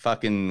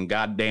fucking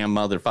goddamn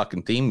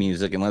motherfucking theme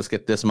music and let's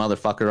get this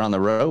motherfucker on the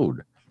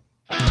road.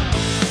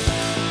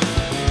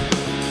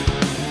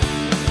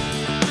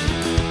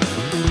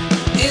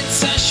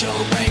 It's a show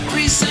by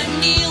Chris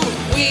and Neil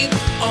with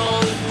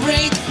all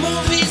great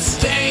movies.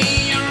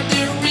 They are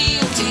the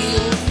real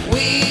deal.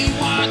 We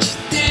watch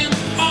them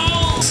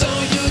all, so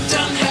you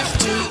don't have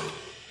to.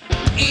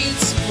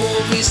 It's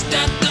movies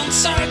that don't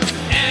suck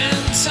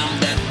and some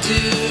that do.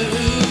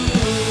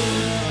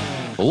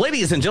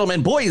 Ladies and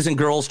gentlemen, boys and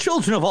girls,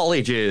 children of all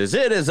ages,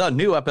 it is a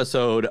new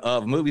episode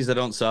of Movies That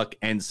Don't Suck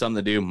and Some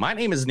That Do. My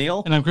name is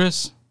Neil. And I'm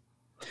Chris.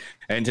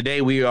 And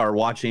today we are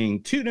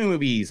watching two new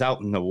movies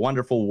out in the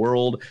wonderful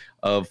world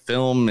of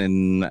film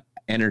and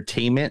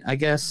entertainment, I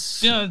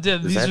guess. Yeah,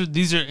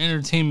 these are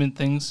entertainment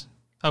things,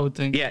 I would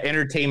think. Yeah,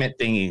 entertainment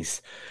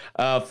thingies.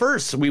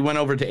 First, we went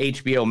over to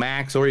HBO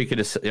Max, or you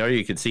could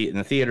see it in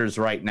the theaters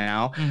right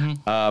now.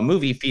 Mm-hmm.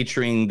 Movie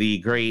featuring the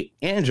great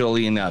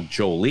Angelina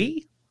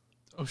Jolie.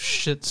 Oh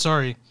shit!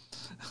 Sorry.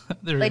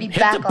 Lady,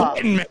 back off.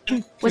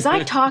 Was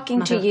I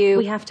talking to you?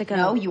 We have to go.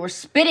 No, you were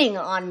spitting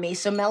on me,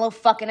 so mellow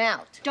fucking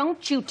out.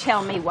 Don't you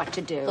tell me what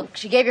to do. Look,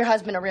 she gave your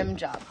husband a rim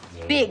job.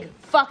 Big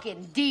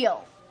fucking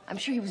deal. I'm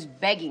sure he was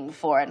begging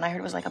for it, and I heard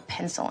it was like a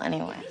pencil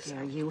anyway.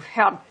 Dare you?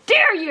 How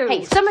dare you?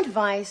 Hey, some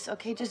advice,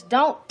 okay? Just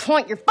don't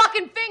point your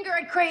fucking finger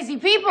at crazy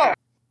people.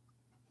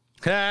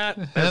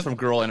 That's from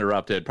Girl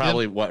Interrupted.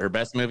 Probably, what, her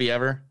best movie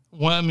ever?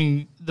 Well, I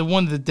mean, the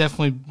one that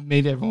definitely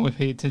made everyone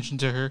pay attention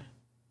to her.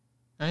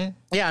 Right?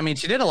 Yeah, I mean,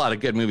 she did a lot of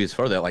good movies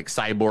for that, like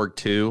Cyborg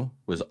 2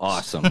 was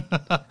awesome. You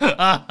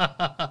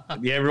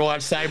ever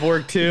watch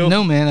Cyborg 2?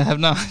 No, man, I have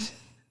not.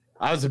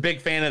 I was a big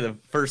fan of the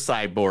first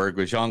Cyborg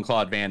with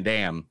Jean-Claude Van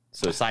Damme,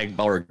 so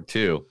Cyborg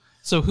 2.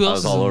 So who else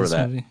is all over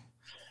that movie?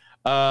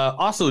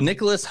 Also,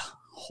 Nicholas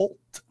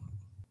Hoult.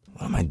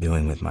 What am I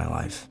doing with my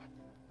life?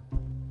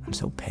 I'm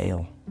so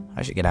pale.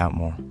 I should get out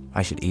more.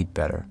 I should eat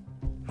better.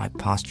 My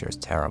posture is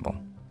terrible.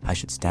 I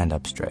should stand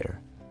up straighter.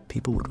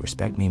 People would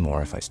respect me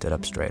more if I stood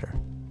up straighter.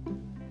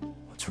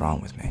 What's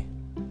wrong with me?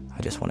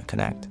 I just want to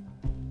connect.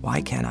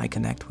 Why can't I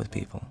connect with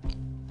people?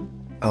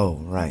 Oh,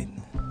 right.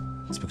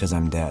 It's because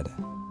I'm dead.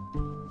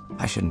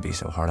 I shouldn't be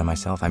so hard on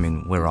myself. I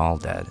mean, we're all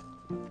dead.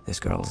 This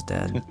girl's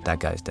dead. That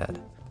guy's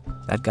dead.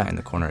 That guy in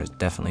the corner is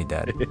definitely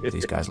dead.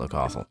 These guys look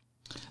awful.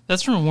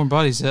 That's from Warm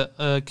Bodies.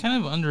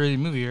 Kind of underrated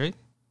movie, right?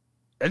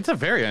 It's a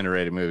very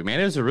underrated movie, man.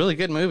 It was a really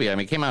good movie. I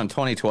mean, it came out in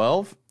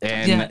 2012,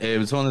 and It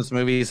was one of those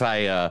movies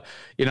I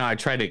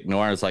tried to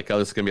ignore. I was like, oh,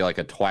 this is going to be like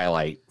a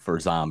Twilight for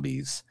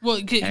zombies. Well,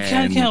 it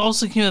kind of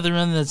also came out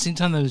around that same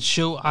time that the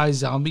show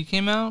iZombie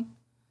came out.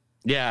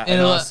 Yeah,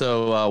 and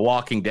also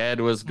Walking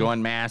Dead was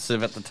going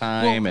massive at the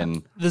time,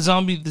 and the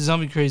zombie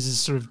craze has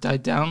sort of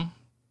died down.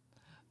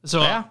 So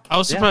I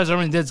was surprised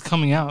Already Dead's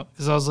coming out,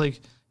 because I was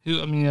like,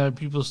 are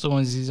people still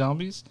want to see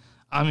zombies?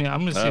 I mean, I'm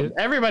gonna see it.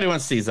 Everybody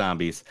wants to see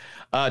zombies.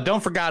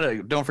 Don't forget.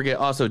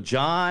 Also,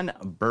 Jon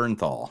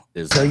Bernthal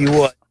is. Tell you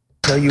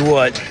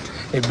what,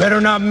 they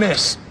better not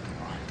miss.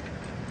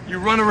 You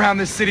run around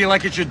this city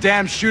like it's your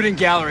damn shooting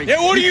gallery.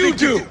 Yeah, what do you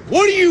do?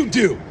 What do you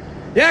do?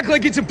 You act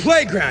like it's a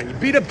playground. You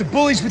beat up the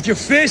bullies with your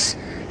fists.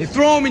 You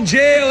throw them in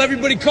jail.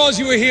 Everybody calls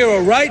you a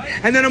hero, right?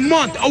 And then a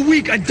month, a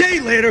week, a day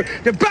later,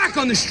 they're back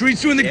on the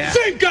streets doing the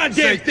same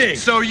goddamn thing.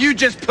 So you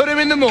just put them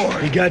in the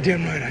morgue. You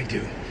goddamn right I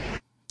do.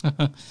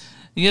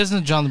 You guys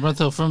know Jon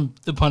Bernthal from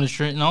The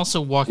Punisher and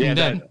also Walking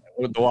Dead.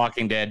 With The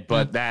Walking Dead,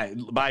 but that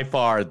by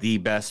far the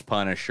best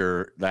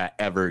Punisher that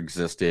ever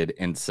existed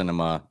in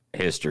cinema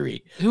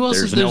history. Who else?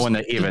 There's no one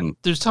that even.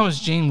 There's Thomas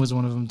Jane was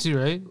one of them too,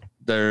 right?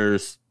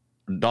 There's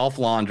Dolph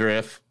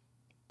Lundgren,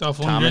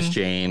 Thomas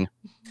Jane,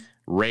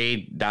 Ray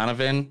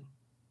Donovan.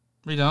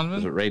 Ray Donovan?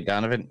 Was it Ray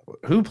Donovan?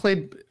 Who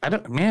played? I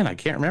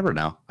can't remember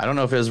now. I don't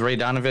know if it was Ray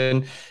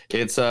Donovan.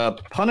 It's a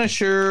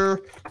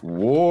Punisher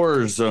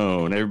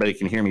Warzone. Everybody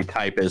can hear me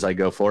type as I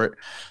go for it.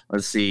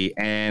 Let's see.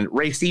 And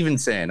Ray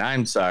Stevenson.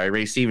 I'm sorry,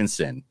 Ray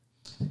Stevenson.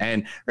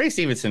 And Ray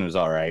Stevenson was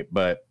all right.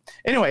 But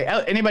anyway,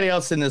 anybody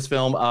else in this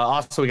film?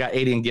 Also, we got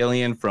Aidan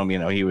Gillen from,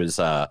 he was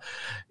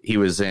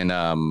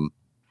in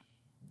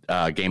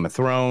Game of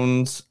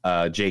Thrones.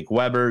 Jake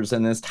Weber's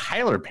in this.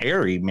 Tyler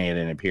Perry made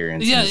an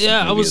appearance.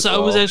 Yeah. I was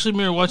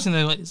actually watching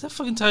that. Like, is that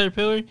fucking Tyler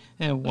Perry?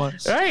 And it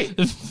was. Right.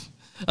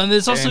 And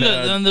there's also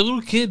got the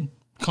little kid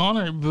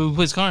Connor, who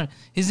plays Connor.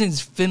 His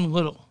name's Finn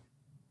Little.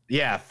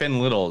 Yeah, Finn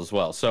Little as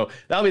well. So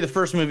that'll be the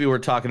first movie we're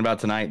talking about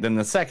tonight. Then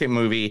the second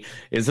movie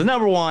is the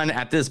number one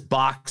at this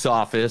box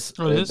office.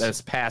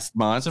 This past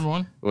month. Number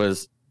one?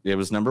 It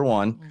was number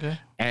one. Okay.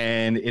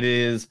 And it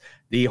is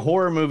the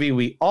horror movie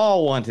we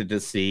all wanted to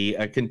see,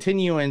 a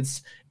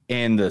continuance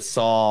in the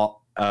Saw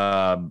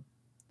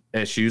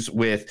issues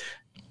with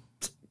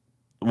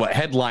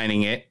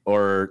headlining it,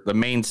 or the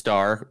main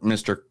star,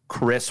 Mr.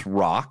 Chris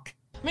Rock.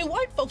 I mean,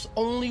 white folks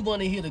only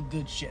want to hear the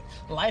good shit.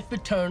 Life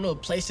eternal, a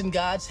place in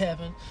God's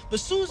heaven. But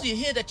as soon as you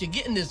hear that you're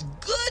getting this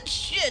good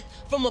shit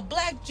from a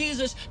black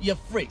Jesus, you're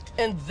freaked.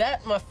 And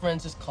that, my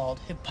friends, is called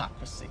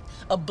hypocrisy.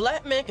 A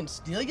black man can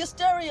steal your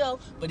stereo,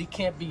 but he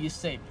can't be your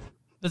savior.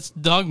 That's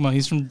Dogma.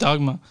 He's from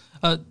Dogma.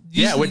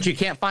 Which you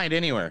can't find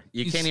anywhere.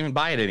 You can't even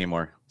buy it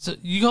anymore. So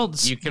you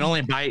can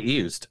only buy it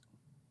used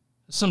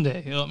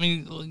someday. I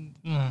mean,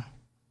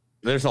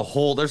 there's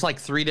like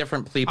 3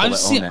 different people. I've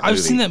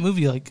seen that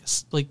movie like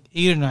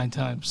 8 or 9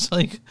 times.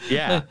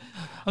 Yeah,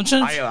 I'm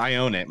trying. I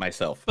own it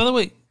myself. By the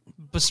way,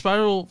 but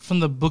Spiral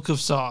from the Book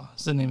of Saw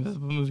is the name of the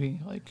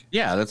movie.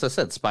 Yeah, that's what I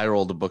said.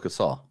 Spiral, the Book of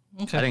Saw.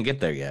 Okay. I didn't get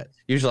there yet.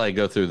 Usually I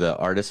go through the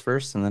artist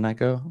first and then I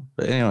go.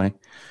 But anyway,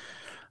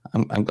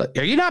 I'm glad.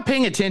 Are you not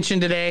paying attention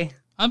today?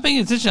 I'm paying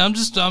attention.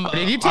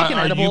 Did you take an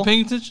edible? Are you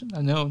paying attention?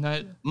 No,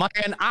 not.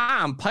 Man,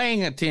 I'm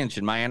paying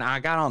attention, man. I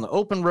got on the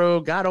open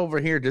road, got over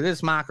here to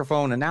this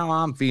microphone, and now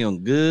I'm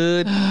feeling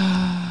good.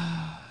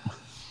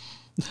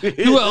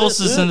 Who else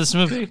is in this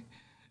movie?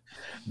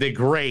 The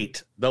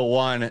great, the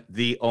one,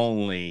 the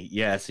only.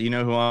 Yes, you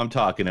know who I'm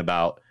talking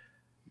about.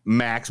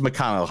 Max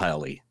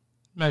McConaughey.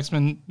 Max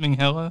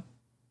Minghella?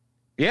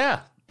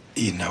 Yeah.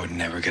 Eden, I would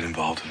never get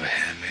involved with a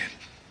handmaid.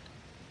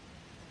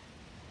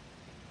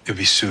 It would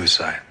be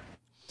suicide.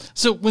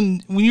 So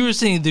when you were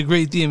saying the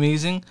great, the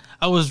amazing,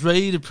 I was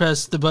ready to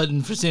press the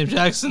button for Sam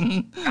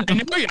Jackson.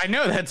 I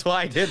know. That's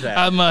why I did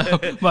that. My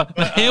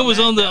hand was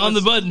on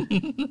the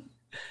button.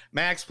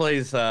 Max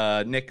plays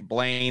Nick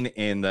Blaine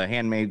in The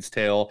Handmaid's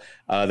Tale.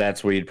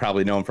 That's where you'd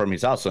probably know him from.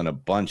 He's also in a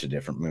bunch of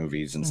different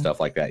movies and stuff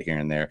like that here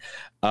and there.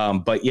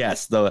 But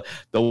yes, the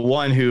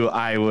one who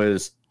I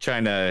was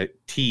trying to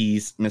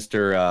tease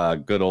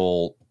Mr. Good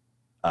old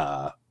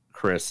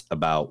Chris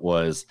about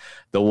was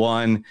the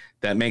one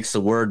that makes the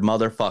word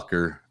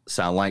motherfucker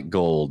sound like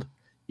gold.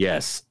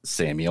 Yes,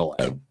 Samuel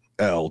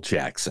L.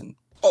 Jackson.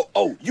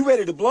 Oh, you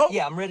ready to blow?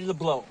 Yeah, I'm ready to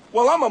blow.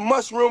 Well, I'm a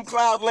mushroom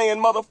cloud laying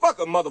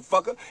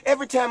motherfucker.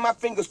 Every time my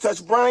fingers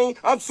touch brain,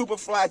 I'm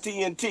Superfly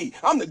TNT.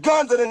 I'm the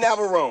guns of the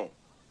Navarone.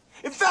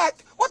 In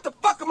fact, what the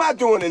fuck am I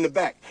doing in the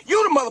back?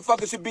 You the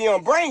motherfucker should be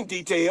on brain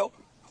detail.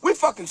 We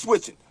fucking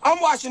switching. I'm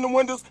washing the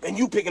windows and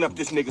you picking up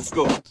this nigga's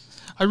skull.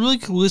 I really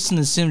could listen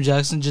to Sam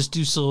Jackson just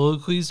do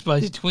soliloquies by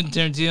Quentin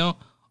Tarantino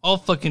all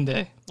fucking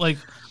day. I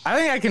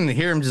think I can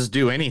hear him just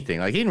do anything.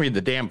 Like, he can read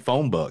the damn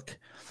phone book.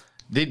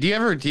 Do you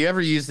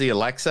ever use the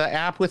Alexa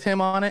app with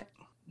him on it?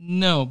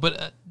 No,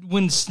 but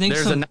when Snakes...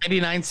 There's a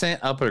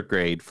 99-cent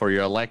upgrade for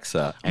your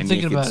Alexa, and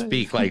you can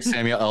speak like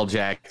Samuel L.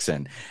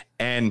 Jackson.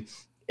 And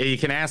you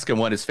can ask him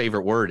what his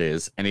favorite word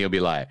is, and he'll be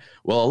like,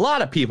 well, a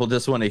lot of people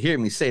just want to hear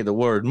me say the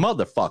word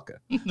motherfucker.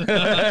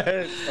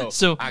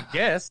 so I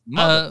guess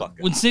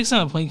motherfucker. When Snakes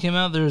on a Plane came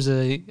out, there was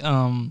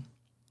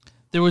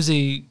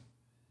a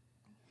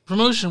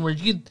promotion where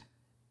you could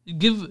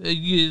give...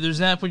 there's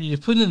an app where you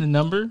put in the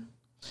number,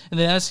 and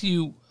they ask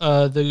you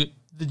the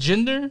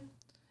gender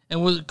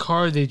and what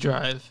car they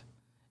drive.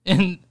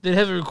 And they'd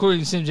have a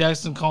recording of Sam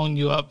Jackson calling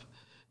you up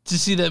to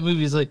see that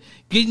movie. It's like,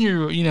 get in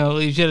your, if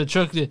you had a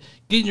truck, get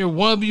in your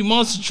wannabe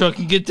monster truck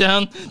and get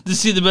down to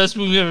see the best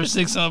movie ever,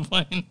 Snakes on a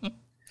Plane.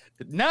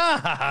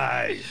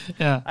 Nice.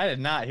 Yeah. I did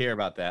not hear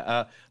about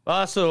that.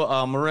 Also,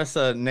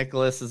 Marissa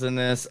Nicholas is in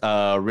this.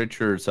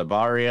 Richard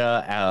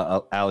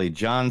Sabaria, Ali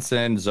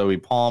Johnson, Zoe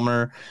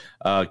Palmer,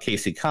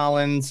 Casey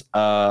Collins.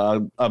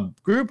 A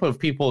group of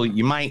people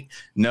you might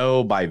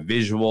know by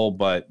visual,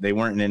 but they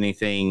weren't in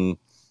anything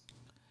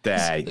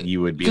that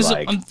you would be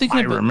like,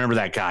 I remember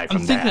that guy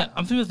from that.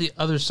 I'm thinking about the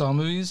other Saw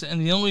movies,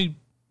 and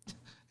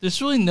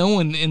there's really no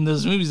one in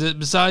those movies that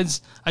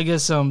besides, I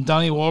guess,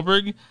 Donnie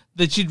Wahlberg,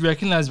 that you'd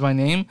recognize by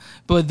name,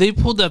 but they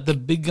pulled out the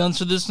big guns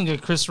for this and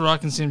got Chris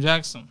Rock and Sam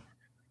Jackson.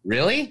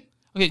 Really?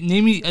 Okay,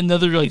 name me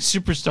another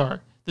superstar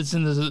that's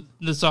in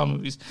the Saw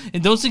movies,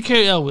 and don't say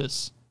Cary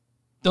Elwes.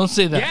 Don't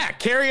say that. Yeah,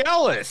 Cary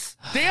Elwes.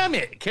 Damn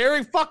it,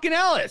 Cary fucking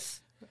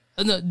Elwes.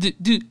 No,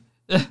 dude,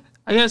 I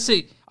gotta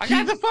say, I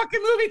got the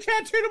fucking movie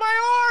tattooed to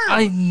my arm.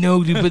 I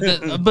know,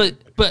 dude,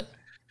 but.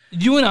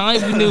 You and I,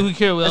 we know who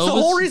Cary Elwes is. That's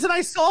the whole reason I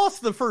saw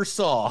the first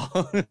Saw.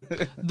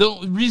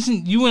 The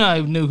reason you and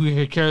I know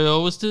who Cary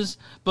Elwes is,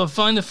 but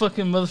find a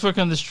fucking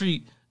motherfucker on the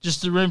street,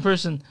 just a random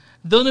person,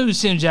 they'll know who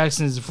Sam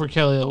Jackson is before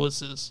Cary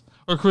Elwes is.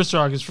 Or Chris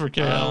Rock is for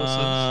Cary Elwes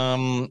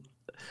is.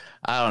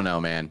 I don't know,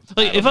 man.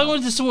 If I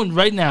went to someone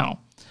right now,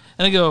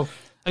 and I go,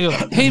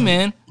 hey,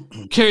 man,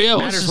 Cary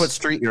Elwes. Matters what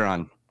street you're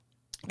on.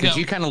 Because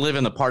you kind of live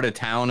in the part of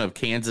town of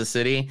Kansas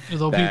City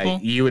that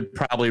you would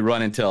probably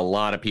run into a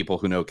lot of people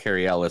who know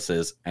Cary Elwes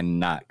is and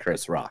not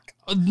Chris Rock.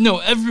 No,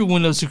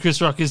 everyone knows who Chris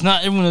Rock is.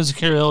 Not everyone knows who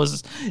Cary Elwes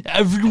is.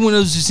 Everyone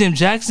knows who Sam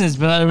Jackson is,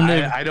 but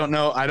I don't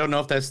know. I don't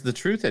know if that's the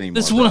truth anymore.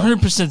 That's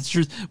 100% the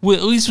truth. Well,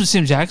 at least with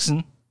Sam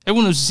Jackson,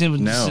 everyone knows who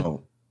Sam Jackson.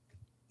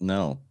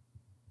 No,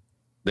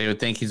 they would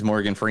think he's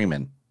Morgan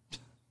Freeman.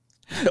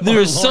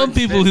 There are some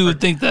people who would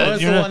think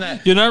that.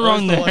 You're not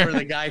wrong there. Where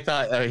the guy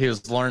thought he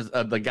was Lawrence.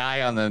 The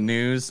guy on the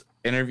news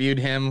interviewed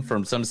him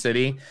from some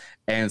city,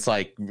 and it's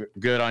like,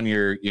 good on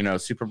your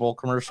Super Bowl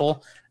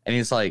commercial, and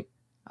he's like,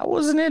 I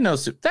wasn't in no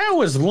Super. That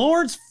was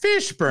Lawrence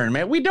Fishburne,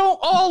 man. We don't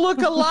all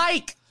look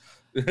alike.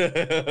 You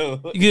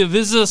can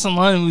visit us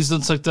online at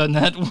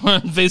moviesdon'tsuck.net. We're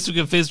on Facebook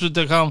at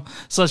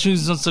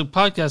facebook.com/moviesdon'tsuck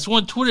podcast. We're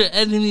on Twitter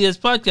at NTS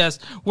Podcast.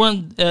 We're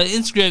on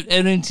Instagram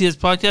at NTS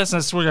Podcast. And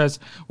I swear, guys,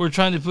 we're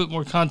trying to put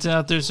more content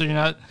out there so you're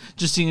not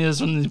just seeing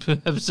us when they put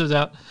episodes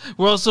out.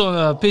 We're also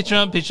on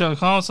Patreon,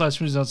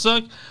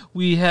 patreon.com/moviesdon'tsuck.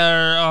 We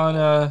are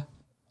on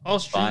all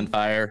stream.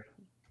 Bonfire.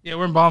 Yeah,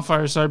 we're in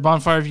Bonfire. Sorry,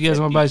 Bonfire. If you guys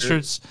want to buy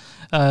shirts,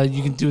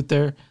 you can do it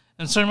there.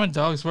 And sorry, my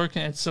dog's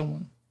working at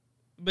someone.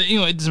 But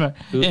anyway, it doesn't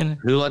matter.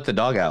 Who let the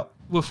dog out?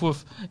 Woof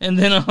woof. And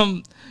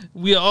then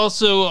we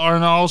also are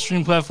on all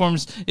stream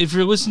platforms. If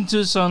you're listening to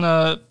us on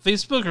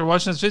Facebook or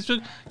watching us on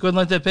Facebook, go ahead and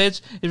like that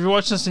page. If you're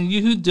watching us on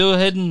YouTube, go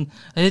ahead and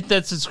hit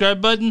that subscribe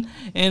button.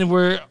 And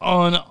we're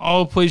on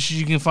all places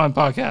you can find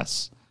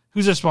podcasts.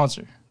 Who's our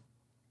sponsor?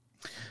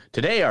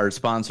 Today, our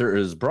sponsor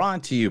is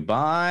brought to you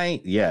by,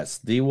 yes,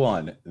 the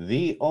one,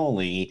 the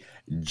only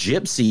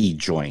Gypsy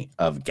Joint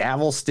of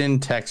Galveston,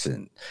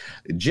 Texas.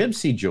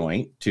 Gypsy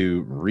Joint,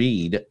 to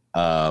read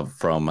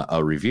from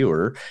a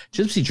reviewer,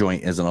 Gypsy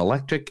Joint is an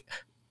electric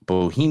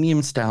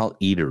bohemian-style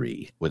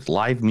eatery with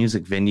live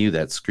music venue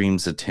that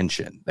screams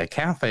attention. The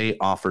cafe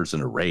offers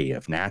an array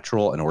of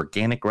natural and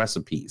organic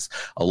recipes,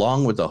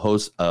 along with a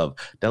host of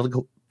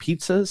delicate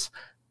pizzas,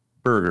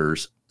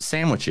 burgers,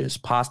 sandwiches,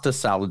 pasta,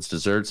 salads,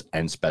 desserts,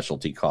 and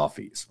specialty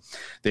coffees.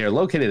 They are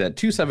located at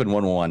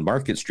 2711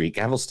 Market Street,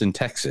 Galveston,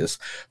 Texas.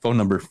 Phone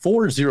number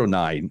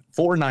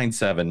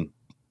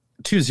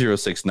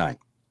 409-497-2069.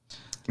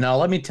 Now,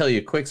 let me tell you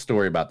a quick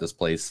story about this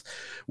place.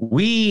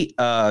 We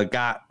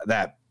got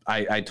that.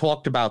 I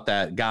talked about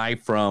that guy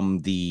from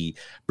the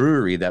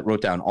brewery that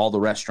wrote down all the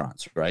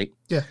restaurants, right?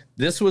 Yeah.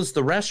 This was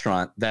the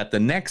restaurant that the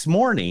next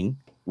morning,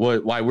 while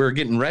we were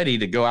getting ready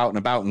to go out and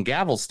about in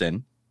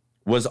Galveston,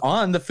 was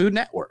on the Food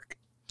Network.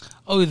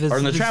 Oh, or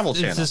on the Travel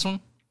Channel. This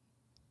one?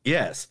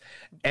 Yes.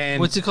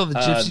 And what's it called? The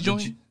Gypsy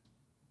Joint?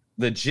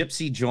 The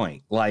Gypsy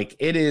Joint. Like,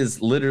 it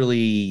is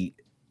literally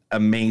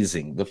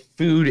amazing. The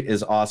food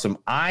is awesome.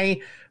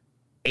 I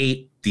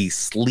ate the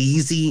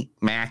sleazy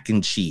mac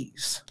and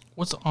cheese.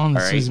 What's on the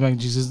sleazy mac and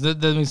cheese?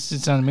 That makes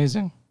it sound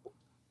amazing.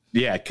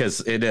 Yeah,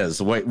 because it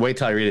is. Wait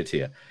till I read it to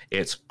you.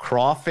 It's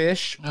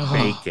crawfish,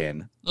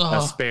 bacon,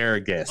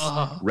 asparagus,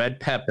 red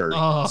pepper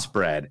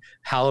spread,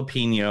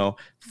 jalapeno,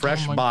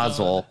 fresh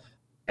basil,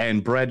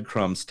 and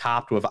breadcrumbs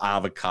topped with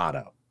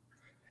avocado.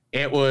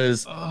 It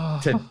was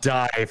to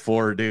die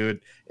for,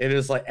 dude. It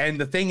is like,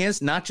 and the thing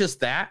is, not just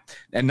that,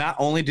 and not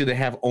only do they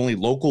have only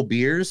local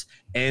beers,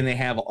 and they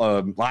have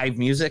live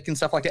music and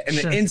stuff like that, and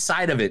the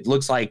inside of it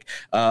looks like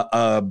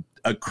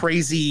a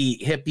crazy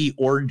hippie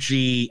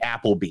orgy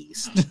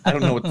Applebee's. I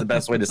don't know what the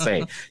best way to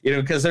say,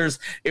 because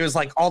it was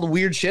like all the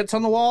weird shits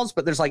on the walls,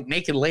 but there's like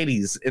naked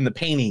ladies in the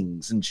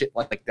paintings and shit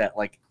like that.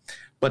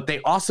 But they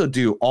also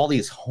do all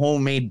these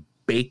homemade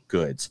baked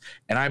goods.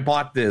 And I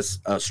bought this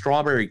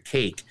strawberry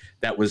cake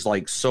that was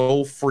like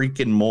so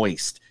freaking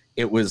moist.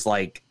 It was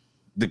like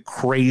the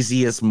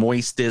craziest,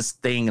 moistest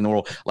thing in the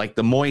world. Like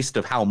the moist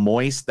of how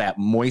moist that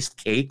moist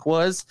cake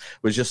was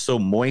just so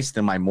moist,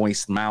 and my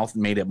moist mouth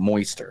made it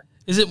moister.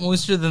 Is it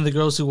moister than the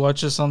girls who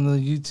watch us on the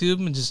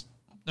YouTube and just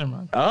never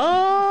mind?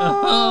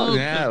 Oh,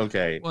 yeah,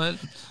 okay. What?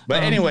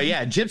 But anyway,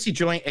 yeah, Gypsy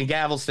Joint in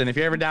Galveston. If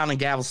you're ever down in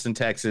Galveston,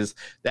 Texas,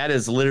 that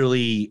is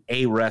literally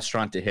a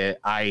restaurant to hit.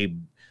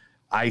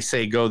 I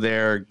say go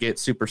there, get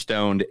super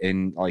stoned,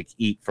 and like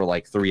eat for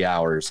like 3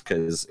 hours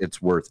because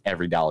it's worth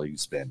every dollar you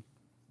spend.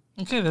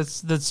 Okay,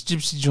 that's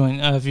Gypsy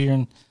Joint. If you're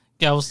in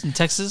Galveston,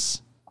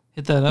 Texas,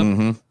 hit that up.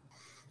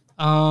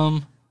 Mm-hmm.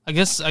 I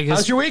guess.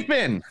 How's your week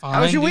been? Fine,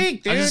 How's your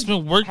week, dude? I've just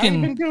been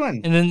working. How you been doing?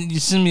 And then you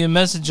send me a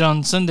message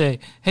on Sunday.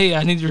 Hey,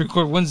 I need to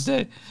record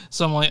Wednesday.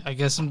 So I'm like, I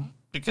guess I'm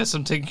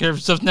taking care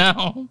of stuff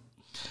now.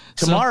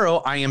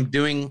 Tomorrow, I am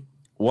doing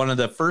one of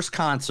the first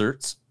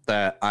concerts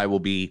that I will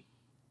be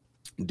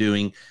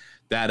doing.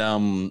 That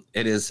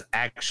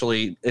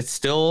it's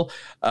still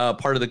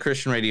part of the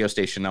Christian radio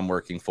station I'm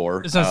working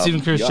for. It's not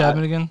Stephen Curtis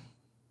Chapman again?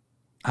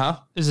 Huh?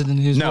 Is it the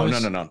news? No.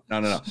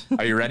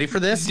 Are you ready for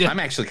this? Yeah. I'm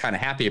actually kind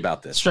of happy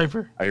about this.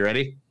 Striper. Are you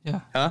ready?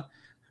 Yeah. Huh?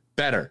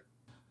 Better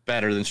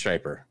than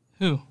Striper.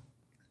 Who?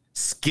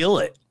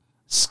 Skillet.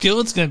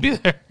 Skillet's gonna be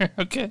there.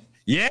 Okay.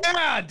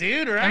 Yeah,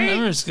 dude. Right. I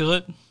remember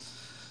Skillet.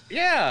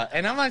 Yeah,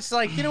 and I'm just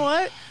like, you know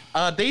what?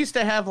 They used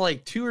to have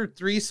like 2 or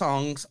 3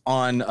 songs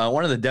on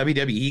one of the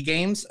WWE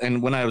games,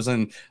 and when I was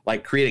in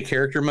like create a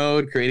character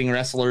mode, creating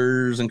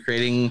wrestlers and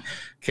creating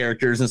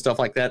characters and stuff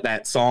like that,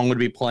 that song would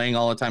be playing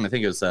all the time. I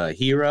think it was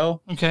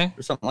Hero, okay,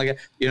 or something like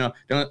that.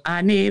 Don't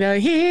I need a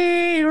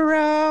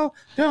hero?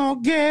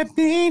 Don't get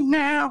me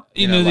now.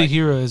 You know the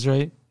hero is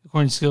right,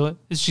 according to Skillet.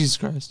 It's Jesus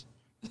Christ.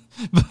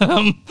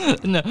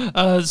 But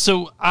no.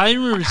 So I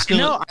remember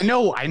Skillet.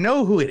 I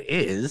know who it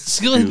is.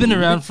 Skillet has been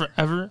around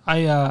forever.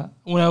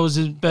 When I was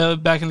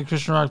back in the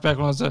Christian rock, back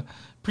when I was a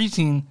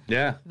preteen.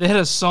 Yeah. They had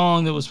a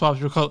song that was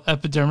popular called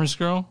 "Epidermis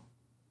Girl."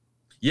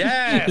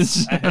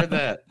 Yes, I heard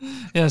that.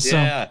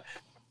 Yeah.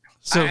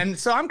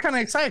 So I'm kind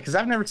of excited because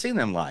I've never seen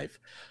them live,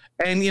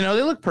 and they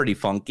look pretty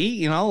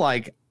funky.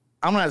 Like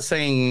I'm not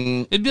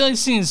saying it'd be like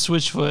seeing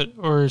Switchfoot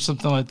or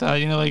something like that.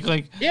 You know,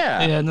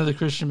 yeah, another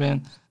Christian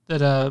band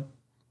that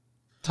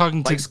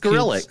talking to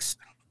Skrillex. Kids.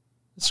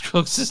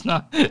 Skrillex is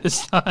not.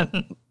 It's not.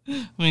 I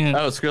mean,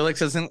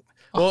 Skrillex isn't.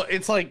 Well,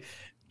 it's like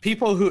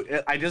people who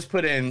I just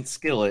put in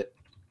Skillet,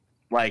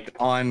 like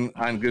on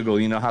Google.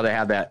 You know how they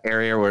have that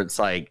area where it's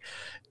like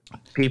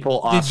people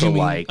also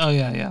like. Oh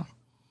yeah.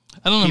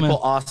 I don't know. People Man.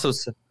 also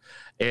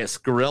it's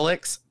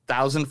Skrillex,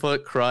 1,000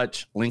 Foot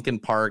Crutch, Linkin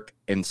Park,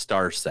 and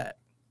Starset.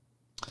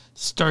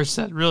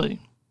 Starset,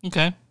 really?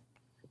 Okay.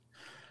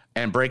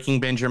 And Breaking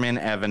Benjamin,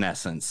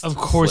 Evanescence. Of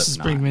course, it's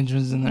Breaking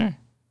Benjamin's in there.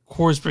 Of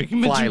course,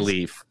 Breaking Benjamin.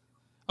 Flyleaf.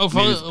 Oh,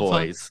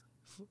 Newsboys.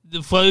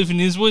 The Flyleaf and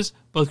Newsboys,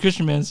 both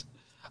Christian bands.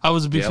 I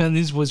was a big fan of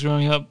Newsboys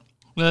growing up.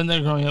 Well,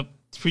 not growing up,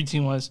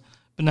 preteen wise,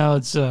 but now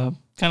it's kind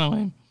of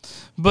lame.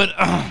 But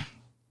yeah,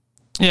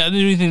 I didn't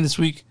do anything this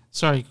week.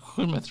 Sorry,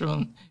 what am I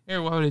throwing? Why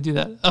would I do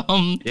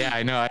that? Yeah,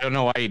 I know. I don't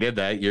know why you did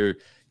that. You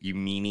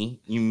meanie.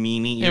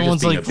 You're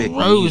everyone's just like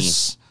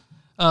gross.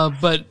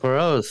 But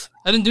gross.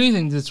 I didn't do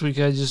anything this week.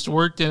 I just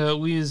worked.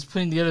 We was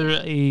putting together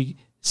a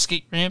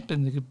skate ramp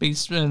in the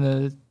basement, in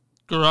the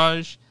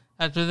garage.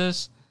 After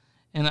this,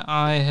 and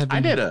I have.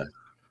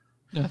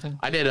 Nothing.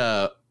 I did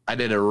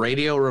a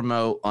radio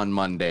remote on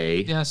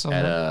Monday. Yeah,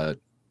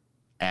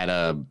 at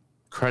a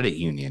credit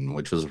union,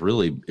 which was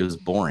it was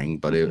boring,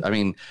 but I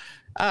don't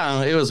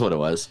know. It was what it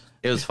was.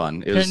 It was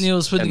fun. It was Neil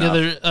was putting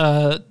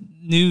together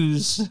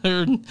news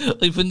or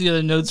like putting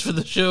together notes for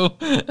the show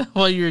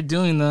while you were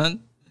doing that.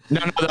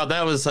 No,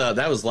 that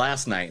was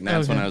last night, and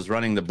that's when I was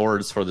running the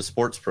boards for the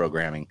sports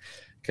programming.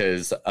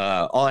 Because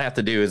all I have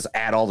to do is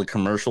add all the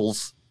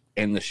commercials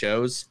in the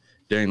shows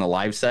during the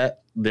live set.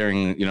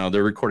 During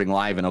they're recording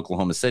live in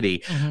Oklahoma City.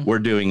 Mm-hmm. We're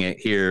doing it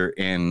here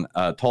in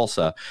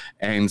Tulsa,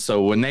 and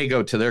so when they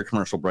go to their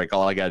commercial break,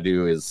 all I got to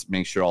do is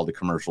make sure all the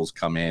commercials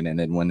come in, and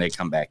then when they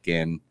come back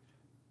in.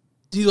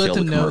 Do you let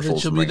them know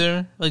that you'll be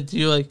there? Like, do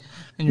you like?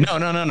 No.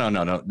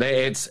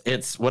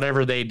 It's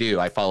whatever they do.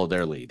 I follow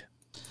their lead.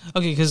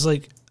 Okay, because do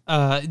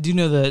you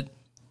know that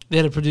they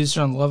had a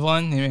producer on the Love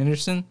Line named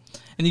Anderson,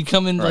 and you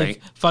come in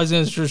like 5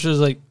 minutes for shows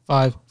like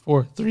 5,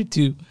 4, 3,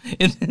 2,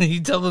 and then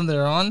you tell them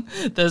they're on.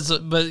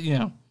 But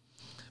you're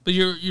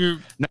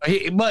no.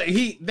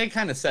 They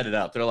kind of set it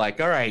up. They're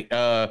like, all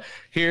right,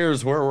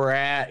 here's where we're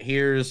at.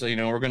 Here's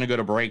we're gonna go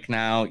to break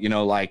now.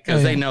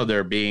 Because they know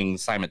they're being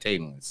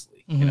simultaneously.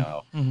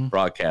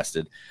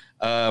 Broadcasted.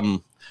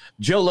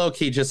 Joe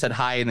Loki just said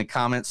hi in the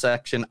comment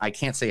section. I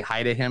can't say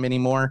hi to him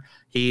anymore.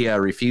 He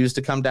refused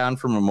to come down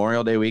for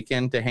Memorial Day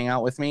weekend to hang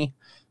out with me.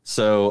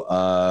 So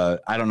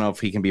I don't know if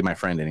he can be my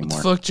friend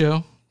anymore. Fuck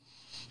Joe.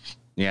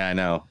 Yeah, I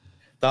know.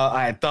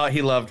 I thought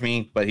he loved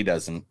me, but he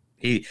doesn't.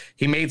 He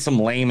made some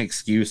lame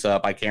excuse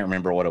up. I can't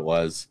remember what it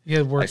was. You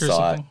had work or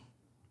something?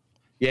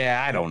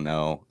 Yeah, I don't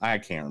know. I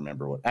can't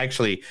remember what.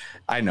 Actually,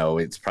 I know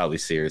it's probably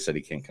serious that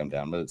he can't come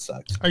down, but it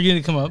sucks. Are you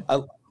going to come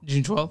up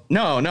June 12th?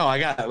 No.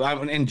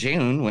 I'm in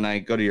June when I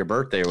go to your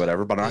birthday or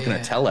whatever, but I'm not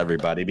going to tell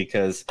everybody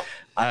because,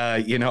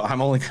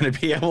 I'm only going to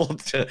be able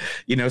to,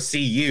 see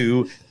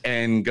you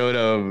and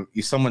go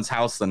to someone's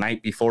house the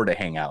night before to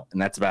hang out.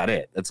 And that's about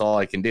it. That's all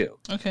I can do.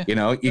 Okay.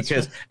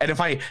 Because, and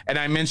if I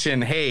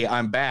mention, hey,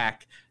 I'm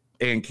back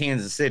in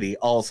Kansas City,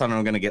 all of a sudden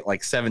I'm going to get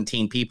like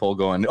 17 people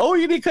going, oh,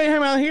 you need to come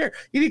hang out here.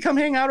 You need to come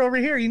hang out over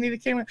here. You need to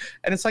come.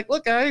 And it's like,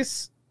 look,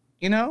 guys,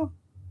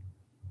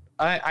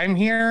 I'm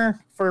here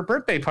for a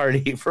birthday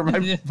party for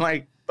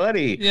my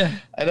buddy. Yeah.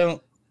 I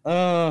don't,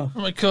 for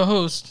my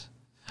co-host.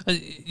 I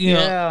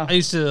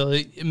used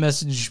to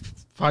message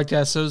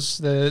podcast hosts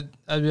that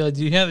I'd be like,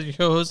 do you have your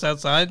co-host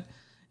outside?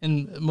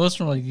 And most of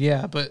them were like,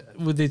 yeah, but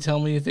would they tell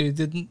me if they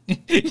didn't?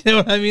 You know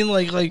what I mean?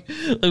 Like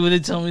would they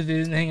tell me if they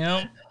didn't hang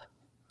out?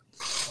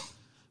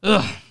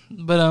 Ugh.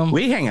 But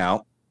we hang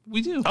out.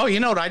 We do. Oh,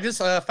 you know what I just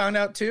found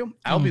out too?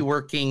 I'll be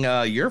working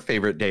your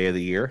favorite day of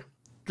the year.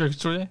 Record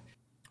store day?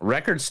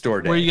 Record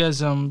store day. Where you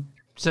guys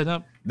set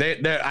up?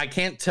 I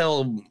can't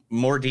tell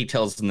more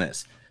details than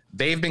this.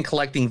 They've been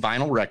collecting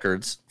vinyl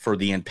records for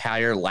the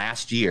entire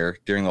last year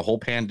during the whole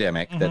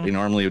pandemic that they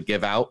normally would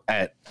give out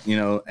at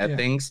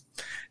things.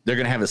 They're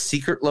going to have a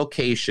secret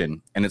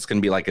location, and it's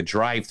going to be like a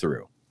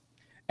drive-through,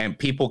 and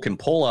people can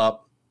pull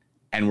up,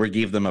 and we'll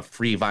give them a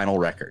free vinyl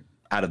record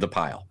out of the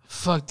pile.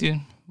 Fuck,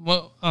 dude.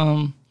 Well,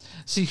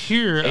 see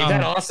here. Ain't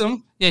that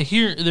awesome? Yeah,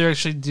 here they're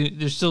actually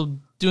they're still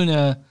doing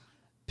a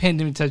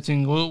pandemic type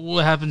thing.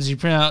 What happens? You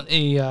print out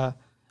a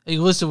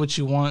list of what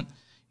you want.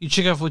 You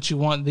check off what you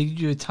want. They give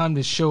you a time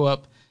to show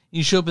up.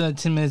 You show up in that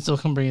 10 minutes. They'll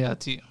come bring it out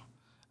to you.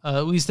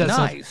 At least that's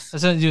nice.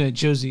 That's not doing at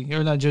Josie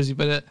or not Josie,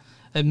 but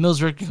at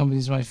Mills Record Company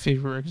is my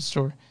favorite record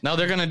store. No,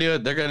 they're gonna do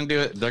it. They're gonna do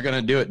it. They're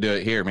gonna do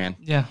it here, man.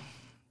 Yeah.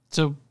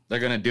 So they're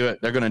gonna do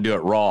it. They're gonna do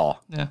it raw.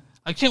 Yeah.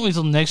 I can't wait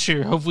till next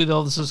year. Hopefully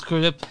all this is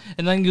cleared up,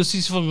 and I can go see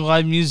some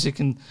live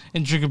music and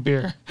drink a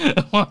beer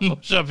while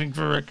I'm shopping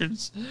for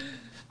records.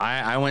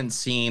 I went and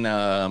seen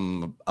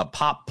a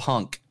pop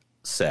punk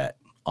set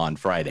on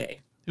Friday.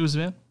 Who was the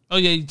man? Oh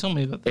yeah, you told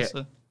me about this.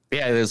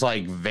 Yeah, there's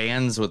like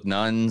Vans with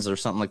Nuns or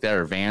something like that,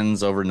 or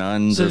Vans over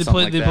Nuns So or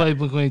something like they that. played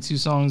Blink-182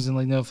 songs and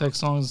like NoFX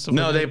songs and stuff.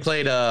 No, like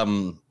they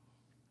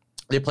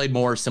that. played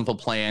more Simple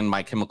Plan,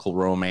 My Chemical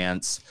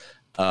Romance.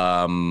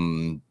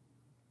 I'm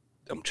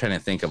trying to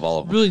think of all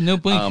of them. Really, no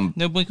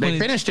Blink. They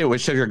finished it with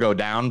Sugar Go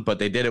Down, but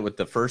they did it with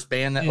the first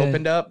band that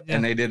opened up,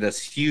 and they did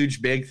this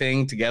huge big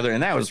thing together,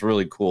 and that was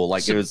really cool.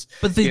 Like it was,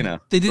 but they they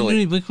didn't do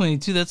any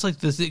Blink-182. That's like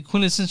the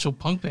quintessential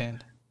punk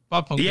band,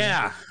 pop punk.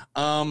 Yeah,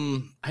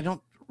 I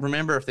don't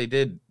remember if they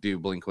did do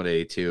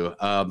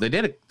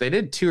Blink-182. They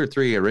did 2 or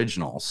 3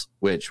 originals,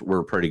 which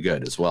were pretty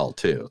good as well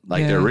too.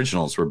 Like the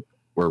originals were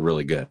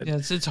really good. Yeah,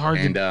 it's hard.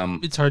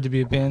 It's hard to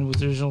be a band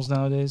with originals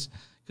nowadays.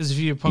 Because if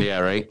you're a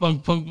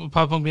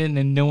pop punk band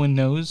and no one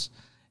knows,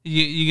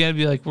 you gotta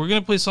be like, we're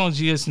gonna play songs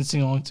you guys can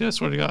sing along to. I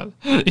swear to God.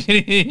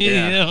 You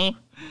know?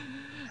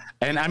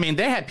 And I mean,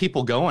 they had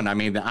people going. I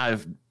mean,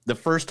 the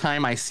first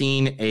time I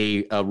seen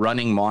a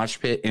running mosh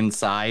pit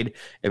inside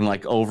in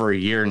like over a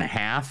year and a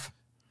half,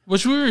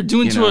 which we were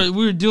doing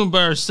we were doing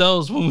by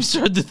ourselves when we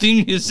started the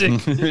theme music.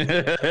 When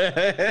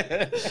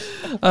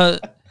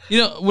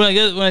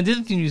I did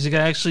the theme music, I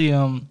actually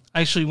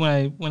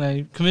when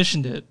I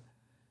commissioned it.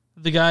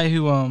 The guy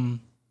who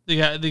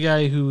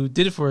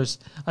did it for us,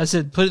 I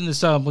said, put it in the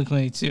style of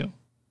Blink-182,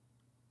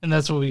 and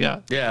that's what we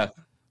got. Yeah,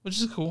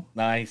 which is cool.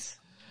 Nice.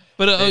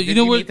 But did you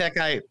know what? Meet that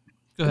guy?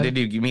 Go ahead.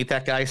 Did you meet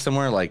that guy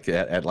somewhere, like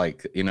at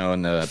like in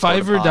the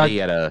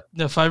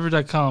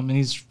Fiverr.com, and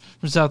he's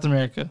from South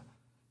America.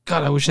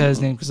 God, I wish I had his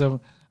name because I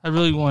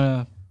really want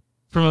to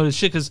promote his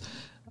shit because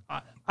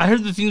I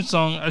heard the theme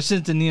song. I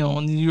sent it to Neil,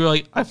 and you were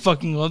like, I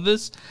fucking love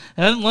this,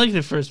 and I didn't like it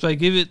at first, but I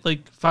gave it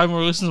like 5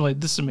 more listens. I'm like,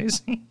 this is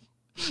amazing.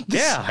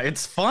 Yeah,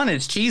 it's fun.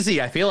 It's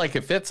cheesy. I feel like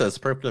it fits us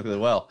perfectly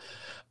well.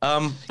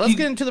 Let's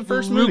get into the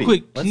first movie. Real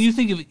quick, can you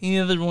think of any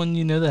other one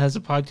you know that has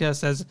a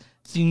podcast that has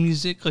theme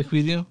music like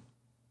we do?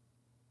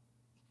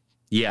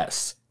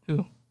 Yes.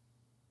 Who?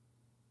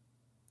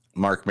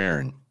 Mark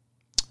Maron.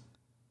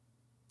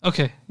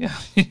 Okay, yeah,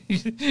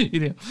 you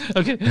do.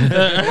 Okay,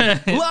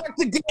 Lock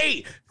the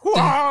gate.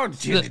 Lock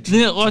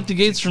the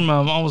Gates from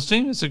Almost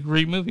Famous. It's a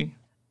great movie.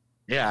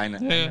 Yeah, I know.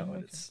 Yeah,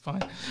 it's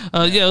fine.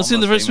 Let's see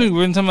the first movie.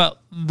 We're going to talk about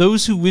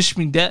Those Who Wish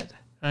Me Dead,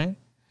 right?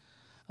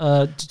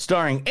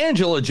 Starring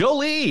Angela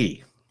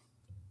Jolie.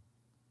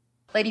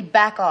 Lady,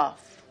 back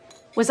off.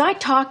 Was I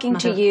talking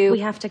to you? We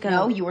have to go.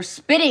 No, you were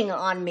spitting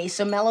on me,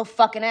 so mellow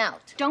fucking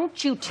out.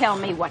 Don't you tell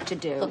me what to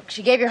do. Look,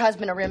 she gave your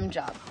husband a rim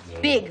job.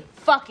 Big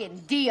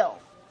fucking deal.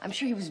 I'm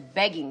sure he was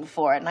begging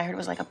for it, and I heard it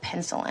was like a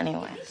pencil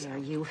anyway. Dare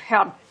you?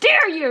 How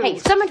dare you? Hey,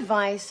 some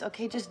advice,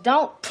 okay? Just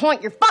don't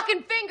point your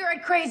fucking finger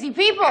at crazy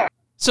people.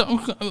 So,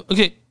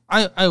 okay,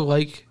 I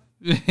like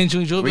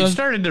Angelina Jolie. We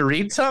started to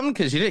read something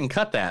because you didn't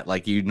cut that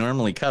like you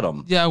normally cut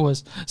them. Yeah, I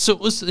was. So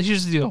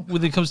here's the deal.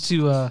 When it comes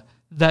to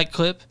that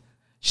clip,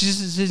 she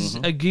says,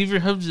 I gave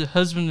your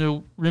husband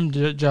a rim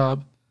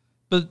job,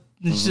 but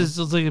she says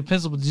it's like a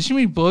pencil. But did she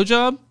mean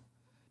blowjob?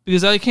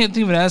 Because I can't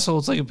think of an asshole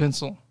it's like a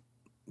pencil.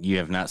 You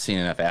have not seen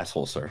enough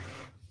assholes, sir.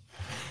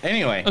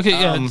 Anyway. Okay,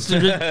 yeah.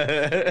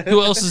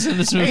 Who else is in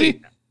this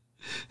movie?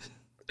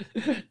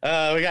 We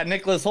got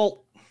Nicholas Hoult.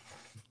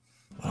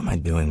 What am I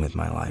doing with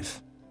my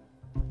life?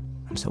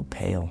 I'm so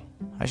pale.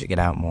 I should get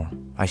out more.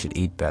 I should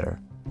eat better.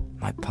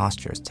 My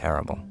posture is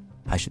terrible.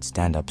 I should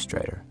stand up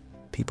straighter.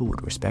 People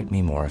would respect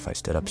me more if I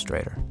stood up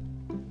straighter.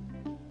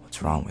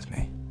 What's wrong with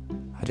me?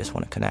 I just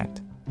want to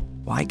connect.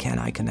 Why can't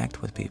I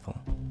connect with people?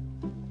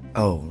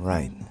 Oh,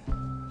 right.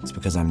 It's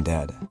because I'm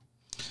dead.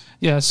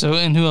 Yeah, so,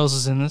 and who else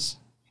is in this?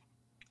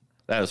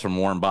 That was from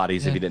Warm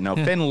Bodies, if you didn't know.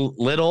 Finn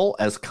Little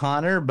as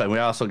Connor, but we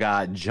also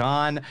got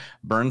John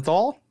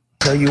Bernthal.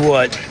 Tell you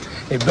what,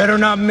 they better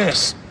not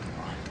miss.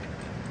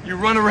 You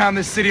run around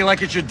this city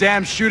like it's your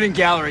damn shooting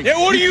gallery. Yeah,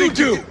 what do you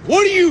do?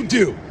 What do you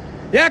do?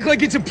 You act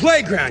like it's a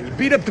playground. You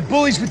beat up the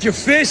bullies with your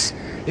fists.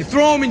 You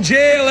throw them in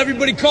jail.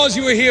 Everybody calls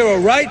you a hero,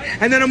 right?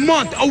 And then a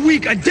month, a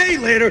week, a day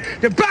later,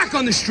 they're back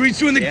on the streets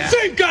doing the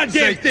same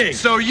goddamn thing.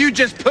 So you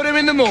just put him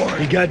in the morgue.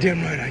 You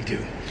goddamn right I do.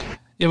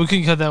 Yeah, we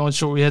couldn't cut that one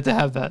short. We had to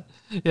have that.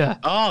 Yeah.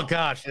 Oh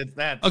gosh, it's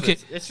that. Okay.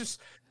 It's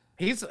just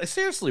he's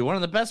seriously one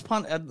of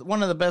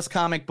the best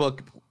comic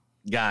book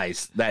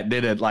guys that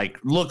did it. Like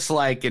looks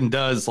like and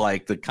does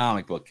like the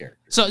comic book character.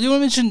 So you want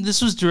to mention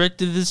this was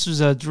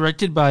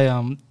directed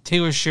by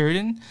Taylor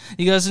Sheridan.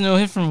 You guys know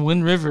him from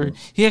Wind River.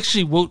 He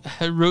actually wrote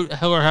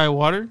Hell or High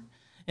Water,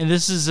 and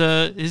this is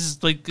his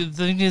I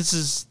think it's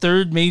his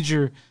third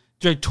major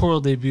directorial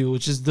debut,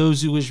 which is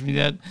Those Who Wish Me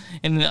Dead.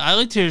 And I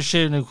like Taylor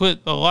Sheridan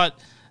a lot.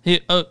 He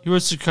wrote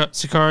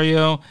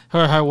Sicario,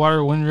 Hell or High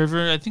Water, Wind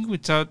River. I think we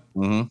talked.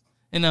 And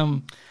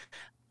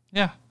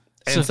yeah.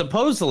 And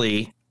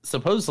supposedly,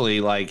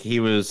 like he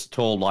was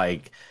told,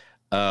 like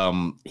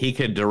he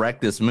could direct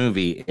this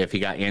movie if he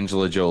got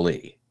Angela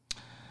Jolie,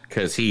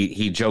 because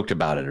he joked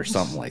about it or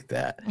something like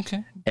that.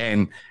 Okay.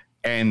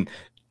 And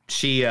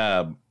she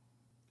and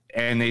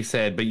they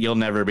said, but you'll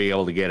never be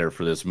able to get her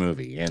for this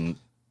movie. And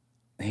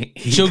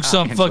jokes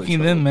got on Angelina fucking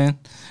Jolie. them, man.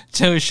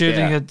 Taylor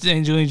Sheridan Yeah. got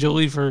Angelina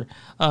Jolie for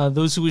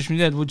Those Who Wish Me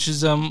Dead, which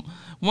is why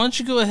don't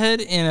you go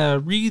ahead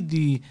and read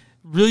the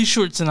really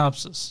short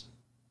synopsis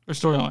or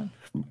storyline?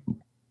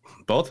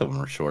 Both of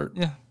them are short.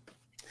 Yeah.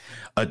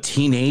 A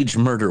teenage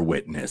murder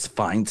witness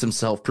finds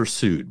himself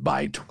pursued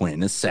by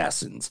twin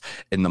assassins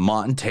in the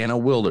Montana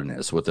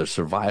wilderness with a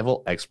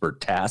survival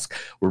expert tasked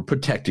with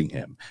protecting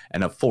him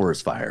and a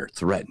forest fire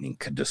threatening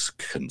to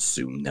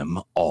consume them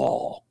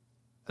all.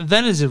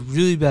 That is a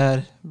really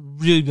bad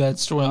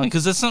storyline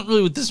because that's not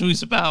really what this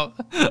movie's about.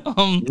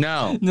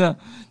 No.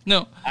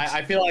 No.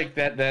 I feel like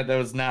that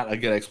was not a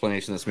good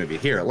explanation of this movie.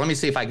 Here, let me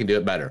see if I can do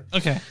it better.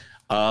 Okay.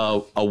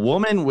 A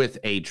woman with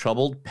a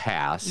troubled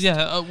past.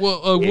 Yeah, a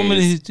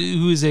woman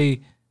who is a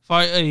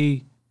what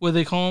do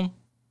they call him?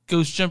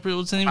 Ghost jumper?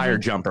 What's the name? Fire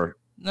jumper.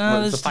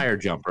 No, it's a fire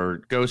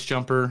jumper, ghost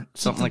jumper,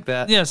 something like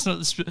that. Yeah,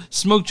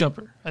 smoke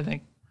jumper, I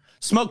think.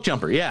 Smoke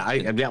jumper, yeah,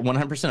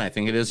 100%. I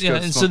think it is. Yeah,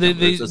 and so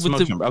they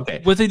smoke jumper.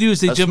 Okay, what they do is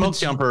they jump smoke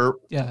jumper.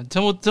 Yeah,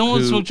 tell me what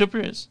a smoke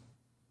jumper is.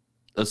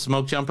 A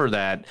smoke jumper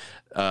that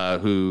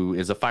who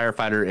is a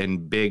firefighter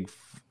in big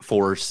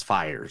forest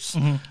fires,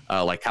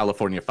 like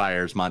California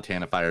fires,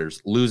 Montana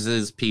fires,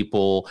 loses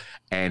people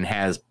and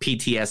has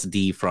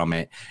PTSD from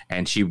it.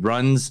 And she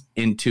runs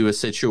into a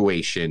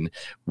situation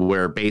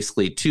where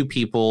basically two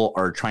people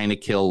are trying to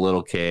kill a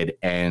little kid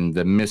and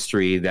the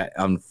mystery that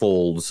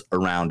unfolds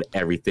around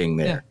everything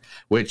there,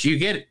 which you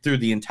get through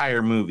the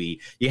entire movie.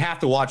 You have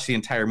to watch the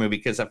entire movie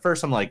because at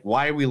first I'm like,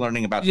 why are we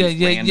learning about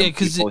these random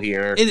people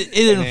here?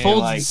 It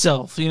unfolds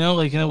itself, in a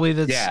way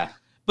that's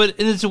but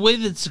it's a way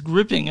that's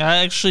gripping.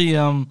 I actually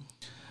I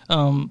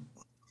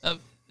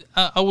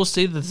will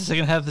say that the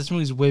second half of this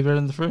movie is way better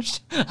than the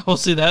first. I will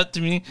say that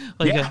to me.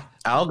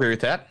 I'll agree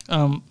with that.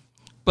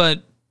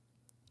 But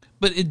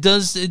it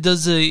does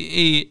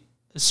a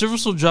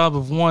serviceable job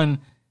of one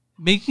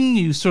making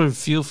you sort of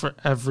feel for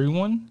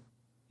everyone.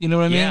 You know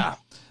what I mean? Yeah.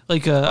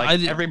 Like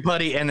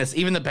everybody in this,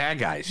 even the bad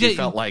guys, you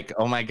felt like,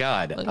 oh my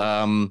God.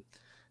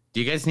 Do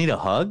you guys need a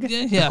hug?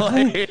 Yeah.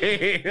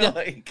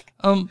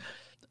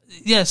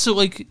 So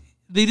like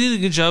they did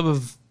a good job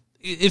of.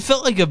 It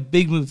felt like a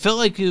big movie. It felt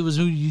like it was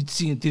a movie you'd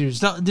see in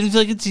theaters. It didn't feel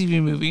like a TV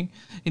movie.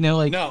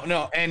 No.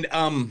 And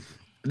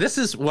this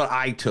is what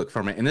I took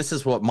from it, and this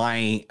is what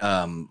my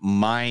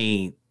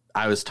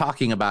I was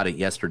talking about it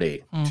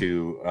yesterday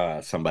to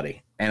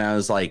somebody, and I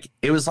was like,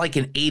 it was like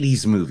an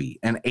 80s movie,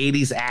 an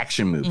 80s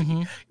action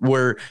movie,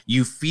 where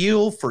you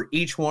feel for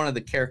each one of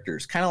the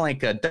characters, kind of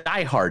like a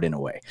Die Hard in a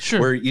way,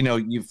 where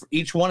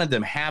each one of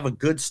them have a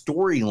good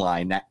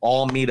storyline that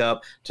all meet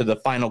up to the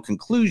final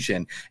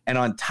conclusion, and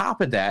on top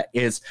of that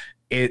is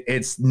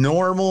it's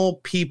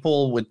normal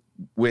people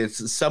with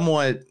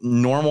somewhat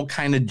normal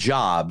kind of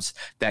jobs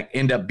that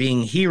end up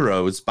being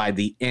heroes by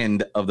the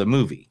end of the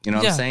movie. You know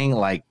what I'm saying?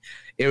 Like,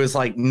 it was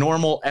like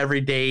normal,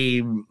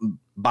 everyday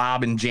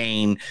Bob and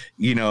Jane,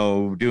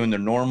 doing their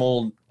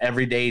normal,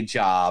 everyday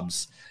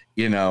jobs,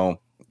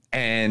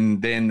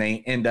 and then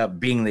they end up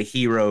being the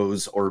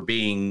heroes or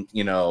being,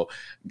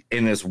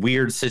 in this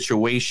weird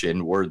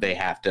situation where they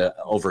have to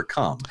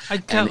overcome. I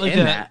call it like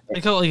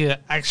an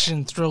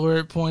action thriller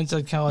at points.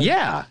 I call it.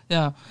 Yeah.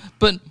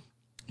 But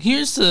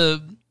here's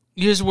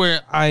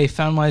where I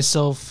found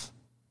myself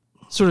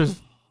sort of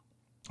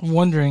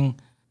wondering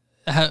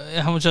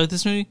how much I like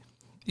this movie.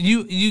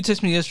 You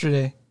texted me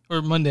yesterday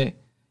or Monday.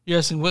 You're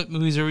asking what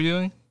movies are we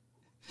doing?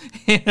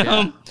 And,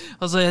 I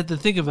was like, I had to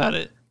think about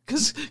it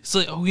because it's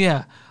like, oh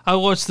yeah, I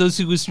watched Those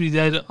Who Wish Me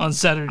Dead on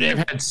Saturday. I've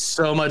had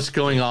so much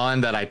going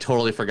on that I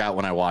totally forgot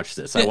when I watched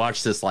this. I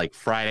watched this like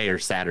Friday or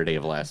Saturday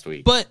of last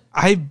week, but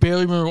I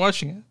barely remember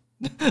watching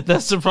it.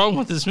 That's the problem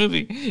with this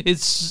movie.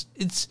 It's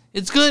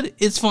good.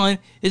 It's fine.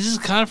 It's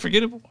just kind of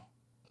forgettable.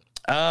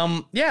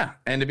 Yeah,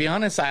 and to be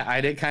honest,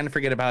 I did kind of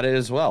forget about it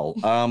as well.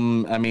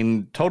 I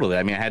mean, totally.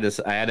 I mean, I had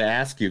to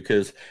ask you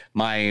because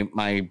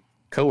my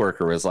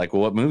coworker was like,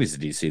 "Well, what movies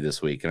did you see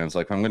this week?" And I was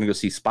like, "I'm going to go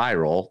see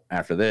Spiral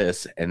after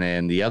this," and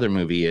then the other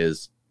movie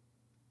is,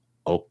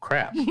 oh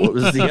crap, what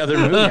was the other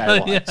movie I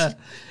watched?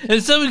 And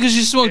it's not because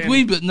you smoked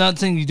weed, but not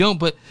saying you don't.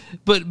 But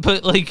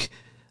like,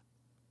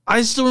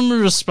 I still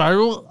remember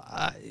Spiral.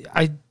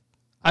 I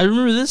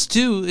remember this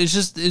too. It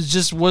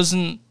just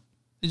wasn't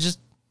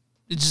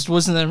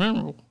that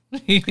memorable.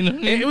 You know what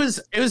I mean? It was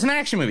an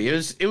action movie.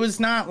 It was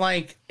not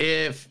like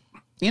if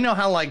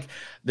how like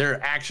there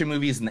are action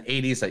movies in the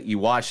 80s that you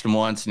watched them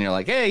once and you're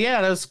like, hey,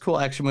 yeah, that was a cool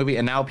action movie.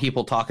 And now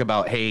people talk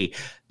about, hey,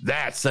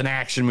 that's an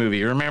action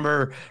movie.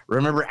 Remember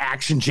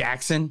Action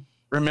Jackson?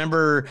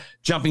 Remember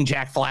Jumping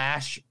Jack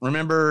Flash?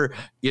 Remember,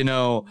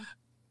 I'm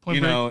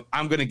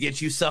gonna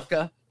get you,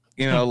 sucker.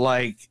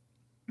 Like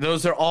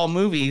those are all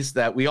movies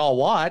that we all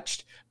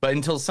watched, but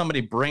until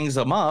somebody brings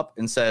them up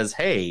and says,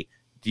 hey,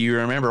 do you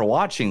remember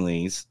watching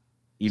these?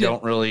 You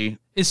don't really.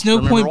 It's no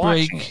Point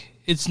Break.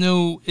 It's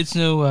no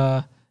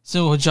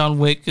John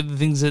Wick. The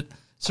things that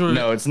sort of.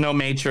 No, it's no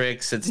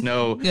Matrix. It's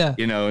no.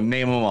 Name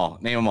them all.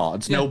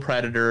 It's no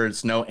Predator.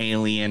 It's no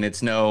Alien.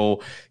 It's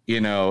no.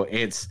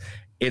 It's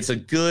It's a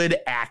good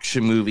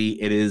action movie.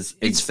 It is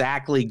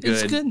exactly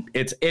good. It's good.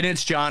 It's in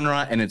its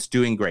genre and it's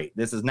doing great.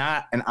 This is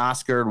not an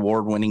Oscar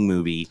award-winning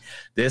movie.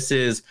 This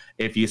is,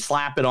 if you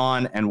slap it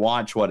on and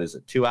watch, what is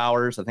it, 2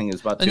 hours? I think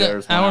it's about 2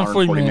 hours. Hour and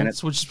 40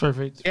 minutes, which is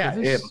perfect.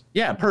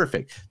 Yeah,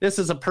 perfect. This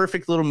is a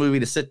perfect little movie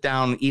to sit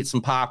down, eat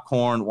some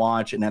popcorn,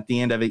 watch, and at the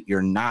end of it,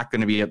 you're not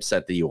going to be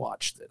upset that you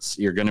watched this.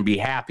 You're going to be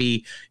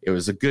happy. It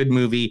was a good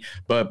movie,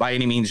 but by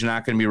any means, you're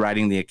not going to be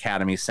writing the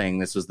Academy saying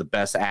this was the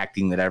best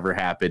acting that ever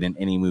happened in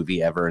any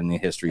movie ever in the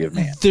history of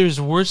man. There's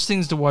worse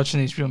things to watch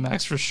on HBO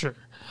Max for sure.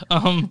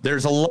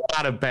 There's a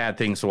lot of bad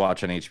things to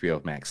watch on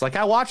HBO Max. Like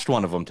I watched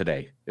one of them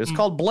today. It was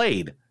called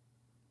Blade.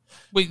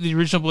 Wait, the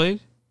original Blade?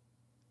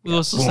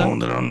 Yeah. So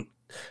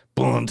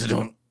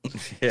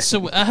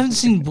I haven't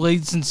seen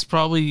Blade since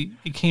probably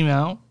it came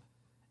out.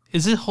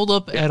 Does it hold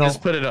up at all?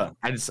 Just put it on.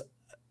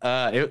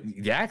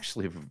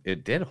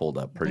 It did hold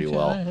up pretty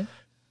well. Right.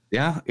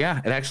 Yeah,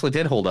 it actually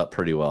did hold up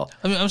pretty well.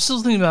 I mean, I'm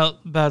still thinking about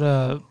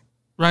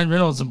Ryan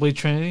Reynolds and Blade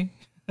Trinity.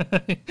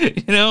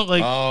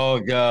 Oh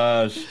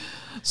gosh,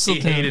 still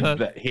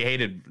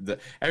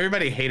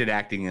everybody hated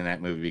acting in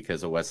that movie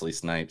because of Wesley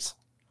Snipes.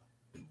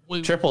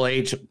 Wait. Triple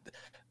H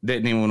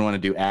didn't even want to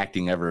do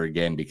acting ever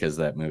again because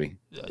of that movie.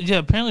 Yeah,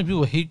 apparently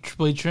people hate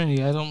Blade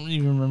Trinity. I don't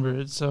even remember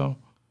it. So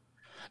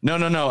no.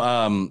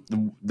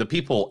 The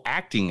people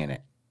acting in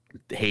it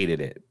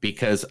hated it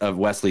because of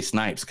Wesley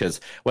Snipes.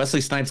 Because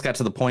Wesley Snipes got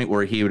to the point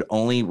where he would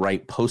only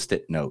write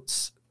Post-it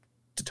notes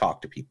to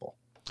talk to people.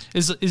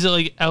 Is it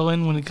like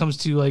Ellen when it comes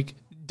to like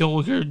don't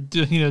look her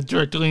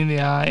directly in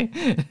the eye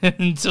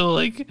until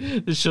like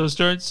the show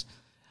starts?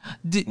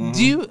 Do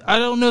you? I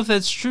don't know if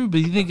that's true, but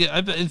you think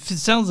it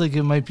sounds like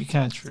it might be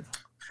kind of true.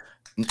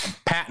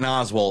 Patton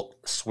Oswalt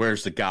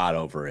swears to God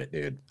over it,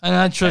 dude. And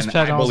I trust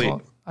Patton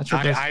Oswalt.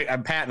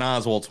 Patton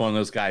Oswalt's one of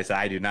those guys that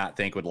I do not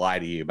think would lie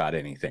to you about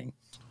anything.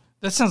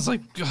 That sounds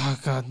like, oh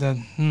God,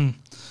 then.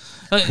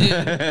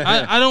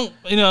 I don't.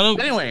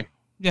 Anyway.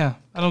 Yeah,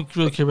 I don't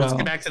really care about. Let's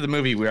get back to the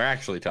movie we were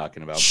actually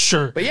talking about.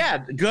 Sure. But yeah,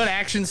 good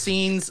action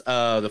scenes.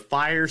 The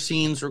fire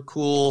scenes are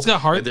cool. It's got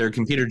heart. They're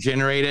computer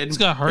generated. It's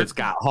got heart. It's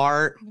got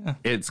heart. Yeah.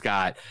 It's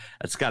got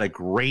a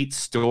great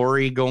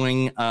story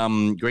going.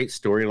 Great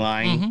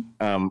storyline.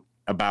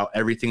 About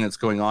everything that's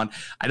going on.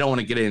 I don't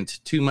want to get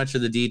into too much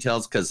of the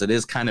details because it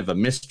is kind of a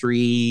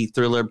mystery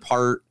thriller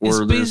part.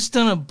 It's based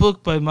on a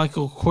book by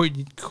Michael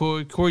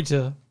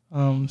Koita.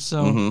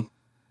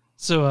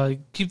 So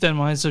keep that in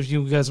mind. So if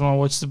you guys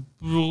want to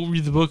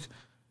read the book,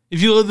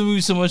 if you love the movie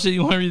so much that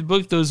you want to read the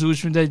book, those who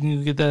wish from dead, you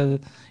can get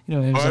that.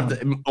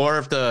 Or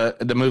if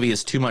the movie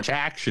is too much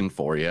action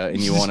for you and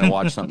you want to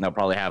watch something that'll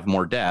probably have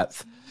more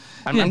depth.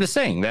 I'm just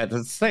saying that's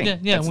the thing.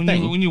 Yeah.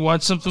 When you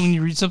watch something, when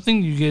you read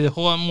something, you get a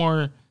whole lot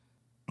more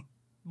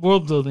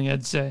world building.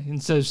 I'd say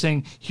instead of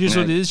saying here's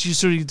what it is, you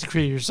sort of get to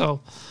create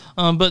yourself.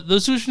 But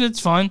those who wish from dead, it's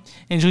fine.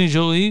 Angelina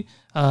Jolie,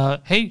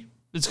 hey.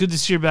 It's good to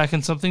see her back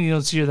in something. You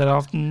don't see her that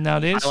often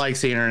nowadays. I like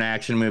seeing her in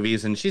action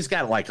movies, and she's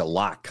got like a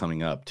lot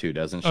coming up too,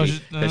 doesn't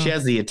she? She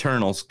has the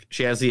Eternals.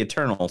 She has the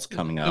Eternals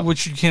coming up,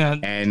 which you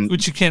cannot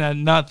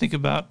not think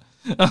about.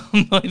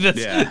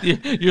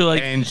 You're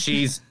like, and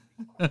she's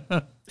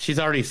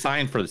already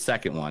signed for the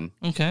second one.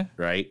 Okay,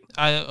 right?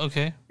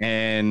 Okay.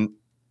 And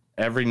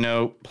every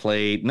note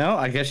played. No,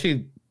 I guess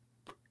she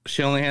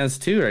only has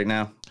 2 right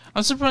now.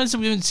 I'm surprised that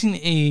we haven't seen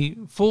a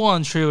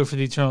full-on trailer for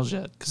the Eternals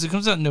yet, because it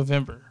comes out in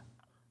November.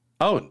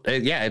 Oh,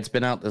 yeah, it's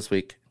been out this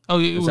week. Oh,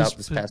 it was out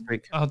this past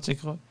week. I'll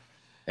take a look.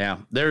 Yeah,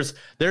 there's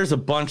a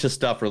bunch of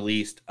stuff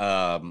released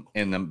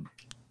in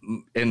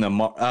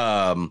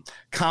the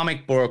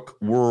comic book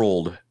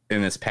world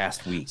in this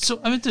past week. So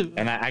I meant to,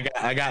 and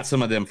I got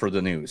some of them for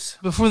the news.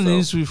 Before we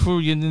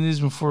get into the news,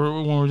 when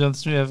we're done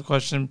this movie, I have a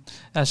question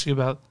to ask you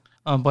about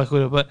Black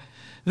Widow. But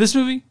this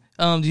movie,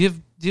 do you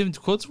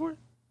have quotes for it?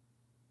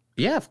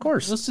 Yeah, of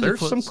course.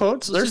 There's some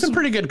quotes. There's some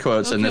pretty good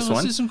quotes in this one.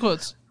 Let's see some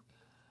quotes.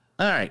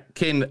 All right.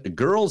 Can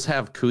girls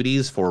have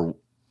cooties for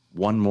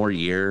one more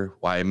year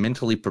while I'm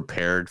mentally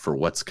prepared for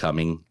what's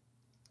coming?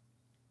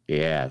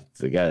 Yeah,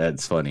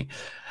 that's funny.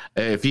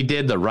 If you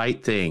did the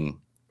right thing,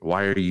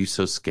 why are you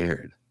so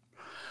scared?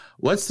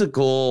 What's the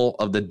goal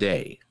of the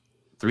day?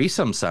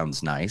 Threesome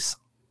sounds nice.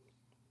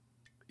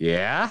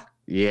 Yeah,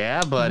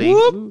 buddy.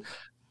 Whoop.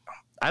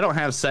 I don't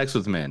have sex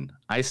with men.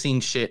 I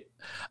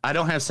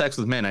don't have sex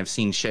with men. I've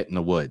seen shit in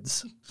the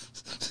woods.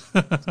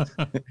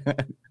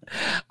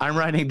 I'm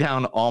writing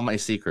down all my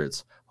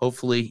secrets.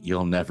 Hopefully,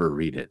 you'll never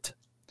read it.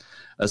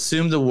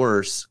 Assume the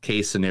worst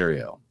case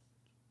scenario.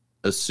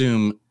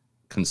 Assume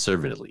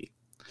conservatively.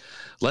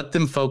 Let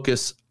them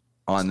focus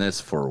on this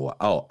for a while.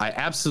 Oh, I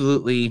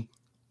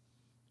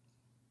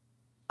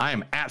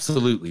am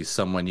absolutely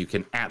someone you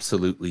can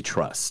absolutely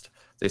trust.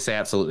 They say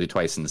absolutely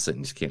twice in the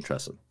sentence. You can't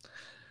trust them.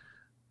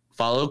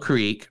 Follow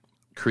creek.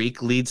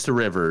 Creek leads to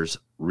rivers.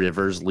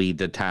 Rivers lead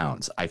to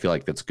towns. I feel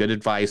like that's good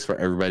advice for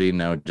everybody to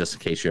know, just in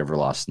case you're ever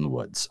lost in the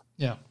woods.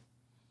 Yeah.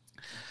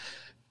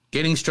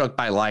 Getting struck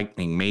by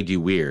lightning made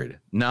you weird.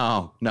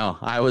 No,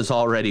 I was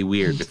already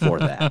weird before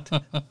that.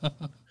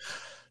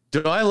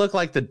 Do I look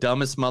like the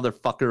dumbest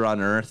motherfucker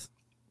on earth?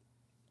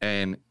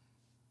 and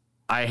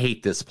I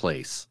hate this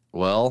place.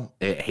 Well,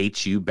 it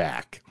hates you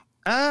back.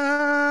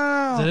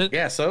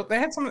 Yeah. So they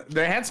had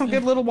some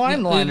good little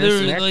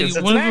one-liners in there, 'cause it's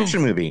an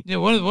action movie. Yeah,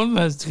 one of them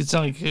could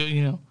sound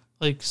like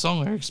like song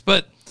lyrics,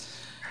 but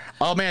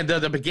oh man,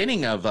 the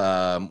beginning of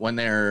when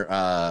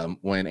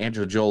when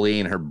Angela Jolie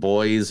and her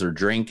boys are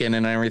drinking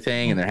and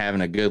everything, and they're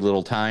having a good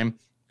little time.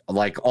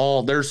 Like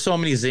there's so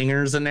many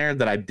zingers in there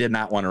that I did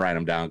not want to write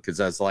them down because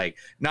I was like,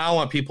 now I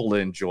want people to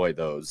enjoy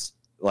those,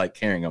 like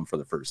hearing them for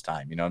the first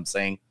time. You know what I'm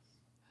saying?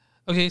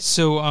 Okay,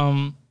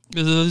 so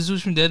Those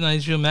Wish Me Dead on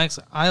HBO Max,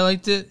 I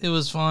liked it. It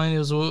was fine. It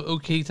was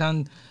okay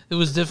time. It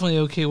was definitely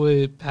okay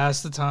way to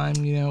pass the time.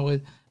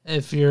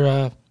 If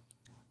you're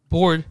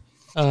bored,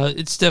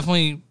 it's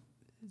definitely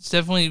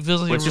feels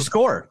like. What's your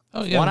score?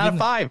 Oh yeah, 1 out of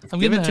 5. I'm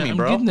Give getting it to there. me,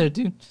 bro. I'm getting there,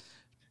 dude.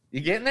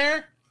 You getting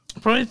there?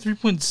 Probably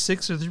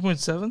 3.6 or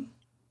 3.7.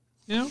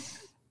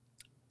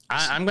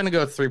 I'm going to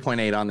go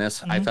 3.8 on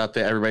this. I thought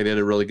that everybody did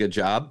a really good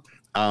job.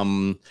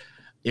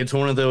 It's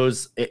one of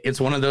those.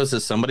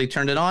 If somebody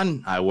turned it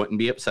on, I wouldn't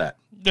be upset.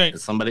 Right.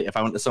 If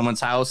I went to someone's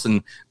house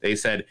and they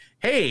said,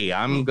 "Hey,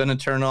 I'm going to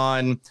turn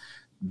on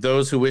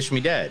Those Who Wish Me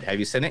Dead. Have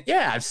you seen it?"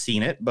 Yeah, I've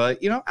seen it, but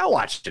I'll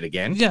watch it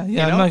again. Yeah. I'm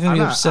not going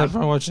to be upset for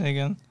watching it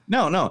again.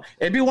 No.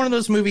 It'd be one of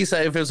those movies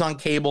that if it was on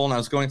cable and I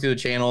was going through the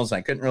channels, and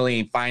I couldn't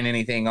really find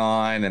anything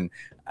on, and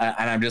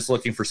I'm just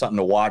looking for something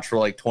to watch for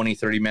like 20,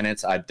 30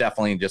 minutes, I'd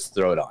definitely just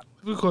throw it on.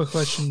 Quick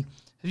question: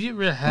 have you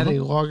ever had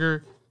a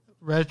lager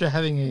right after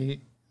having a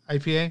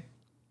IPA?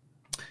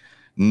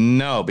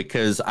 No,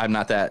 because I'm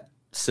not that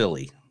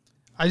silly.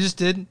 I just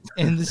did,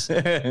 and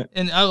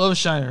and I love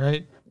Shiner,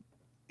 right?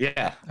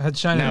 Yeah, I had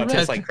Shiner. No, it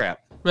tastes like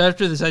crap. Right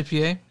after this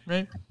IPA,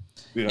 right?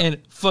 Yeah. And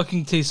it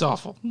fucking tastes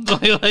awful.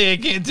 like I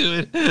can't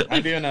do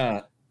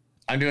it.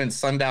 I'm doing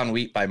Sundown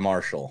Wheat by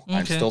Marshall. Okay.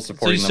 I'm still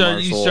supporting so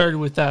Marshall. You started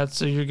with that,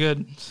 so you're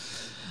good.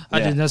 I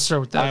did not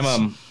start with that.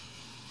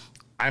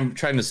 I'm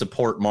trying to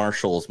support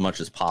Marshall as much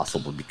as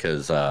possible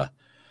because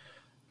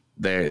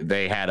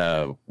they had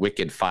a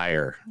wicked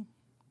fire,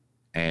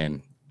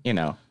 and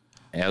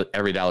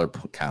every dollar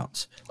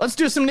counts. Let's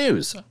do some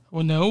news.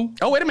 Well, no.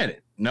 Oh, wait a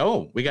minute.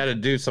 No, we got to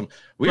do some.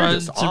 We're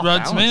just off Rotten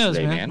balance Tomatoes,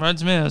 today, man. Rotten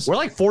Tomatoes. We're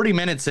like 40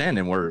 minutes in,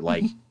 and we're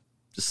like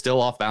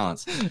still off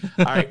balance.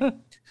 All right.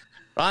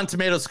 Rotten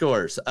Tomato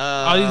scores.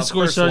 Audience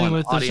score starting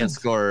with audience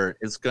score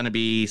is going to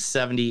be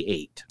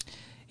 78.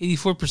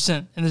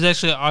 84%, and there's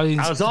actually an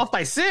audience. I was off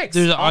by 6.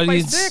 There's an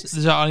audience.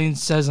 There's an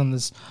audience says on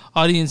this.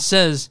 Audience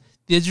says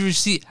the edge of your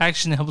seat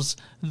action helps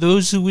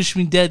those who wish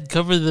me dead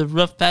cover the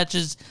rough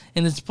patches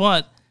in its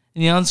plot,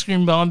 and the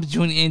on-screen bond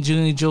between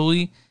Angelina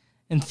Jolie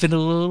and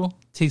Fiddle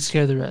takes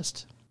care of the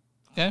rest.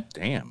 Okay.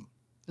 Damn.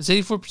 That's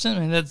 84%,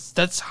 man.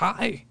 That's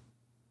high.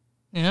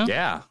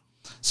 Yeah.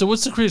 So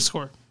what's the critic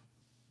score?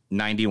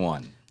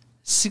 91.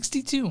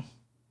 62.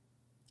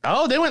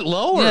 Oh, they went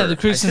lower. Yeah, the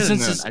critic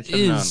consensus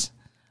is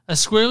a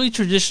squarely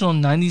traditional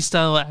 90s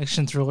style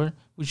action thriller,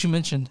 which you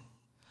mentioned.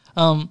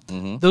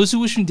 Those Who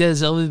Wish Me Dead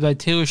is elevated by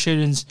Taylor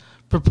Sheridan's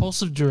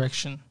propulsive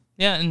direction.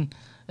 Yeah, and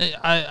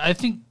I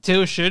think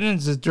Taylor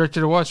Sheridan's a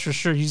director to watch for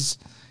sure. He's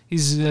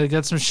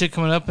got some shit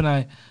coming up,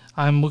 and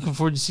I'm looking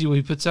forward to see what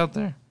he puts out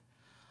there.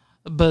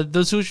 But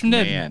Those Who Wish Me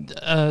Dead,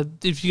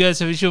 if you guys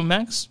have HBO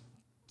Max,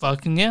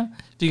 fucking yeah.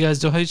 If you guys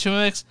don't have HBO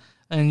Max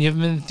and you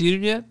haven't been in the theater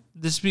yet,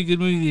 this would be a good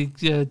movie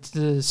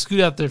to scoot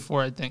out there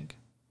for, I think.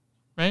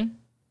 Right?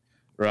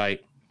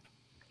 Right.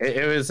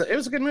 It was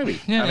a good movie.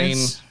 Yeah, I mean,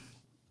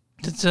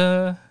 it's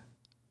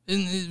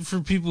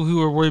for people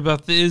who are worried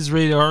about the is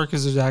rated R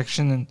because there's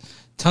action and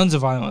tons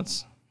of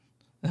violence.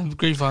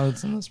 Great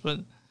violence in this,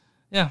 but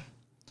yeah,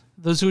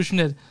 Those Who Wish Me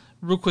Dead.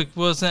 Real quick,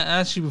 well, I was going to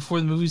ask you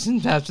before the movie's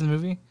and after the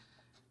movie,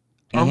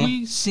 are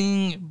we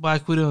seeing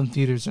Black Widow in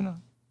theaters or not?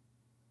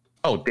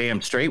 Oh,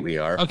 damn straight we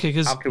are. Okay,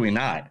 because how could we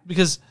not?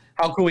 Because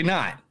how could we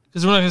not?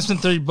 Because we're not going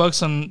to spend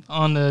 $30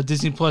 on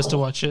Disney Plus to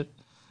watch it.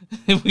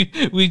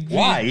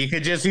 Why? You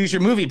could just use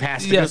your movie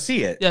pass to go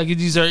see it. Yeah, I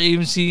could use our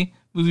AMC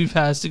movie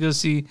pass to go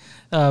see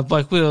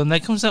Black Widow, and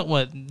that comes out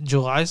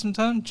July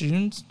sometime,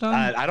 June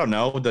sometime. I don't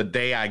know the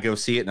day I go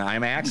see it in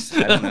IMAX.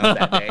 I don't know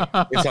that day.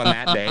 It's on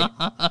that day.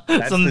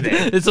 That's the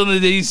day. It's on the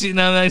day you see it in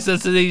IMAX.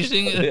 That's the day you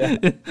see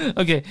it. Yeah.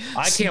 Okay.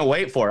 I can't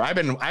wait for it.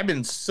 I've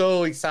been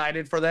so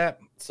excited for that.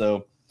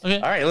 So okay.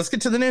 All right, let's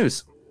get to the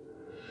news.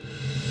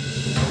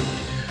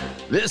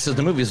 This is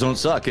the Movies Don't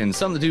Suck and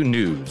Something to Do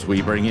news.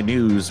 We bring you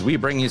news. We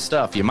bring you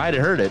stuff. You might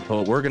have heard it,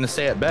 but we're going to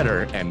say it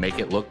better and make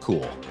it look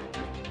cool.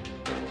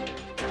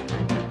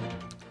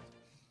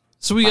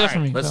 So we got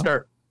from me. Let's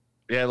start.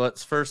 Yeah,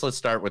 let's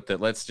start with it.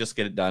 Let's just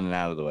get it done and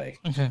out of the way.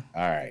 Okay.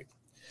 All right.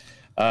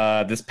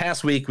 This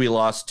past week we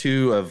lost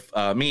two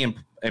of me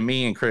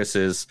and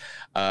Chris's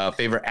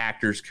favorite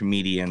actors,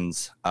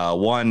 comedians.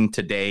 One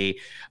today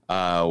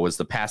was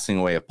the passing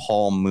away of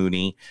Paul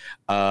Mooney.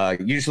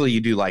 Usually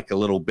you do like a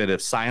little bit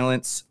of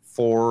silence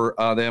for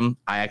them.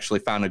 I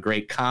actually found a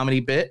great comedy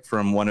bit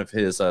from one of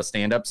his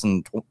stand-ups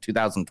in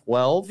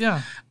 2012.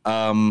 Yeah.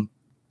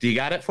 Do you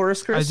got it for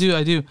us, Chris?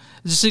 I do.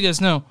 Just so you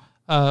guys know,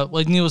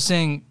 like Neil was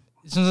saying,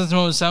 sometimes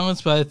I'm with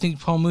silence, but I think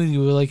Paul Mooney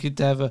would like it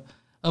to have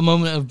a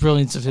moment of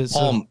brilliance of his.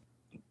 Paul,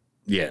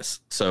 yes.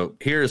 So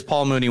here's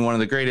Paul Mooney, one of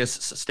the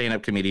greatest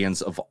stand-up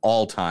comedians of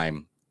all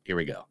time. Here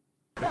we go.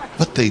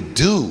 What they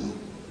do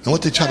and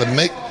what they try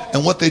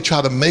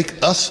to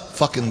make us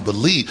fucking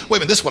believe. Wait a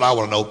minute, this is what I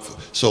want to know,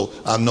 so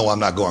I know I'm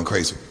not going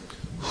crazy.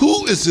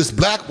 Who is this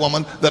black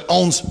woman that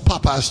owns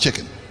Popeye's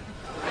chicken?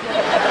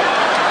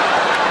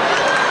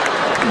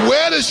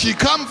 Where does she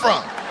come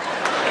from?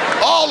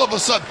 All of a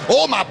sudden,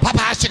 oh, my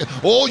Popeye's chicken.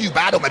 Oh, you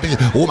bad on my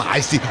biscuit. Oh, my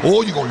iced tea.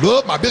 Oh, you gonna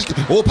love my biscuit.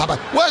 Oh, Popeye.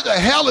 Where the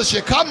hell does she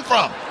come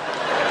from?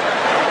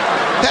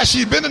 Has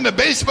she been in the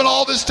basement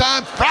all this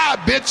time? Fried,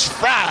 bitch,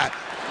 fried.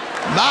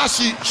 Now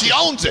she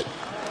owns it.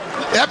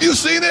 Have you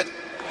seen it?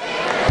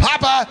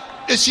 Popeye,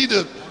 is she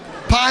the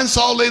Pine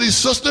Sol lady's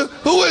sister?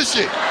 Who is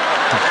she?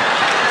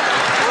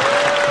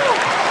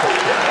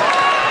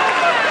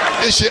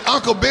 Is she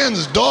Uncle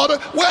Ben's daughter?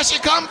 Where's she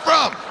come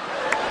from?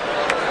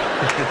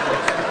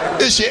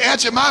 Is she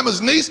Aunt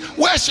Jemima's niece?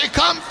 Where's she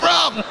come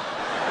from?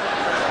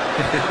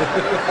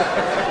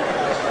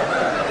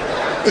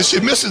 Is she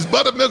Mrs.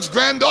 Buttermilk's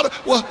granddaughter?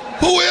 Well,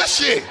 who is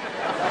she?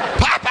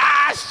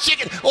 Popeye's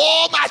chicken.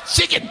 Oh, my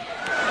chicken.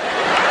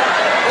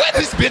 Where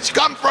did this bitch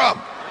come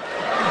from?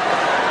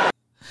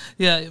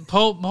 Yeah,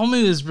 Paul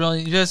Mooney is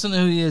brilliant. You guys don't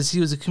know who he is. He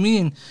was a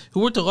comedian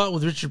who worked a lot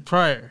with Richard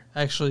Pryor,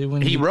 actually.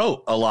 When he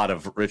wrote a lot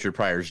of Richard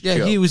Pryor's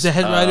jokes. He was a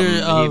head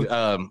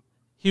writer.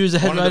 He was a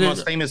head one writer. One of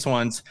the most famous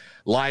ones,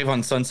 live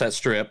on Sunset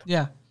Strip.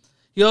 Yeah.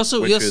 He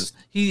also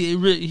he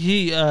wrote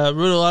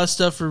a lot of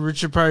stuff for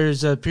Richard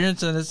Pryor's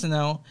appearance on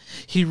SNL.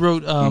 He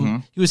wrote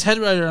he was head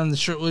writer on the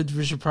short-lived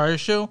Richard Pryor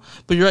show.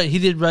 But you're right, he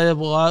did write up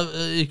a lot.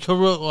 He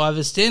co-wrote a lot of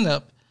his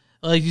stand-up,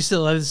 like you said,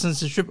 live at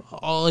Sunset Strip.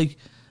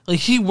 Like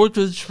he worked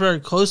with Richard Pryor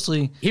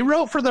closely. He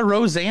wrote for the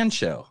Roseanne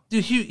show.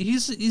 Dude,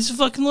 he's a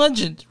fucking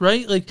legend,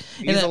 right? Like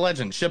he's a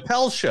legend.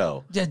 Chappelle's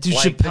show. Yeah, dude,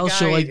 Chappelle's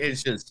show. Like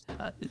it's just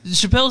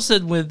Chappelle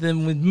said with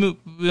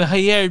he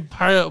hired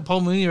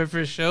Paul Mooney for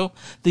his show.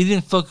 They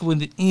didn't fuck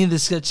with any of the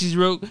sketches he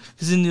wrote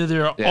because they knew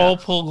they're all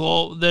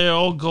gold. They're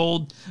all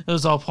gold. It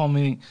was all Paul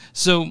Mooney.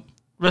 So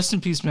rest in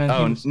peace, man.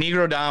 Oh,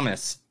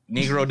 Negrodamus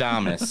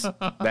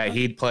that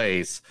he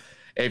plays.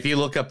 If you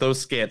look up those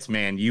skits,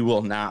 man, you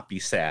will not be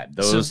sad.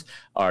 Those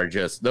are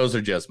just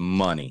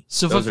money.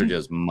 Those are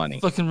just money.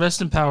 Fucking rest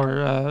in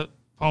power,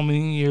 Paul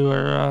Mooney.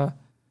 You're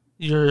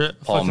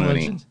Paul fucking Mooney.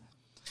 legend.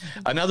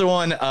 Another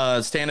one,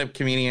 stand-up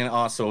comedian,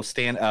 also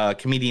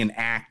comedian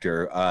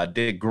actor,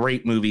 did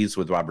great movies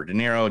with Robert De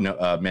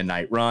Niro,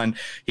 Midnight Run.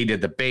 He did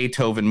the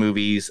Beethoven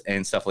movies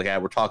and stuff like that.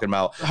 We're talking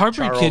about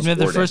Heartbreak Charles Kid, man,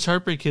 the Gordon. first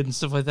Heartbreak Kid and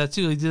stuff like that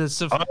too. He did that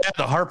stuff. Oh, yeah,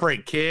 the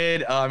Heartbreak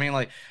Kid.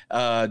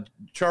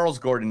 Charles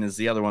Gordon is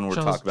the other one we're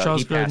talking about.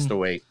 Charles He passed Gordon.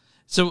 away.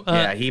 So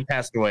he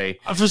passed away.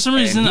 For some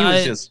reason, he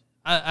was just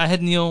I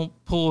had Neil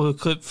pull a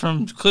clip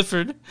from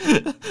Clifford,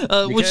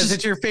 which is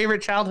it's your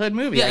favorite childhood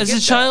movie. Yeah, as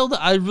a child,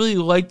 I really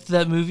liked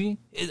that movie.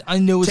 I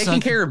know it's Taking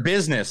not Care of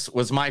Business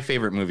was my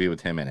favorite movie with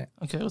him in it.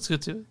 Okay, let's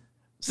get to it.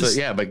 So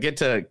yeah, but get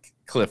to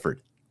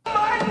Clifford.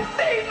 Martin,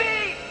 save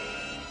me!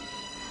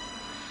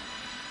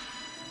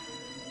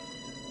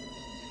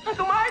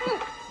 Uncle Martin!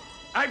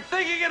 I'm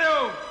thinking it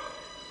over.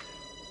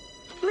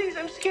 Please,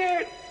 I'm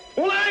scared.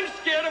 Well, I'm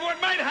scared of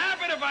what might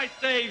happen if I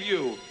save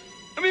you.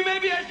 I mean,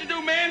 maybe I should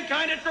do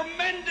mankind a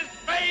tremendous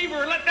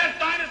favor. Let that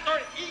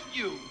dinosaur eat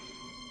you.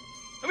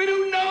 I mean,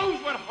 who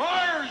knows what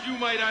horrors you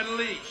might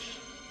unleash?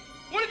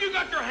 What if you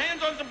got your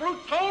hands on some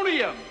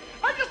plutonium?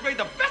 I just made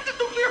the bestest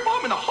nuclear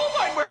bomb in the whole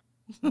wide world.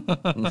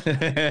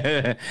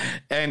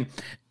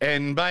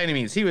 and by any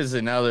means, he was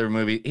in other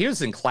movies. He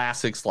was in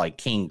classics like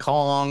King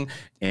Kong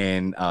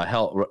and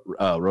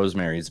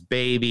Rosemary's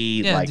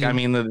Baby. Yeah, I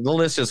mean, the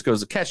list just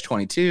goes.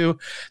 Catch-22,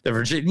 The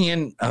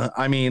Virginian.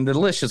 I mean, the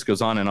list just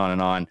goes on and on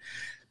and on.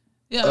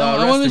 Yeah,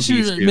 I want to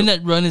mention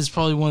Midnight Run is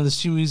probably one of the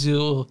few movies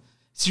you'll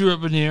see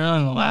Robert De Niro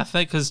and laugh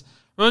at because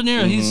Robert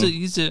De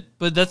Niro,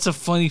 but that's a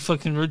funny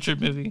fucking road trip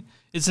movie.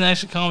 It's an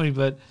action comedy,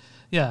 but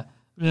yeah,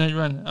 Midnight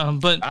Run.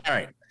 But all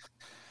right.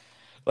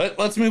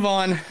 Let's move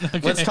on. Okay.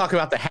 Let's talk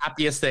about the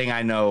happiest thing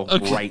I know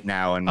right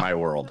now in my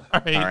world.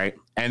 All right.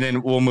 And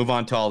then we'll move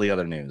on to all the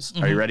other news.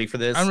 Are you ready for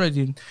this? I'm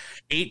ready.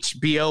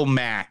 HBO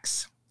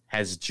Max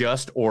has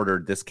just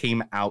ordered, this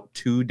came out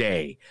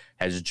today,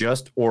 has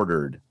just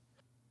ordered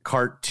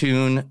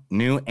cartoon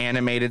new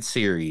animated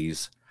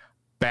series,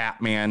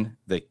 Batman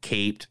the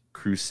Caped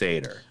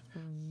Crusader.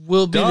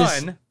 Will be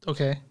done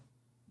okay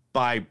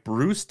by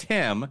Bruce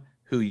Timm,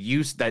 who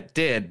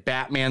did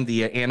Batman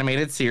the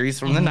animated series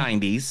from the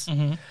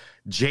 90s,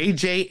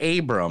 J.J.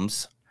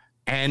 Abrams,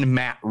 and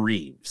Matt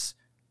Reeves.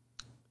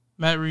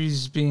 Matt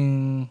Reeves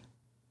being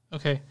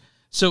okay.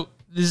 So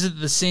this is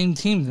the same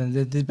team then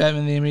that did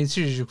Batman the animated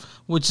series,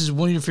 which is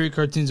one of your favorite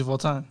cartoons of all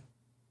time.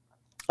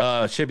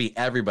 Should be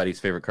everybody's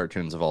favorite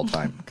cartoons of all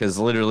time because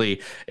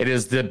literally it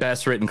is the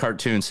best written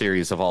cartoon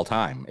series of all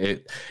time.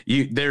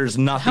 There's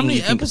nothing. How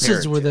many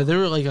episodes were there? There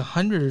were like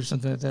 100 or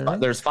something like that, right?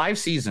 There's 5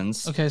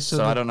 seasons. Okay,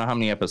 so I don't know how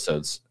many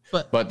episodes,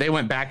 but they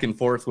went back and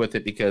forth with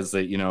it because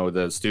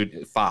the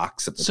studio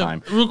Fox at the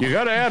time. You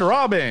got to add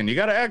Robin. You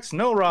got to X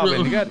no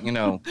Robin.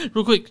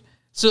 Real quick.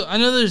 So I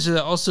know there's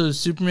also a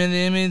Superman the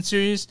animated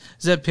series.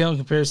 Is that pale in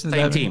comparison to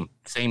Same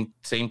that? team,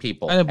 same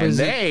people. I know, but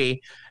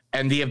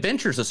And the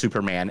Adventures of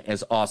Superman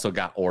has also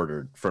got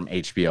ordered from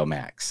HBO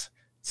Max.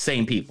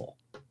 Same people.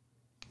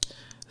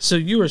 So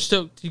you were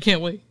stoked. You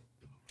can't wait.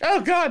 Oh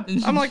God,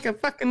 I'm like a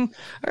fucking.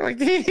 I'm like.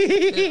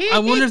 I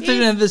wonder if they're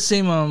gonna have the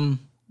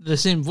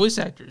same voice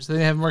actors.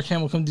 They have Mark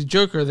Hamill come do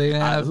Joker. They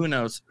gonna have who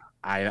knows?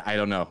 I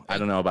don't know. I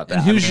don't know about that.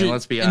 And who's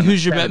let's be and honest.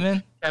 who's your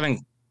Batman?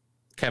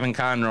 Kevin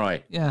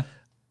Conroy. Yeah.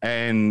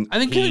 And I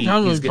think Kevin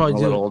Conroy would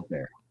probably do it.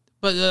 There.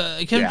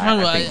 But Kevin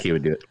Conroy, I think he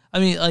would do it. I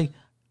mean, like,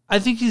 I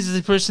think he's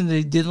the person that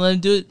they didn't let him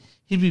do it.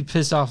 He'd be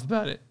pissed off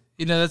about it.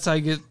 You know, that's how I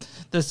get.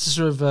 That's the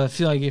sort of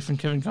feel I get from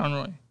Kevin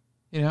Conroy.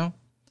 You know.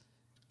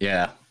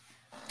 Yeah.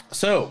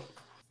 So,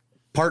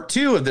 part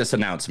 2 of this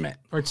announcement.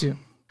 Part 2.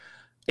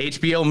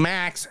 HBO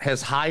Max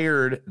has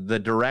hired the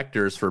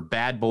directors for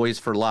Bad Boys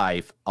for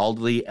Life,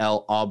 Audley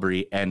L.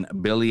 Aubrey and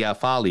Billy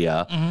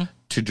Afalia,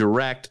 to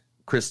direct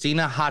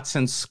Christina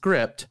Hodson's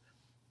script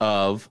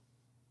of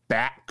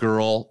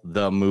Batgirl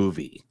the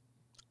movie.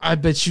 I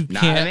bet you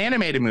Not can't. an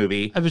animated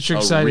movie. I bet you're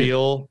a excited.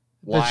 Real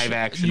live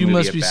action You movie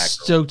must of be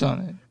Batgirl. stoked on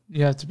it.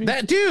 You have to be.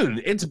 That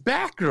dude, it's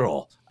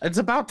Batgirl. It's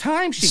about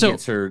time she So-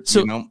 gets her. so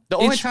you know, the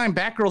only it's- time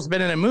Batgirl's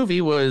been in a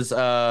movie was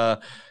the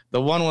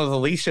one with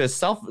Alicia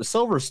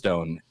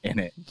Silverstone in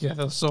it. Yeah,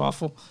 that was so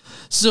awful.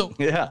 So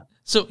Yeah.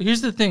 So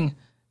here's the thing,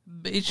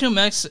 HBO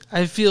Max,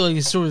 I feel like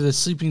it's sort of the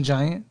sleeping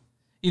giant.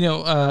 You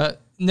know,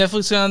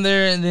 Netflix got on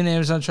there, and then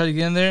Amazon tried to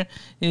get in there,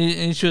 and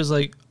HBO's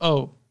like,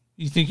 "Oh,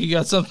 you think you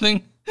got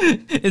something?"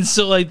 And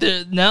so like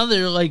they're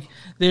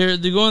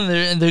going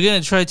there, and they're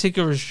gonna try to take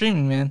over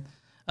streaming, man.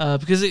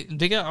 Because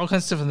they got all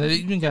kinds of stuff, and they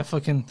even got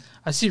fucking.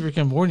 I see Rick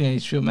and Morty on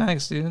HBO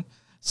Max, dude.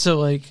 So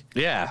like,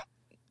 Yeah,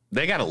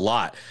 they got a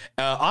lot.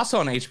 Also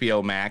on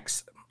HBO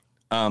Max,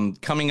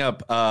 coming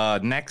up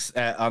next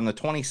on the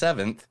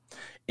 27th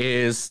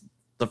is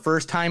the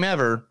first time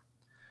ever.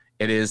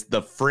 It is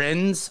the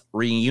Friends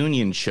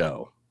reunion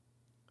show.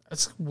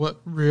 that's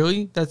what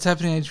really that's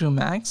happening on HBO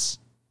Max.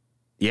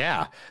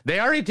 Yeah, they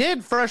already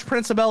did Fresh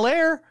Prince of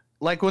Bel-Air,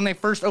 like when they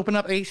first opened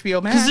up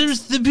HBO Max. Because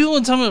there's the people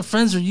talking about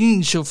Friends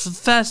reunion show for the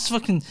fast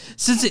fucking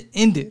since it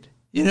ended.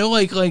 You know,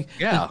 like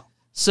yeah.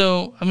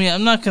 So I mean,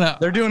 I'm not gonna.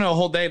 They're doing a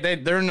whole day.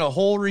 They're in a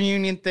whole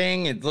reunion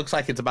thing. It looks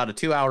like it's about a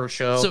 2-hour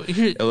show. So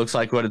here- it looks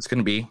like what it's going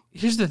to be.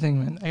 Here's the thing,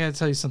 man. I gotta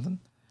tell you something.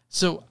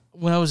 So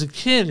when I was a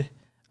kid,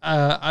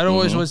 I'd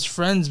always watch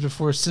Friends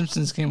before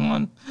Simpsons came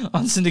on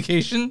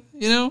syndication.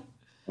 You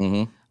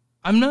know,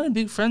 I'm not a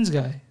big Friends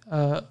guy,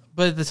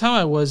 but at the time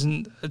I was,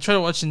 and I try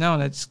to watch it now,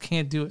 and I just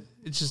can't do it.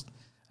 It's just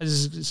I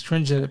just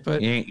cringe at it.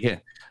 But Yeah.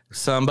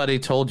 Somebody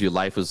told you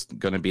life was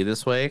going to be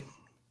this way.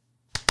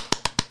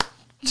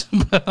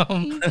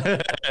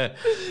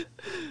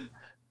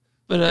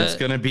 But it's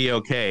going to be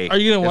okay. Are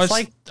you gonna It's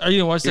watch? Are you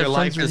gonna watch your that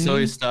life Friends is reunion?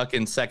 always stuck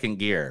in second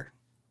gear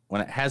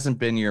when it hasn't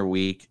been your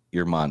week,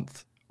 your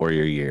month, or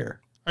your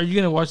year. Are you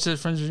gonna watch that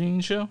Friends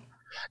reunion show?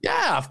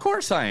 Yeah, of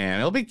course I am.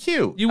 It'll be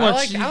cute. You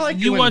watch? I like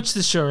you doing- watch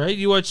the show, right?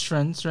 You watch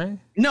Friends, right?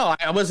 No,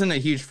 I wasn't a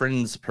huge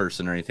Friends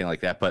person or anything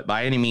like that. But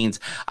by any means,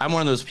 I'm one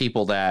of those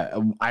people that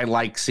I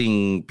like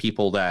seeing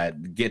people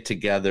that get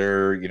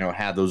together, you know,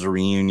 have those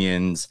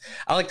reunions.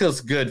 I like those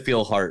good Do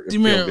you good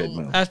remember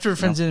movies. after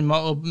Friends ended,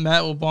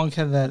 Matt LeBlanc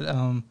had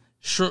that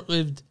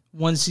short-lived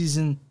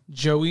one-season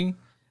Joey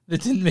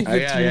that didn't make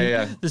it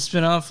through the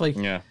spinoff? Like,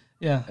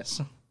 yeah.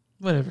 So,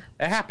 whatever.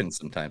 It happens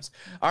sometimes.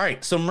 All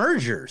right, so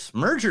mergers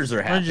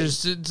are happening.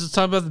 Mergers. Just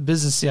talk about the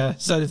business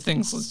side of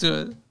things. Let's do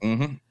it.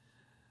 Mm-hmm.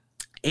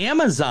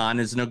 Amazon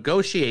is in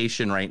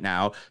negotiation right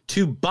now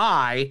to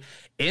buy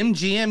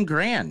MGM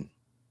Grand.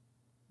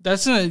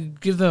 That's gonna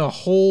give them a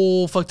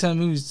whole fuck ton of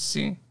movies to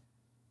see.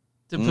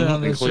 To put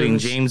on their Including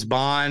service. James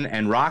Bond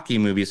and Rocky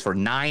movies for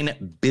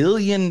 $9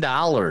 billion.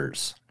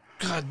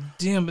 God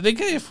damn, but they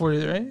can afford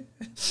it, right?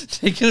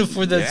 They can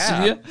afford that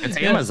studio. It's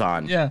Yeah.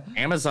 Amazon. Yeah.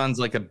 Amazon's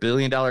like $1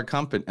 billion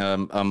company,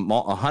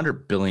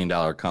 $100 billion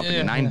company.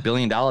 Yeah, $9 yeah.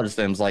 billion to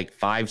them is like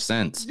 5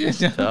 cents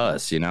to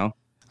us, you know?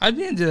 I'd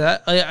be into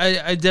that.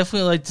 I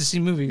definitely like to see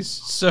movies.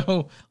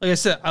 So, like I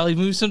said, I like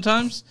movies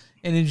sometimes,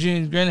 and then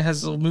James Grant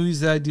has little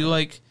movies that I do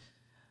like.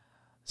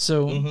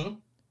 So,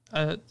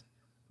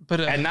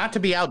 And not to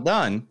be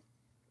outdone,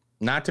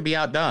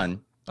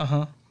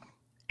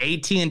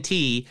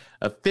 AT&T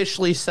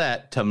officially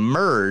set to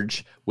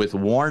merge with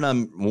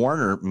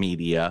Warner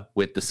Media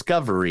with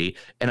Discovery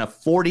in a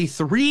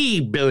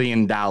 $43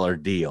 billion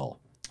deal.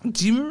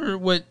 Do you remember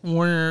what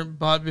Warner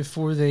bought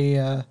before they?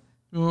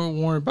 Remember what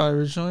Warner bought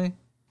originally?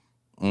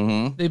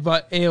 Mm-hmm. They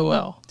bought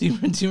AOL. Do you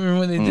remember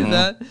when they did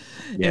that?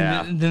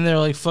 Yeah. And then they're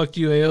like, "Fuck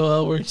you,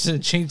 AOL. We're just gonna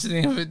change the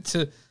name of it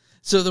to."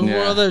 So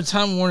the other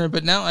Time Warner,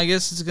 but now I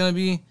guess it's gonna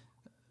be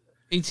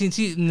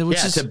AT&T,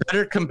 which is to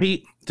better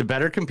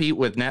compete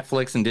with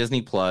Netflix and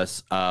Disney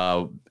Plus.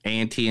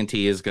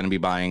 AT&T is going to be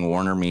buying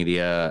Warner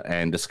Media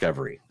and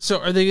Discovery. So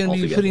are they going to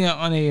be altogether. putting it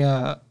on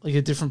a like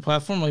a different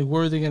platform? Like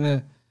where are they going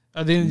to?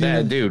 Are they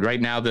gonna do Dude,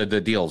 right now the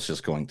deal's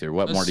just going through.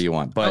 What more do you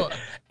want? But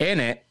in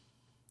it,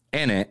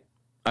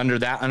 Under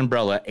that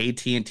umbrella,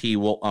 AT&T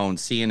will own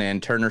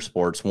CNN, Turner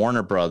Sports,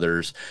 Warner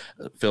Brothers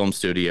Film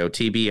Studio,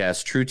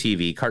 TBS, True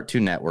TV,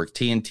 Cartoon Network,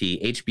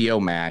 TNT,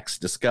 HBO Max,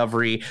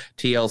 Discovery,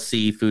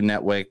 TLC, Food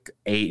Network,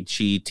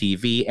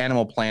 HGTV,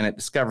 Animal Planet,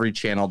 Discovery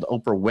Channel, the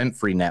Oprah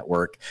Winfrey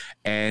Network,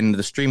 and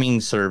the streaming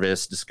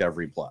service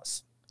Discovery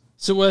Plus.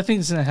 So what I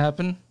think is going to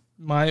happen,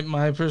 my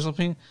personal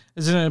opinion,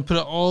 is they're going to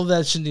put all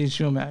that shit in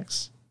HBO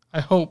Max. I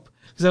hope.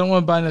 Because I don't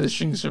want to buy another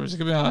streaming service.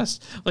 To be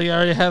honest, like I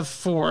already have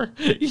 4.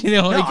 You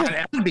know, like,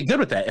 I would be good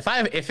with that.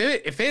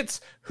 If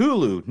it's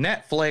Hulu,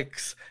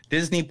 Netflix,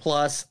 Disney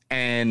Plus,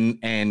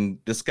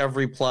 and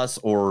Discovery Plus,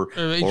 or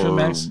HBO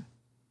Max,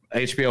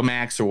 HBO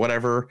Max, or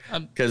whatever.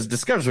 Because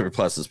Discovery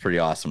Plus is pretty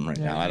awesome right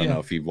now. I don't know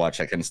if you watch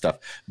that kind of stuff,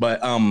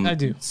 but I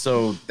do.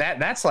 So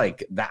that's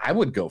like that. I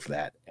would go for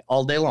that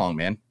all day long,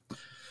 man.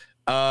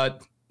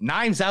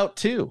 Knives Out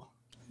too.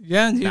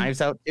 Yeah, dude. Knives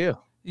Out too.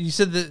 You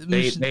said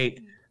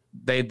that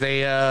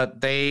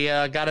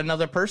they got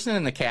another person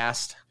in the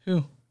cast.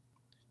 Who?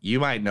 You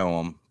might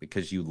know him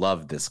because you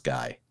love this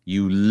guy.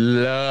 You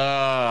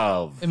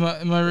love. Am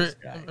I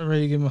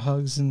ready to give him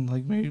hugs and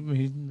like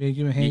maybe give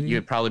him a hand?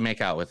 You'd probably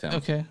make out with him.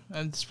 Okay,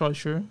 that's probably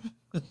true.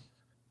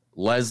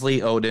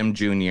 Leslie Odom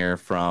Jr.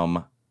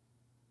 from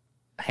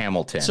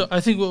Hamilton. So I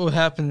think what would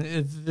happen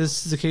if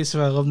this is the case, if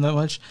I love him that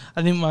much,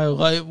 I think my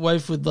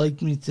wife would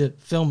like me to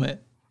film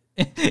it.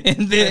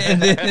 and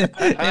then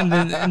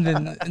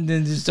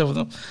do stuff with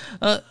him.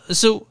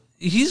 So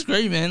he's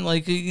great, man.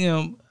 Like, you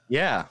know.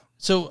 Yeah.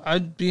 So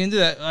I'd be into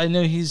that. I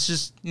know he's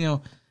just, you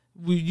know,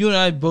 you and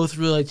I both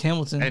really liked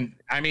Hamilton. And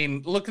I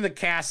mean, look at the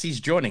cast he's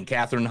joining: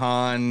 Catherine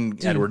Hahn,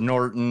 Edward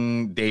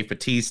Norton, Dave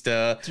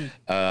Bautista,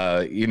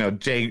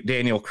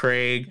 Daniel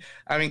Craig.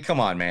 I mean,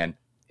 come on, man.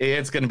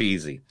 It's going to be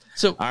easy.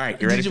 So, all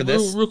right, you ready for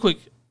this? Real quick.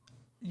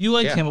 You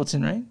like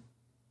Hamilton, right?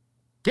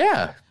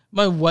 Yeah.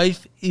 My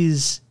wife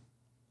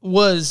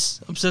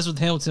was obsessed with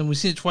Hamilton. We've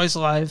seen it twice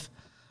live.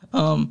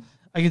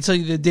 I can tell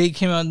you the day it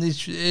came out on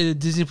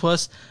Disney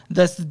Plus,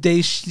 that's the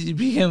day she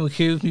became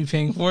okay with me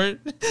paying for it.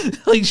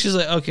 Like, she's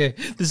like, okay,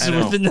 this is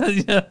worth it now.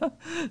 Yeah.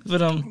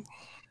 But and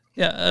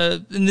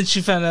then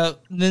she found out.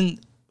 Then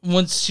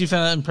once she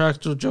found out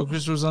Impractical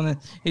Jokers was on the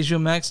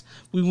HBO Max,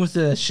 we went to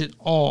that shit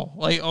all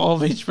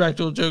of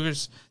Impractical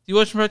Jokers. Do you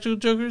watch Impractical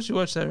Jokers? You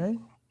watch that, right?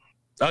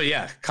 Oh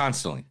yeah,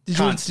 constantly. It's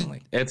on my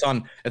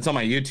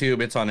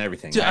YouTube. It's on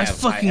everything. Dude, I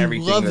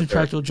fucking love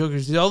Impractical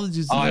Jokers. Dude, all the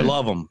dudes. I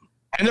love them,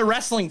 and they're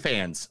wrestling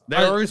fans.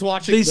 They're always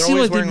watching. They seem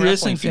like they'd be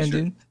wrestling fans,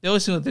 dude. They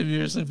always seem like they'd be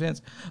wrestling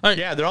fans. All right.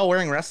 Yeah, they're all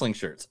wearing wrestling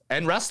shirts,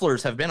 and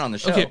wrestlers have been on the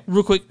show. Okay,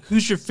 real quick,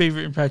 who's your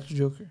favorite Impractical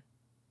Joker?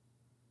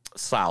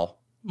 Sal.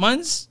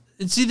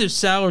 It's either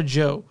Sal or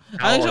Joe.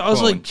 I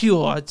also like Q a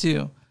lot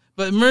too.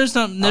 But Murr's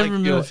never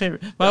been my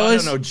favorite. I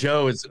don't know.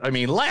 Joe is. I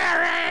mean,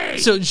 Larry.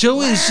 So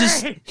Joe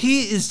is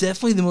he is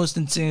definitely the most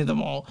insane of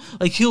them all.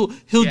 Like he'll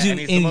do and he's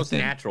anything. The most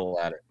natural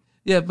at it.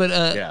 Yeah, but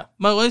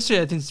my wife's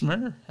favorite, I think, is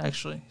Mur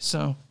actually.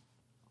 So,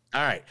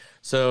 all right.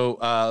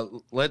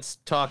 So let's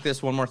talk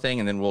this one more thing,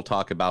 and then we'll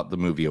talk about the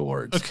movie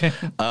awards. Okay.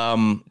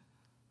 I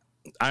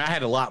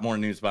had a lot more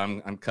news, but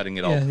I'm cutting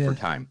it all for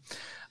time.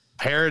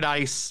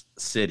 Paradise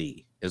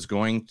City is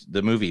going.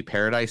 The movie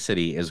Paradise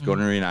City is going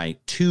to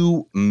reunite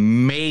 2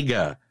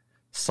 mega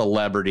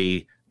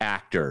celebrity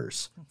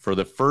actors for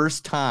the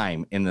first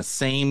time in the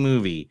same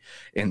movie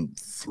in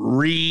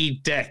 3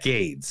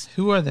 decades.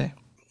 Who are they?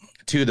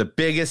 2 of the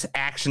biggest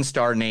action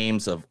star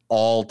names of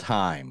all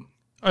time.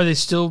 Are they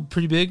still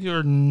pretty big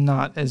or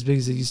not as big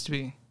as they used to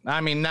be?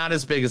 I mean, not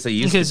as big as they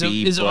used to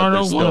be. Is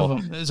Arnold one of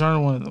them? Is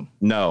Arnold one of them?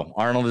 No,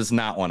 Arnold is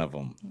not one of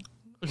them.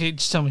 Okay,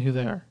 just tell me who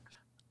they are.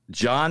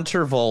 John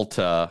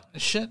Travolta.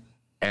 Shit.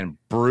 And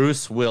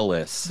Bruce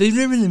Willis. They've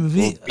never been in the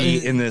movie. Will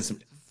be in this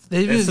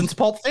since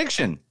Pulp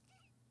Fiction.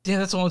 Damn,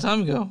 that's a long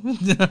time ago.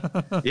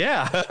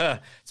 Yeah.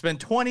 It's been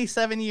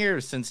 27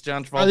 years since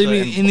John Travolta. Are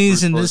they in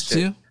these in this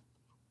too?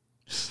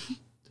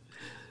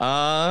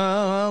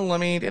 Let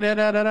me.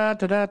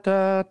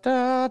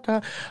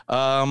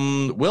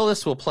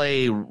 Willis will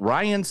play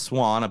Ryan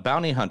Swan, a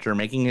bounty hunter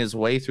making his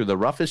way through the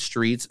roughest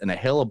streets and a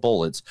hail of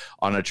bullets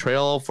on a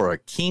trail for a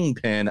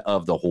kingpin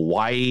of the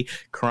Hawaii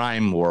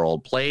crime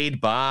world,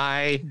 played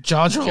by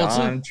John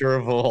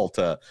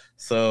Travolta.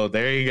 So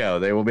there you go.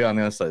 They will be on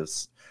this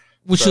list.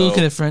 What you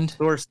looking at, friend?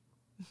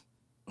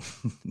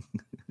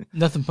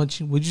 Nothing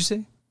punchy. What'd you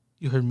say?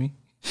 You heard me.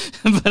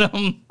 But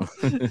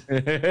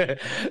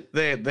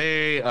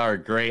they are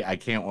great. I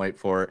can't wait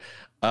for it.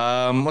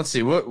 Let's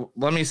see.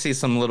 Let me see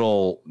some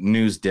little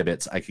news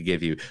dibbits I could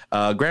give you.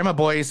 Grandma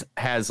Boys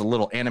has a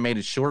little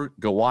animated short.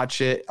 Go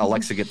watch it.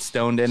 Alexa gets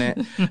stoned in it.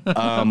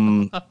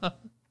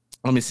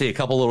 Let me see a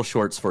couple little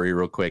shorts for you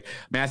real quick.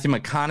 Matthew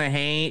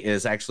McConaughey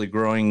is actually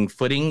growing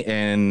footing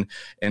in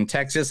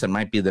Texas and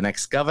might be the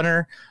next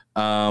governor.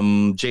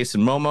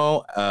 Jason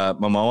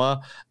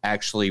Momoa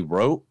actually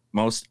wrote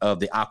most of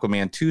the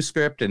Aquaman 2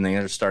 script, and they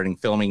are starting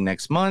filming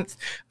next month.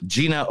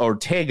 Gina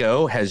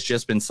Ortega has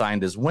just been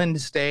signed as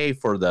Wednesday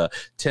for the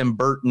Tim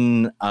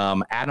Burton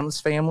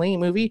Addams Family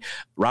movie.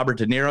 Robert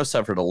De Niro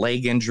suffered a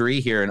leg injury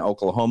here in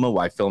Oklahoma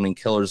while filming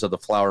Killers of the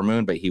Flower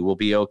Moon, but he will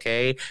be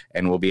okay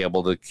and will be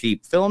able to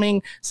keep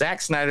filming.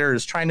 Zack Snyder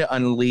is trying to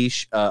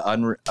unleash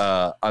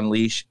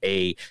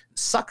a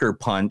Sucker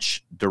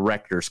Punch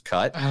director's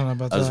cut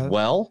as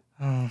well.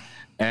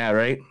 Yeah,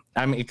 right.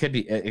 I mean, it could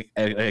be.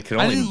 It could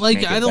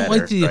only. I don't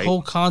like the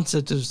whole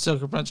concept of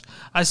Sucker Punch.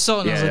 I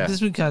saw it and I was like,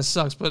 this movie kind of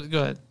sucks. But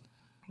go ahead.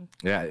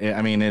 Yeah,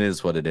 I mean, it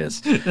is what it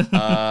is.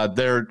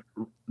 They're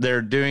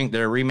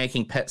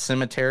remaking Pet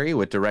Sematary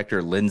with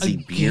director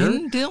Lindsay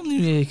Beer.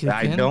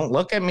 Don't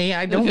look at me.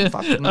 I don't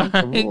fucking make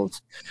the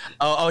rules.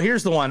 Oh,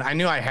 here's the one. I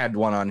knew I had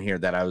one on here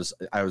that I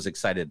was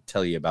excited to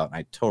tell you about, and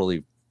I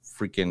totally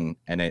freaking,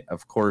 and it,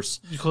 of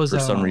course, for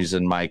some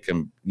reason, why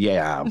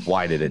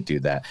did it do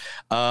that?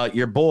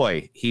 Your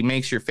boy, he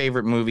makes your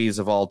favorite movies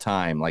of all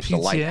time, like The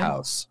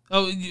Lighthouse.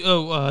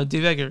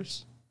 Dave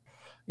Eggers.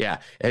 Yeah,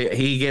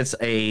 he gets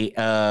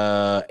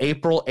a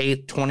April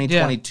 8th,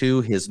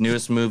 2022. His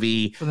newest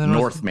movie,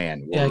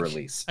 Northman, will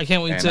release. I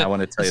can't wait. I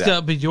want to tell you that. It's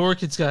got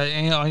Bjork. It's got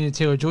Anya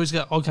Taylor-Joy. It's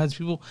got all kinds of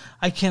people.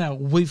 I cannot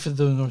wait for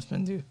the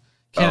Northman, dude.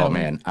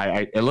 Man,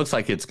 it looks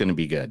like it's going to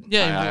be good.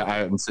 Yeah,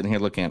 I'm sitting here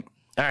looking at.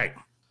 All right.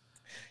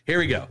 Here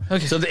we go.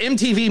 Okay. So the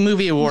MTV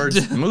Movie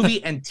Awards,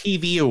 Movie and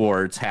TV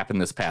Awards happened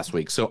this past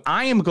week. So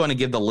I am going to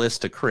give the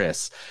list to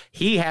Chris.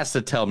 He has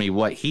to tell me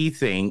what he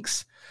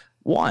thinks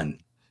won.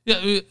 Yeah,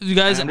 you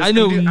guys, I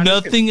know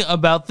nothing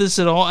about this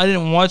at all. I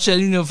didn't watch it. I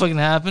didn't know it fucking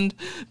happened.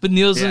 But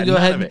Neil's going to go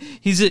ahead.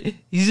 He's going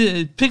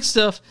to pick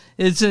stuff.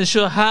 It's going to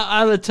show how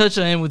out of touch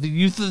I am with the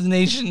youth of the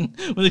nation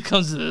when it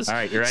comes to this. All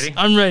right, you ready?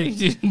 I'm ready,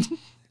 dude.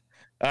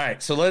 All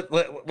right, so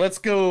let's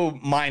go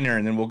minor,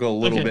 and then we'll go a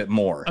little bit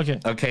more.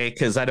 Okay,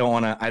 because I don't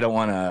want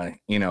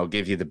to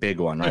give you the big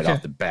one right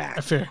off the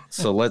bat. Fair.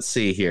 So let's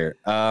see here.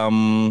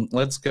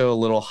 Let's go a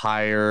little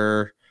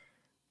higher.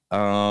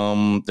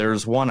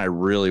 There's one I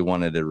really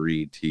wanted to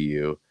read to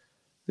you.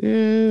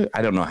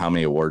 I don't know how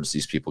many awards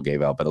these people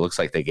gave out, but it looks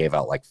like they gave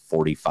out like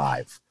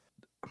 45.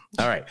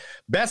 All right,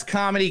 best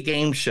comedy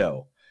game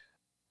show.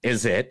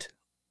 Is it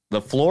The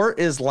Floor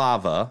Is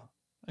Lava,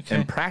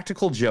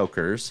 Impractical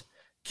Jokers,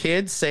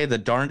 Kids Say the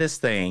Darndest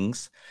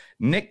Things,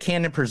 Nick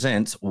Cannon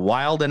Presents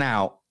Wild and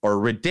Out, or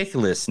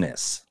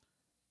Ridiculousness?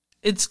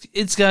 It's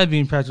got to be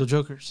Impractical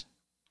Jokers.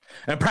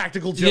 And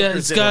Practical Jokers. Yeah,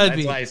 it's got to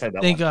be.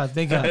 Thank God.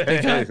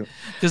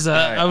 Because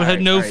I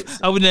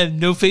would have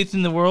no faith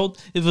in the world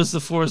if it was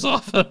The Floor Is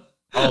Lava.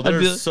 Oh,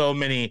 there's so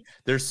many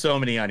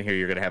on here.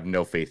 You're gonna have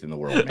no faith in the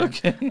world,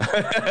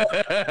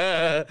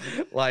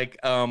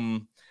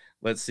 man.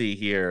 Let's see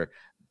here.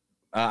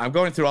 I'm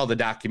going through all the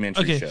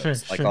documentary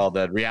shows, all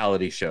the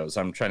reality shows.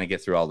 I'm trying to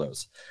get through all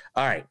those.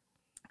 All right.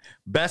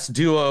 Best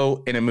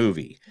duo in a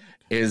movie.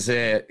 Is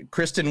it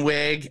Kristen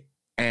Wiig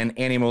and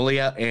Annie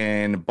Molia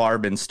in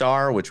Barb and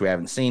Star, which we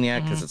haven't seen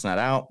yet because it's not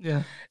out?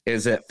 Yeah.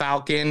 Is it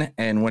Falcon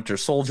and Winter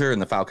Soldier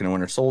and the Falcon and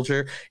Winter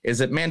Soldier?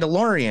 Is it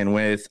Mandalorian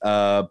with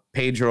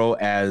Pedro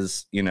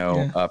as,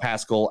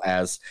 Pascal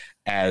as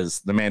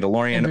the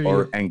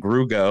Mandalorian and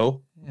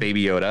Grugo?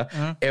 Baby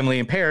Yoda, Emily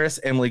in Paris,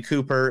 Emily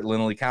Cooper,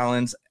 Lily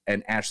Collins,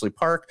 and Ashley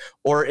Park?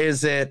 Or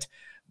is it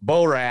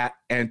Borat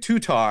and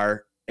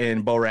Tutar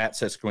in Borat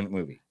subsequent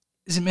movie?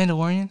 Is it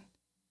Mandalorian?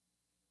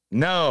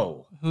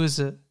 No. Who is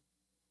it?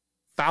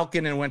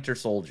 Falcon and Winter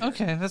Soldier.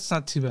 Okay, that's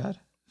not too bad.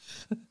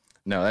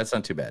 No, that's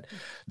not too bad.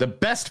 The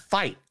best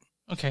fight.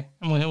 Okay,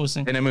 I'm going to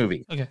listen. In a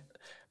movie. Okay.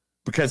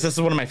 Because this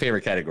is one of my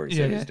favorite categories.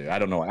 Dude. I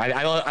don't know.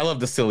 I love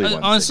the silly ones.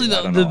 Honestly,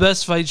 the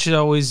best fight should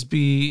always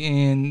be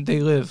in They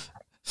Live.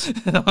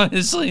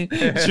 Honestly.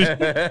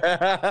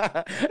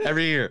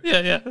 Every year.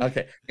 Yeah.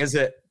 Okay. Is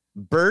it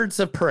Birds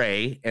of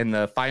Prey in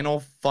the final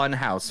fun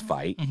house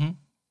fight?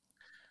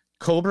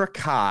 Cobra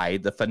Kai,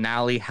 the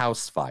finale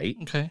house fight?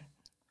 Okay.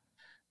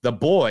 The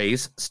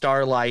Boys,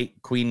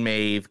 Starlight, Queen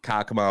Maeve,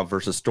 Kakuma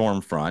versus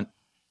Stormfront?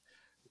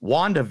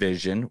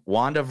 WandaVision,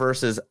 Wanda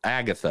versus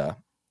Agatha?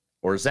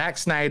 Or Zack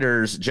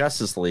Snyder's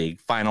Justice League,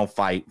 final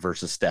fight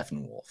versus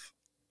Steppenwolf?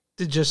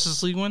 Did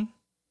Justice League win?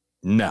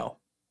 No.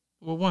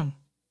 What won?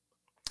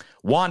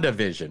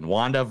 WandaVision,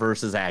 Wanda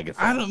versus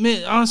Agatha.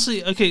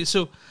 Honestly, okay,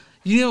 so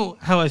you know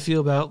how I feel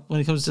about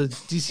when it comes to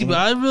DC, but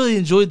I really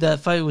enjoyed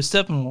that fight with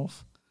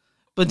Steppenwolf.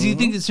 But do you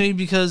think it's maybe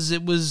because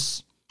it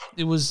was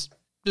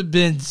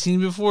been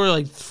seen before,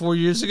 like 5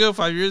 years ago?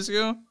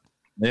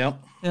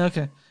 Yep. Yeah.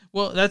 Okay.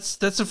 Well,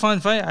 that's a fun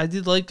fight. I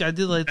did like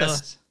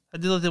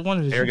that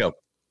one. Here we go.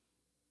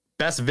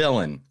 Best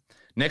villain: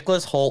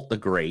 Nicholas Hoult the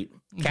Great,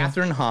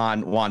 Catherine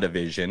Hahn,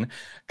 WandaVision,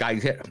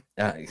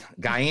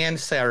 Guyan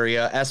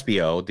Saria,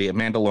 SBO, The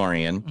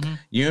Mandalorian,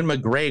 Ewan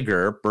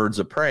McGregor, Birds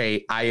of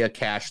Prey, Aya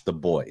Cash, The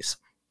Boys.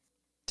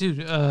 Dude,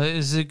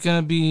 is it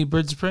gonna be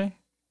Birds of Prey?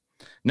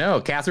 No,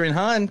 Catherine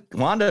Hahn,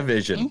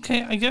 WandaVision.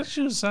 Okay, I guess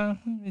she was. To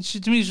me, she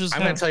was. I'm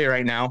gonna tell you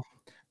right now.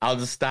 I'll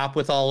just stop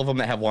with all of them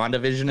that have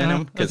WandaVision in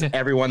them because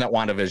everyone that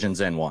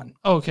WandaVision's in won.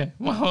 Okay.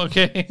 Well,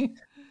 okay.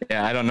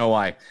 Yeah, I don't know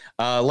why.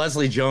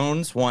 Leslie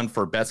Jones won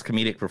for Best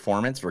Comedic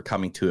Performance for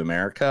Coming to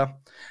America.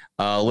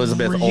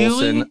 Elizabeth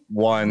Olsen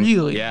won.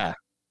 Really? Yeah.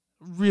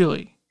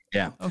 Really?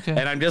 Yeah. Okay.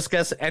 And I'm just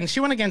guessing. And she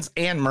went against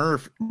Anne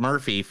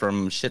Murphy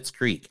from Schitt's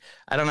Creek.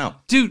 I don't know.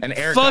 Dude, and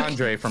Eric fuck,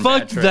 Andre from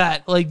fuck Bad Trip.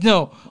 that. Like,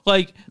 no.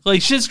 Like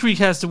Schitt's Creek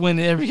has to win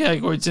in every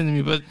category it's into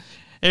me, but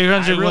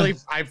Eric Andre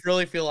I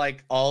really feel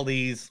like all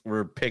these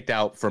were picked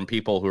out from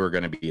people who are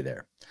going to be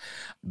there.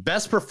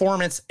 Best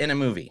performance in a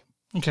movie.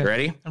 Okay.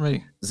 Ready? I'm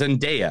ready.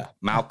 Zendaya,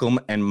 Malcolm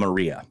and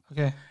Maria.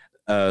 Okay.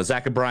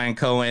 Zach and Brian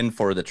Cohen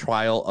for The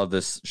Trial of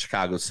the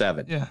Chicago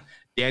 7. Yeah.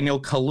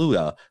 Daniel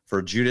Kaluuya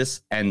for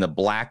Judas and the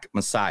Black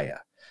Messiah.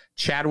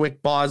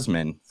 Chadwick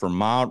Boseman for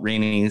Ma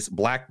Rainey's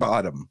Black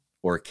Bottom.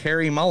 Or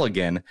Carey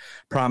Mulligan,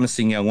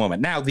 Promising Young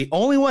Woman. Now, the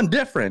only one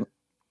different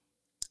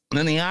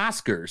than the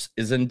Oscars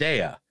is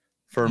Zendaya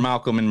for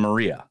Malcolm and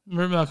Maria.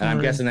 Malcolm and I'm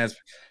Maria. guessing that's,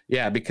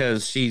 yeah,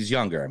 because she's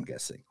younger, I'm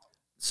guessing.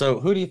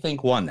 So who do you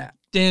think won that?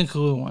 Daniel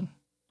Kaluuya won.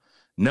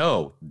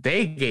 No,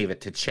 they gave it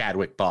to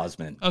Chadwick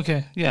Boseman.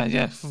 Okay.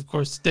 Yeah, of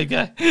course. Dead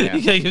guy. Yeah.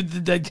 You gotta give the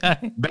dead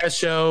guy. Best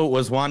show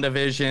was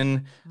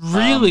WandaVision.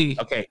 Really?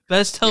 Okay.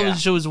 Best television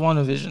show is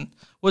WandaVision.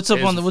 What's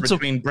up on the what's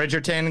between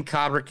Bridgerton,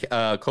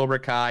 Cobra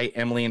Kai,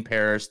 Emily in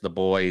Paris, The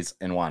Boys,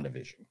 and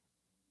WandaVision.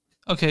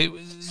 Okay.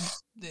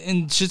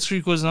 And Schitt's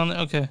Creek wasn't on there?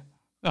 Okay.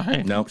 All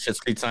right. Nope, Schitt's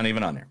Creek's not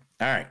even on there.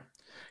 All right.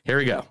 Here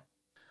we go.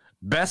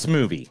 Best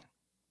movie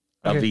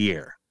of the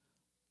year.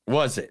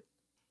 Was it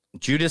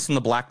Judas and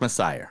the Black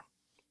Messiah,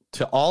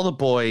 To All the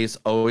Boys,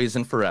 Always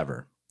and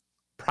Forever,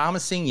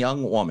 Promising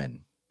Young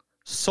Woman,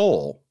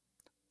 Soul,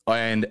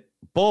 and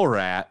Bull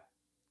Rat,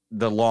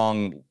 the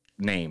long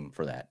name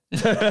for that?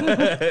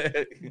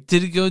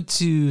 Did it go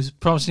to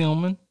Promising Young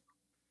Woman?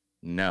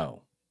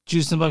 No.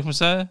 Judas and the Black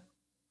Messiah?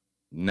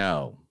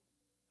 No.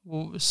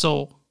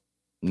 Soul?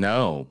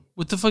 No.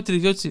 What the fuck did it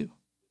go to?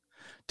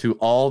 To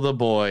All the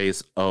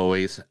Boys,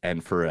 Always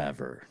and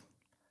Forever.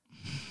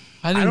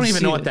 I don't even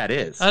see know it. what that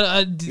is.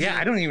 Yeah,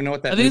 I don't even know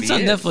what that I think movie it's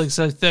on is.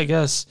 Netflix, I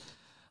guess.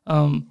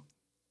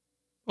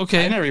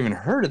 Okay. I never even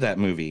heard of that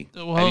movie.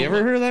 Well, Have you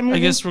ever heard of that movie? I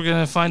guess we're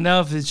going to find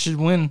out if it should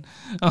win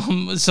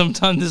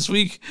sometime this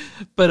week,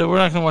 but we're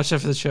not going to watch that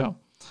for the show.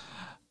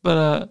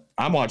 But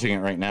I'm watching it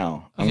right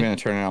now. I'm going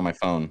to turn it on my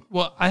phone.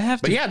 Well, I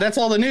have to. But yeah, that's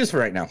all the news for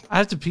right now. I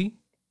have to pee.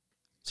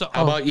 So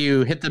how about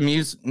you hit the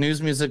news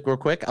music real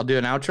quick? I'll do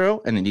an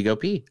outro and then you go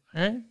pee.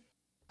 All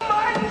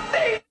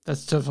right.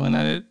 That's definitely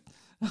not it.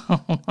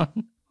 Hold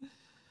on.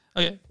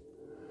 Okay.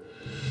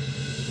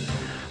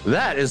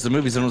 That is the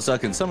Movies that Don't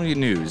Suck and Some of you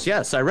news.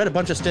 Yes, I read a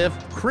bunch of stuff.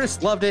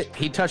 Chris loved it.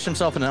 He touched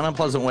himself in an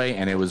unpleasant way,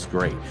 and it was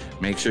great.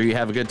 Make sure you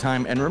have a good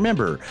time. And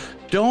remember,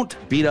 don't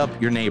beat up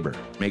your neighbor.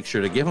 Make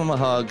sure to give them a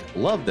hug.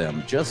 Love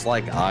them just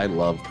like I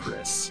love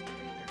Chris.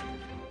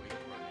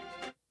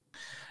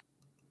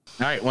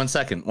 All right, 1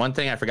 second. One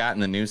thing I forgot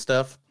in the news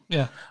stuff.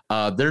 Yeah.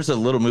 There's a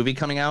little movie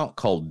coming out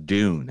called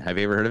Dune. Have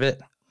you ever heard of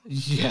it?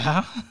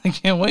 Yeah, I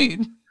can't wait.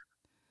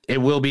 It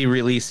will be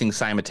releasing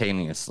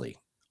simultaneously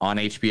on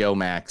HBO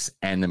Max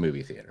and the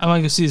movie theater. I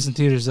might go see this in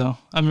theaters, though.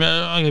 I'm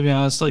gonna be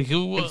honest. Like,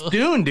 it's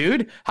Dune,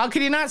 dude. How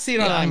can you not see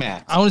it on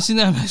IMAX? I want to see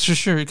that IMAX for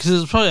sure because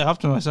it's probably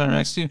optimized on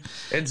IMAX too.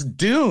 It's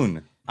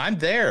Dune. I'm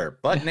there,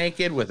 butt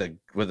naked with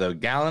a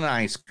gallon of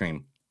ice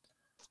cream.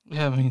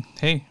 Yeah, I mean,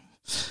 hey.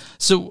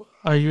 So,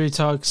 are you ready to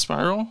talk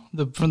Spiral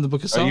from the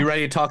Book of Saw? Are you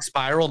ready to talk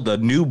Spiral, the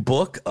new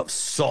book of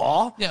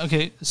Saw? Yeah.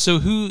 Okay. So,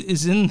 who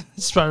is in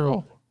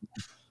Spiral?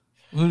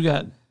 Who we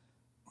got?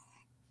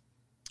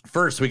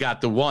 First, we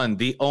got the one,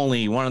 the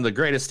only, one of the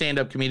greatest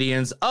stand-up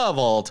comedians of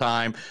all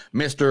time,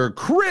 Mr.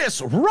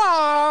 Chris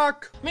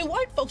Rock. I mean,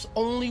 white folks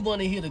only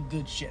want to hear the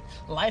good shit.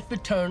 Life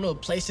eternal, a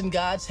place in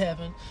God's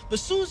heaven. But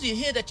soon as you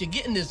hear that you're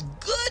getting this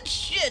good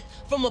shit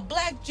from a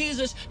black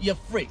Jesus, you're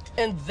freaked.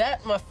 And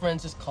that, my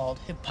friends, is called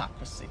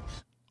hypocrisy.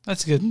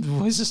 That's a good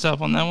voice to stop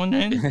on that one,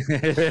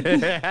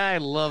 right? I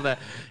love that.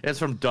 It's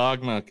from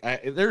Dogma.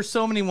 There's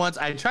so many ones.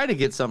 I tried to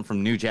get some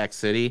from New Jack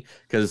City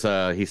because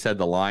he said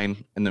the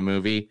line in the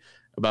movie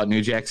about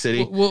New Jack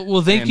City.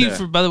 Well, thank you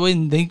for, by the way,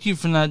 and thank you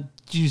for not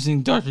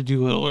using Dr.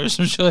 Doolittle or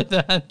some shit like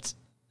that.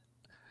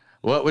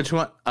 What? Which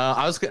one?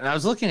 I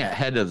was looking at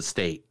Head of the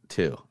State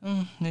too.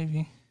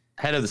 Maybe.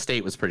 Head of the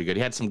State was pretty good.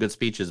 He had some good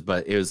speeches,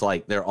 but it was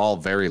like they're all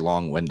very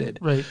long-winded.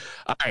 Right.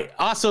 All right.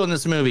 Also in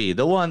this movie,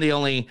 the one, the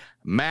only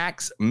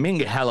Max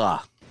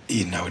Minghella.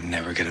 Eden, I would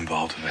never get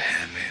involved with a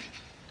handmaid.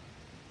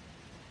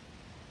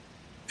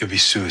 It would be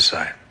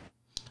suicide.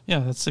 Yeah,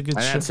 that's a good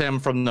And show. that's him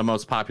from the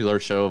most popular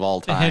show of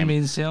all The time,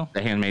 Handmaid's Tale.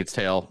 The Handmaid's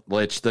Tale,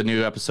 which the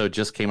new episode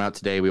just came out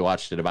today. We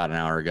watched it about an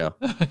hour ago.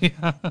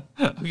 Yeah.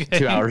 Okay.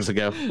 2 hours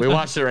ago. We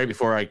watched it right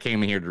before I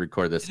came here to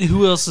record this.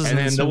 Who else is and in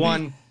then this the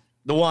movie?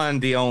 one,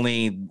 the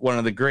only, one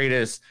of the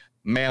greatest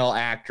male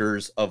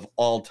actors of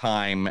all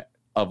time,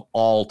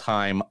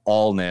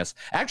 allness.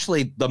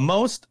 Actually,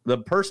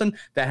 the person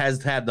that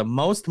has had the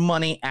most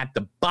money at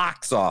the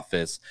box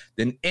office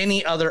than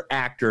any other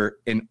actor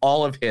in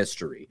all of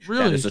history.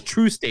 Really? That is a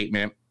true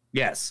statement.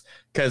 Yes.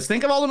 Because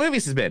think of all the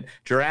movies he's been.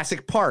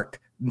 Jurassic Park,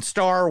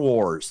 Star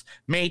Wars,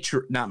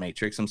 not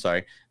Matrix, I'm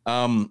sorry.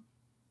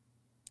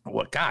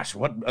 what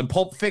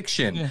Pulp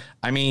Fiction. Yeah.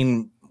 I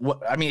mean,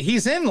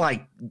 he's in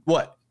like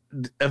what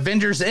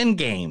Avengers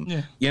Endgame.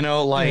 Yeah. You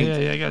know, like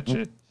yeah, I got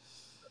you.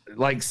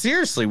 Like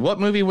seriously, what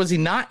movie was he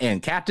not in?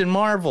 Captain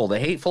Marvel, The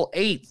Hateful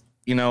Eight.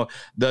 You know,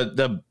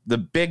 the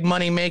big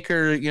money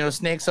maker, you know,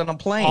 Snakes on a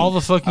Plane. All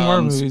the fucking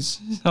Marvel movies.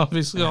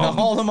 Obviously.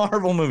 All the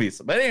Marvel movies.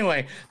 But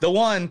anyway, the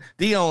one,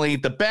 the only,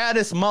 the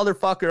baddest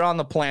motherfucker on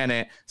the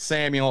planet,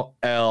 Samuel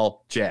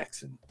L.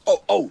 Jackson.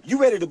 Oh,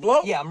 you ready to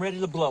blow? Yeah, I'm ready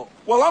to blow.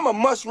 Well, I'm a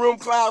mushroom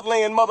cloud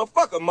laying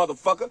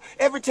motherfucker.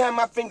 Every time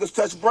my fingers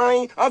touch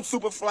brain, I'm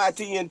Superfly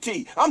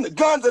TNT. I'm the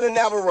Guns of the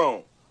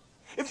Navarone.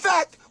 In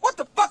fact, what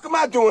the fuck am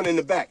I doing in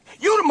the back?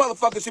 You the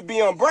motherfucker should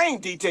be on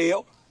brain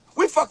detail.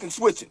 We fucking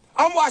switching.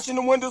 I'm washing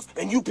the windows,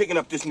 and you picking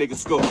up this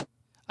nigga's skull.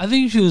 I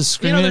think if he was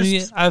screaming at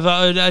me,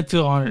 I'd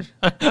feel honored.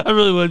 I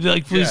really would be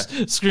like, please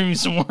scream me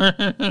some more.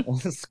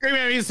 Scream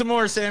at me some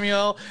more,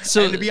 Samuel.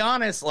 So, and to be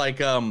honest, like,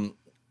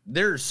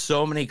 there's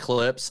so many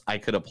clips I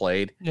could have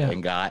played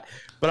and got,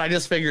 but I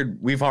just figured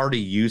we've already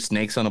used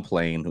Snakes on a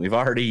Plane. We've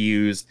already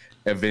used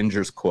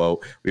Avengers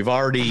quote. We've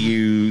already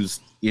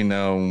used, you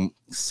know,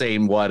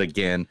 same what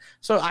again.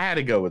 So I had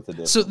to go with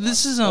the So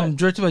this is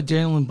directed by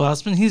Daniel Lynn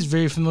Bossman. He's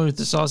very familiar with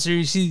the Saw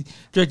series. He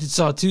directed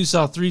Saw 2,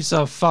 Saw 3,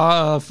 Saw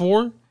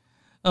 4.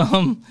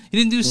 He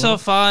didn't do Saw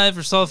 5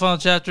 or Saw the Final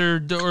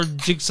Chapter or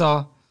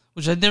Jigsaw,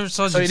 which I never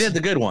saw. So he did the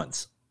good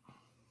ones.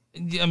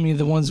 I mean,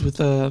 the ones with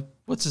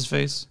what's his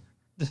face?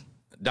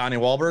 Donnie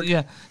Wahlberg?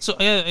 Yeah. So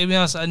yeah, to be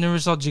honest, I never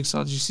saw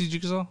Jigsaw. Did you see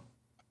Jigsaw?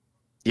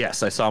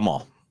 Yes, I saw them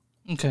all.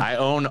 Okay. I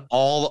own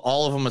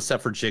all of them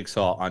except for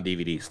Jigsaw on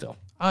DVD still.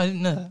 I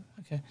didn't know that.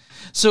 Okay.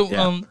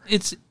 So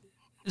it's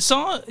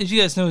Saw, as you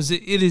guys know, it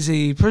is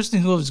a person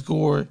who loves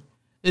gore.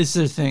 It's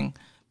their thing.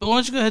 But why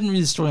don't you go ahead and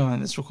read the storyline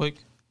of this real quick?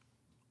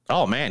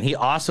 Oh man, he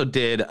also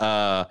did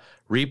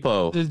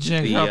Repo. The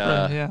genetic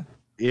opera,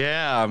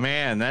 Yeah,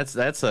 man, that's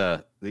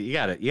a you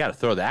gotta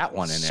throw that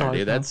one in there,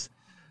 dude.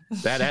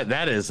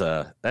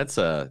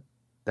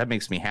 That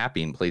makes me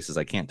happy in places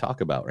I can't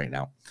talk about right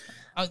now.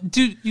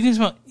 Dude, you can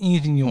talk about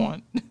anything you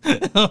want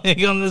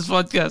on this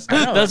podcast.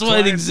 That's why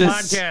it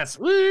exists. Podcast.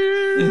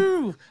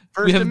 Woo!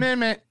 First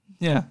Amendment.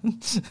 Yeah.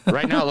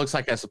 Right now, it looks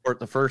like I support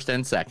the First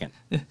and Second.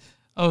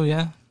 Oh,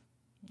 yeah?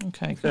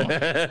 Okay,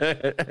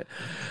 cool.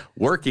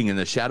 Working in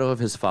the shadow of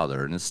his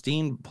father, an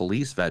esteemed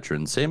police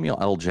veteran, Samuel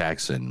L.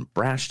 Jackson,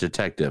 brash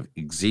detective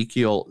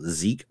Ezekiel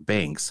Zeke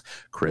Banks,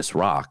 Chris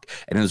Rock,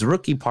 and his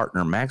rookie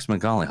partner, Max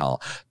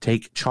McGonagall,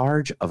 take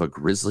charge of a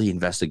grisly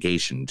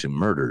investigation into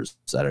murders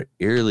that are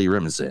eerily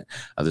reminiscent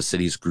of the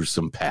city's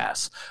gruesome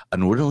past.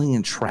 Unwittingly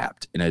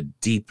entrapped in a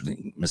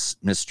deepening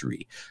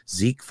mystery,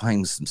 Zeke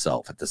finds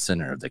himself at the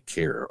center of the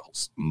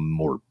Carol's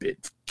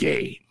morbid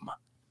game.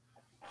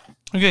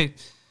 Okay.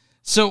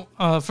 So,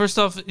 first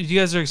off, if you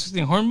guys are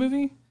expecting a horror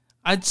movie,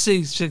 I'd say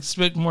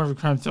expect more of a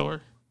crime thriller.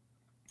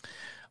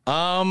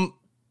 I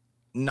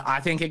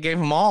think it gave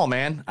them all,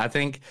 man. I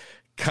think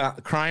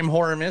crime,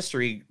 horror,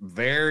 mystery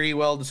very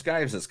well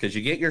describes this because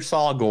you get your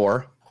Saw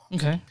gore.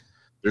 Okay.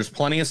 There's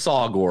plenty of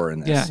Saw gore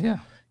in this. Yeah.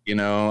 You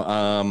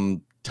know,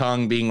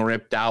 tongue being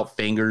ripped out,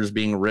 fingers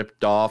being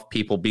ripped off,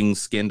 people being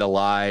skinned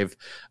alive.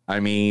 I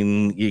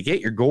mean, you get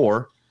your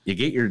gore, you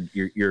get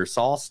your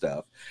Saw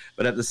stuff,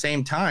 but at the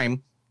same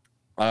time,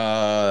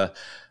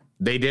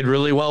 they did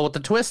really well with the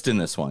twist in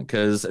this one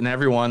because in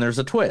every one there's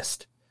a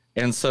twist.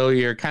 And so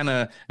you're kind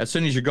of, as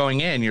soon as you're going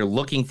in, you're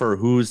looking for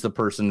who's the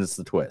person that's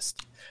the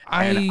twist.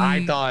 And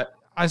I thought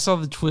I saw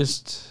the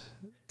twist.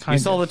 You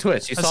saw the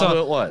twist. You saw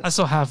who it was. I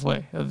saw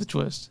halfway of the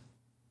twist.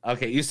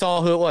 Okay, you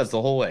saw who it was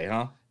the whole way,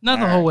 huh? Not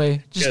the whole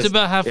way, just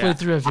about halfway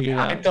through. I figured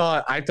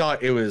out. I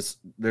thought it was.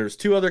 There's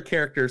two other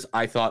characters.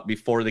 I thought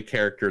before the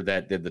character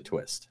that did the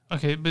twist.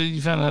 Okay, but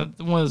you found out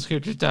one of those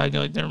characters died.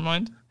 You're like, never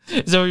mind.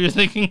 Is that what you're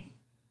thinking?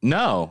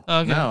 No.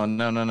 Okay.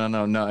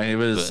 No. It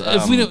was.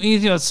 If we know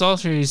anything about Saw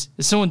series,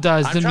 if someone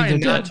dies, then they're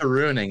dead. I'm not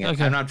ruining it.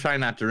 Okay. I'm not trying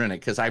not to ruin it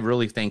because I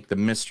really think the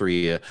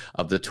mystery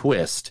of the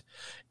twist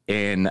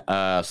in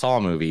Saw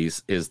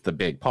movies is the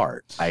big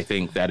part. I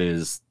think that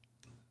is.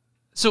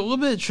 So a little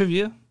bit of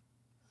trivia.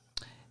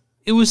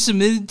 It was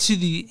submitted to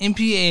the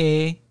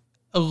MPAA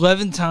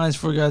 11 times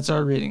before it got its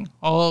R rating.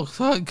 All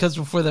because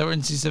before that were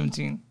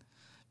NC-17.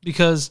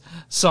 Because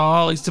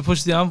Saw likes to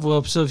push the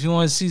envelope. So if you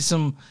want to see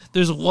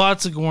there's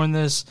lots of gore in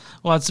this,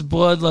 lots of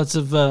blood, lots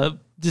of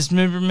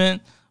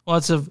dismemberment,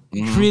 lots of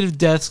creative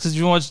deaths. Because if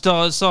you watch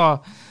Saw,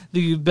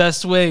 the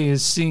best way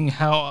is seeing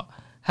how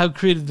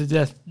creative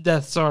the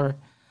deaths are.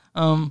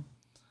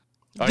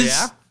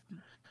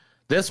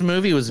 This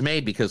movie was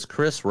made because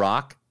Chris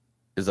Rock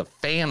is a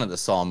fan of the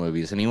Saw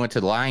movies, and he went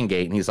to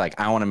Lionsgate and he's like,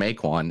 I want to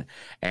make one.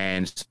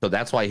 And so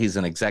that's why he's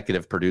an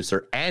executive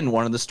producer and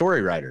one of the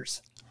story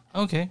writers.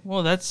 Okay,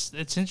 well, it's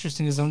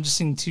interesting because I'm just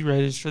seeing 2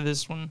 writers for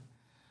this one.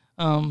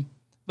 But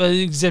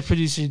the exec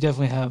producer, you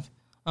definitely have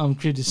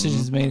creative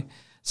decisions made.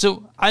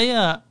 So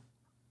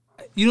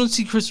you don't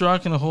see Chris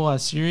Rock in a whole lot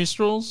of serious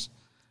roles,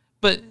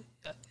 but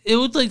it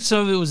looked like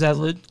some of it was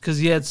ad-lib because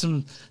he had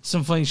some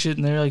funny shit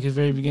in there, like at the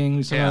very beginning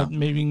we saw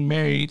maybe being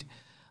married.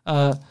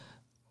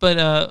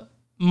 But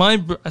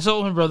I saw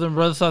it with my brother. My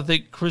brother thought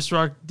that Chris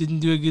Rock didn't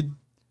do a good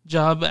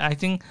job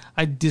acting.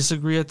 I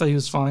disagree. I thought he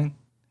was fine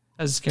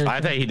as his character. I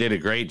thought he did a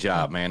great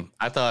job, man.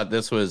 I thought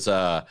this was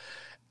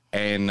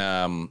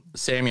and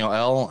Samuel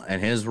L.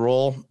 and his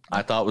role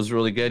I thought was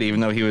really good, even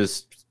though he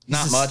was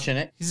not much in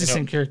it. He's the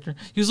same character.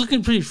 He was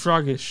looking pretty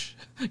froggish.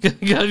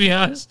 Gotta be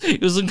honest. He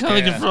was looking kind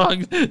of like a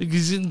frog.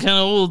 He's getting kind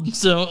of old,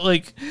 so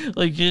like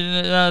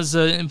not as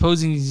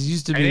imposing as he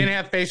used to be. He didn't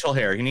have facial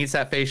hair. He needs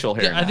that facial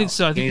hair. Yeah, I think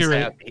so. I think you're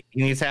right.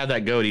 He needs to have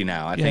that goatee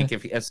now. I think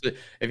if he has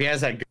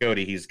that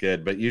goatee, he's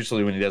good. But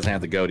usually when he doesn't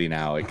have the goatee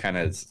now, it kind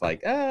of is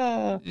like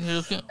And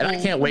I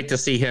can't wait to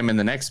see him in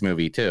the next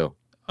movie too.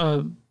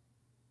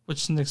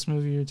 Which next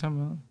movie you're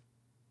talking about?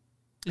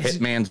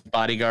 Hitman's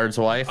Bodyguard's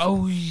Wife.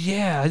 Oh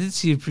yeah, I did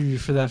see a preview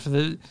for that.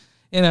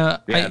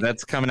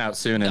 That's coming out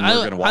soon, and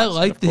we're gonna watch. I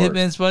like the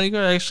Hitman's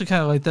Bodyguard. I actually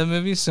kind of like that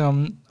movie, so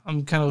I'm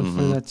kind of looking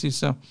for that too.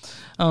 So,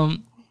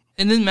 and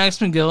then Max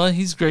Minghella,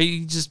 he's great.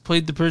 He just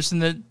played the person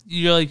that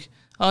you're like,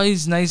 oh,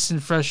 he's nice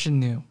and fresh and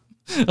new.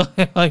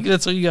 Like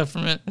that's what you got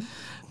from it.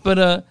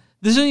 But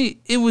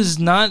it was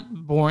not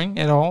boring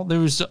at all. There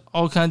was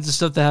all kinds of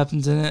stuff that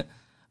happens in it.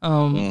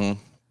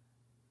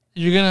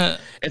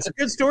 It's a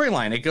good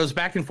storyline. It goes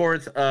back and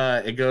forth.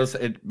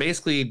 It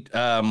basically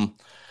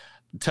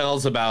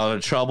tells about a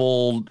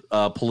troubled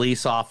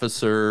police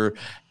officer,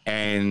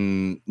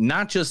 and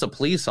not just a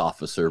police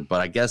officer, but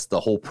I guess the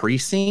whole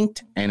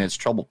precinct and its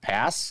troubled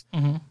past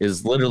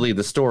is literally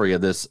the story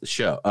of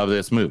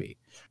this movie.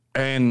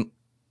 And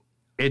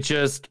it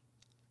gets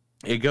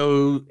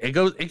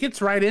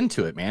right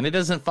into it, man. It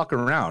doesn't fuck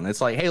around.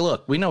 It's like, hey,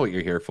 look, we know what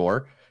you're here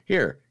for.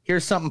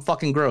 Here's something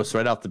fucking gross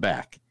right off the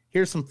back.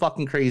 Here's some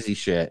fucking crazy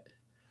shit.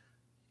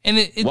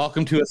 And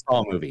welcome to a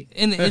Saw movie.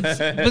 And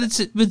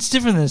it's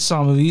different than a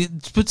Saw movie.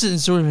 It puts it in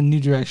sort of a new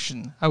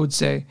direction, I would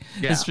say.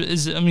 Yeah.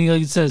 I mean,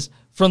 like it says,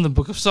 from the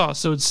Book of Saw,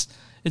 so it's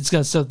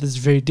got stuff that's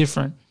very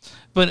different.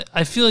 But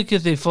I feel like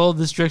if they follow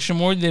this direction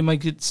more, they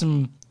might get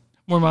some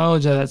more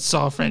mileage out of that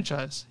Saw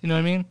franchise. You know what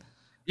I mean?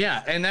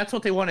 Yeah, and that's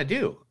what they want to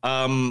do.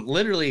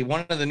 Literally,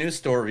 one of the news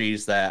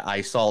stories that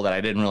I saw that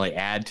I didn't really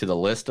add to the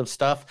list of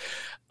stuff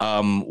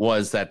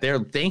was that they're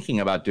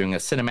thinking about doing a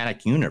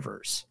cinematic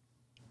universe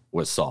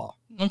with Saw.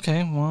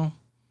 Okay, well,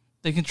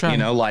 they can try. You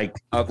know, like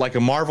a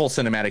Marvel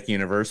cinematic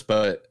universe,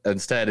 but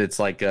instead it's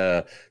like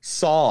a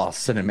Saw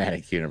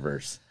cinematic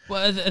universe.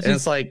 Well, I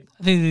think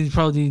they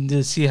probably need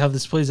to see how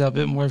this plays out a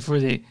bit more before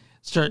they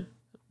start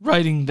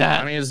writing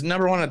that. I mean, it's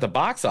number one at the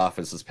box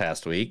office this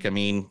past week. I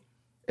mean,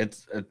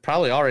 it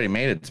probably already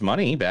made its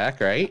money back,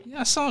 right?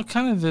 Yeah, I saw it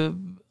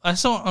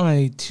on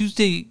a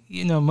Tuesday,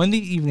 Monday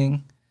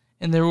evening,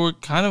 and there were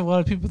kind of a lot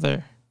of people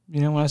there,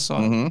 when I saw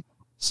it.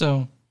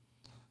 So,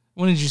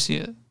 when did you see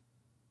it?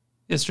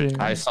 Yesterday,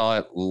 right? I saw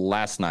it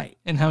last night.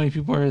 And how many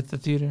people were at the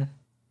theater?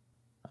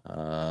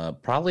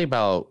 Probably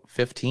about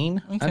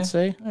 15, I'd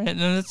say. All right,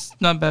 no, that's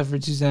not bad for a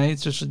Tuesday night,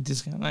 especially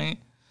discount night.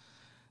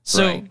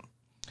 So,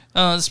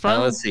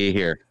 Spiral. Let's see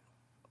here.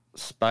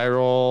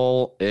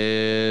 Spiral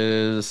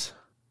is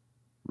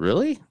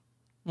really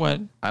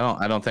what?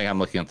 I don't think I'm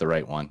looking at the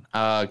right one.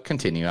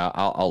 Continue.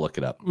 I'll look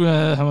it up.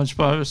 How much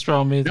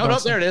Spiral made? No,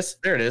 there it is.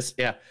 There it is.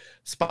 Yeah.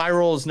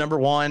 Spiral is number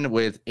one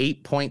with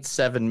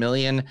 8.7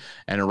 million,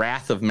 and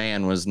Wrath of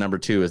Man was number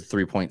two with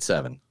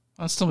 3.7.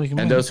 I'm still making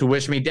money. And Those Who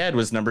Wish Me Dead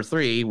was number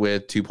three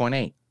with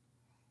 2.8.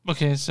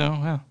 Okay,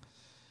 so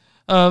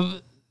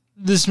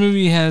this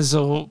movie has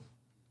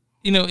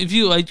if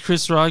you like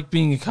Chris Rock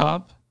being a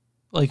cop,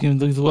 like in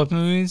the Weapon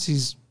movies,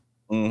 he's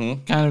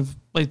kind of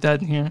like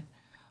that in here.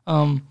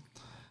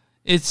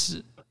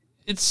 It's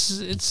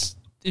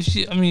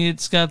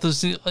got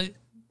those things like.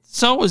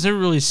 Saw was never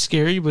really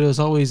scary, but it was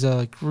always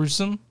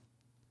gruesome.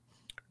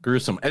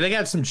 And they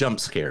got some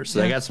jump scares. So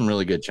They got some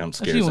really good jump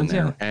scares in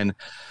there. Yeah.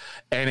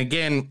 And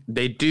again,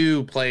 they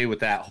do play with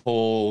that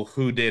whole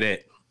who did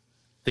it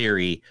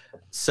theory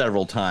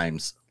several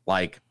times.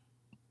 Like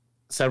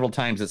several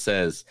times it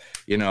says,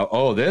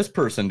 oh, this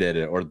person did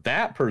it or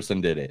that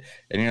person did it.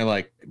 And you're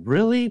like,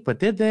 really? But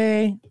did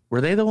they?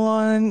 Were they the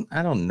one?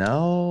 I don't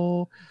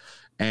know.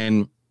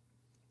 And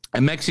it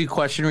makes you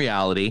question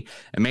reality.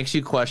 It makes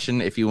you question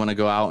if you want to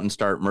go out and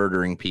start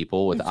murdering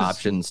people with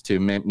options to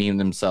mean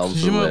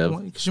themselves to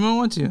live. Because you might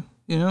want to,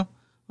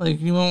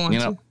 like you might want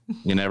to.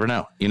 You never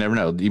know. You never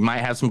know. You might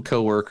have some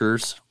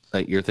coworkers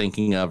that you're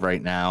thinking of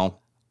right now.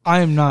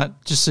 I am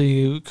not. Just so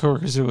you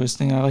coworkers are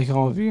listening, I like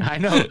all of you. I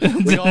know.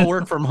 We all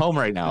work from home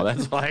right now.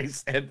 That's why I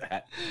said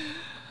that.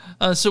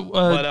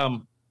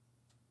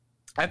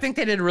 I think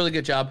they did a really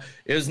good job.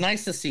 It was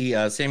nice to see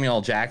Samuel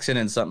L. Jackson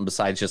in something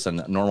besides just a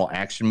normal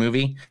action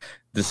movie.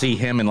 To see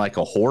him in like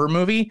a horror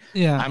movie.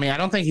 Yeah. I mean, I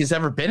don't think he's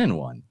ever been in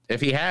one.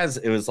 If he has,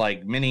 it was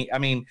like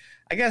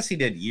I guess he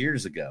did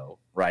years ago,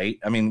 right?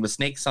 I mean, was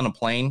Snakes on a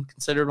Plane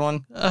considered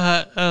one?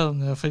 I don't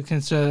know if I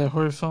consider that a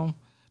horror film.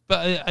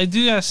 But I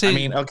do gotta say. I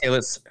mean, okay, go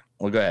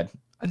ahead.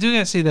 I do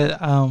gotta say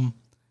that a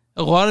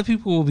lot of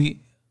people will be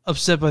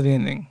upset by the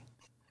ending.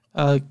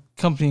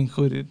 Company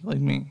included, like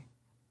me.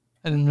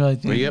 I didn't really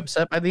like the ending. Were you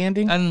upset by the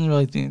ending? I didn't really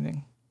like the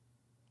ending.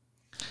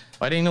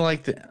 Why didn't you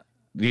like the...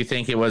 Do you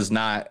think it was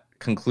not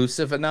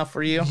conclusive enough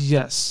for you?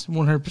 Yes,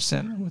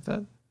 100% with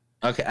that.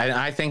 Okay,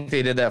 I think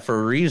they did that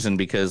for a reason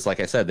because, like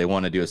I said, they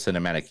want to do a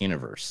cinematic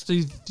universe. So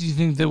do you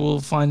think that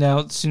we'll find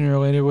out sooner or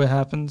later what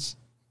happens?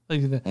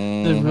 Like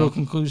the real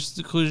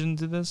conclusion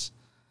to this?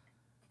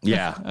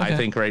 Yeah, Okay. I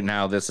think right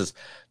now this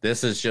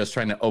is just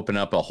trying to open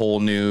up a whole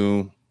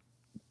new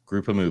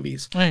group of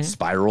movies. Right.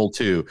 Spiral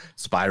 2,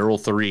 Spiral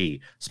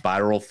 3,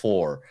 Spiral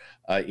 4.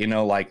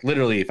 Like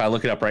literally, if I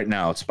look it up right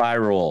now,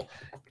 Spiral,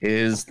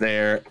 is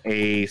there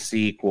a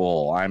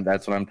sequel?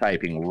 That's what I'm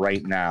typing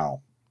right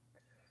now.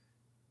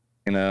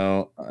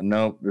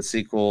 Nope. The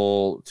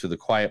sequel to The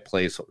Quiet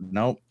Place.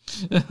 Nope.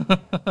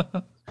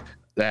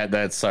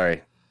 That's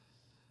sorry.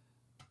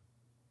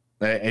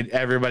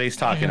 Everybody's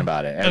talking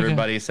about it.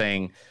 Everybody's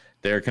saying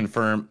they're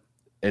confirmed.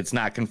 It's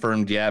not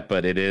confirmed yet,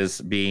 but it is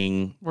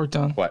being worked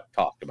on.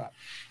 Talked about.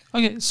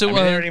 Okay, so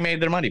they already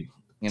made their money.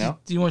 Do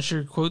you want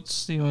your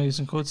quotes? Do you want to get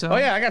some quotes out? Oh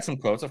yeah, I got some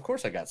quotes. Of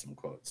course, I got some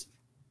quotes.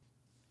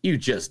 You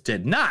just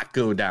did not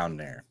go down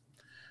there.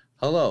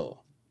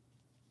 Hello.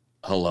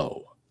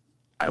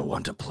 I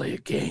want to play a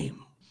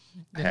game.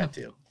 I had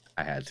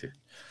to.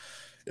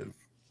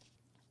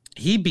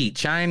 He beat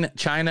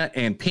China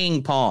and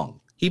ping pong.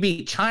 He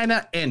beat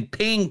China and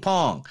ping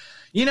pong.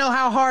 You know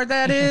how hard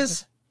that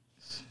is?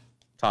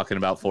 Talking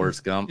about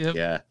Forrest Gump. Yep.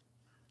 Yeah.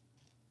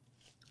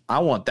 I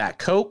want that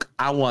Coke.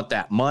 I want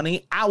that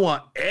money. I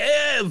want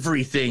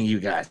everything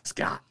you guys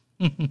got.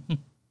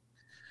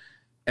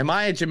 Am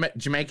I a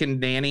Jamaican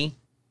nanny?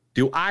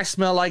 Do I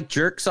smell like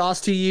jerk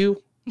sauce to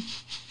you?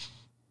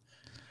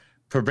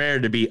 Prepare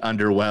to be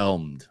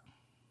underwhelmed.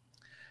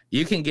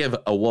 You can give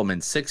a woman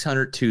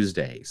 600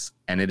 Tuesdays,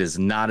 and it is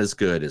not as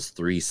good as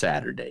 3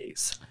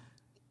 Saturdays.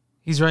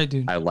 He's right,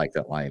 dude. I like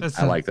that line.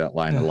 I like that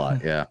line a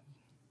lot. Yeah.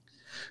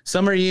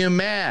 Some of you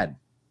mad.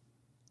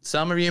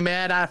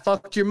 I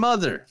fucked your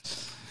mother.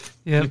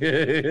 Yeah.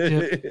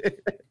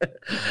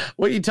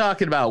 What are you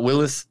talking about,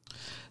 Willis?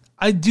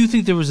 I do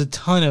think there was a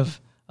ton of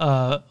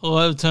ad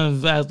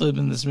lib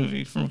in this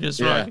movie from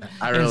Chris Rock.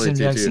 I and really Sam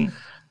do Jackson. too.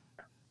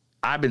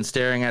 I've been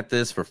staring at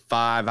this for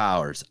 5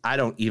 hours. I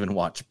don't even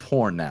watch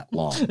porn that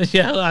long.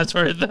 Yeah, that's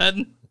heard that.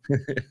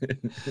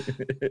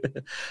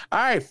 All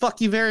right, fuck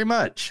you very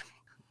much.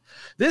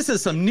 This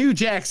is some New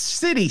Jack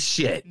City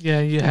shit.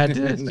 Yeah, you had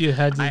to.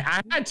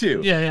 I had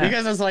to. Yeah.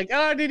 Because I was like,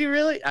 oh, did he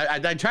really?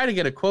 I tried to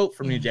get a quote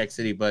from New Jack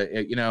City, but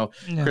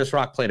Chris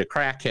Rock played a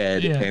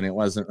crackhead, and it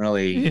wasn't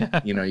really,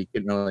 you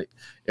couldn't really.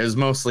 It was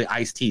mostly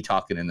Ice-T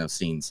talking in those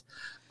scenes.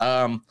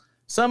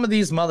 Some of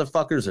these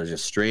motherfuckers are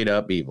just straight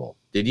up evil.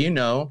 Did you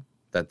know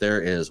that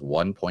there is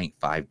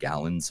 1.5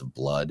 gallons of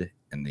blood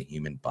in the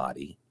human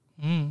body?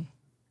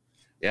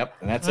 Yep,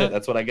 and that's it.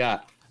 That's what I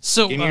got.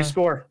 So give me your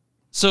score.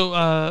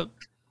 So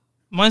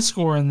my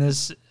score in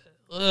this,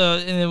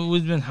 and it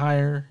would have been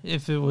higher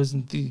if it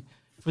wasn't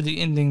for the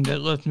ending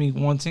that left me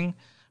wanting.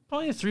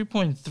 Probably a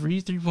 3.3,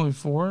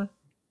 3.4.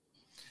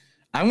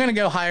 I'm going to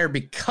go higher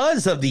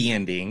because of the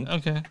ending.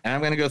 Okay. And I'm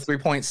going to go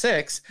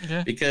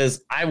 3.6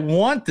 because I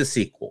want the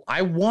sequel.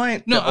 I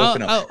want to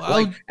open up.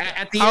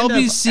 At the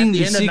end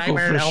of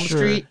Nightmare on Elm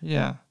Street.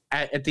 Yeah.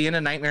 At the end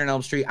of Nightmare on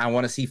Elm Street, I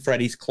want to see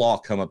Freddy's claw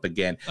come up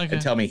again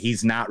and tell me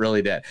he's not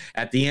really dead.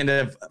 At the end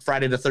of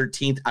Friday the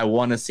 13th, I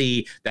want to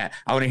see that.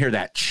 I want to hear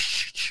that.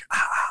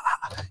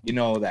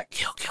 That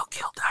kill,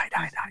 die.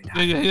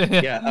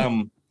 Yeah.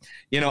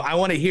 I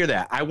want to hear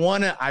that. I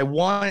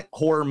want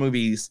horror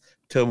movies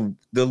to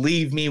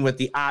leave me with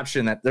the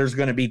option that there's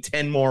going to be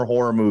 10 more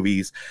horror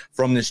movies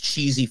from this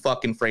cheesy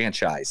fucking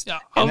franchise. Yeah,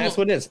 and that's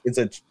what it is.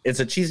 It's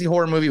a cheesy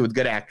horror movie with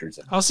good actors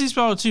in it. I'll see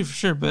Spiral 2 for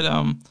sure, but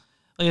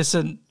like I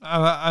said,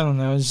 I don't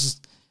know.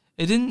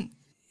 It didn't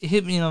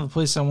hit me in all the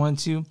place I wanted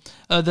to.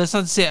 That's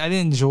not to say I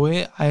didn't enjoy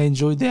it. I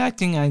enjoyed the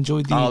acting. I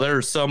enjoyed the. Oh,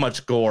 there's so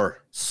much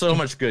gore. So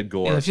much good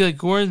gore. Yeah, I feel like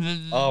gore.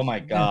 Oh my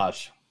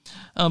gosh.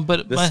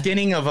 But the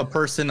skinning of a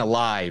person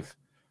alive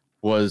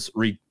was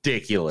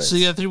ridiculous. So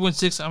you got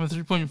 3.6. I'm a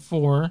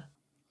 3.4.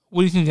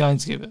 What do you think the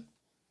audience gave it?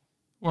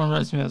 We're on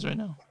Rotten Tomatoes right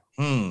now.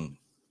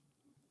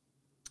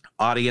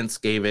 Audience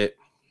gave it.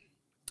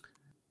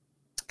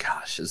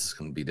 Gosh, this is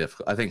going to be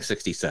difficult. I think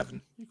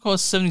 67. You call it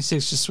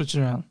 76. Just switch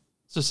it around.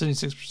 So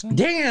 76%.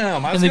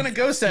 Damn, I was going to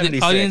go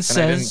 76. The audience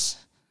says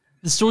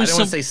the story. I don't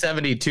want to say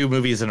 72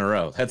 movies in a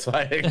row. That's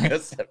why.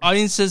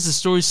 Audience says the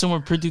story is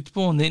somewhat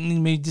predictable and the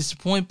ending may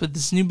disappoint, but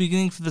this new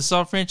beginning for the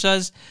Saw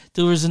franchise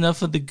delivers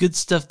enough of the good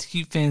stuff to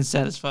keep fans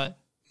satisfied.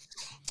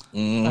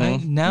 All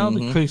right, now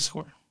the critic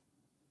score.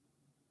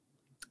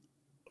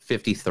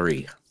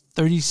 53.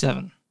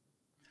 37.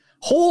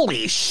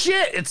 Holy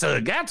shit!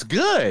 That's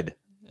good.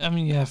 I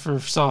mean, yeah, for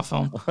Saw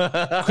film.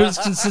 Critics'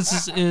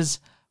 consensus is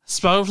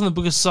Spiral from the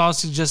Book of Saw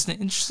suggests an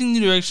interesting new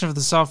direction for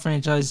the Saw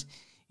franchise,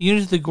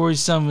 even if the gory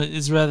sum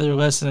is rather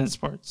less than its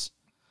parts.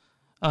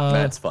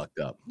 That's fucked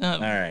up. All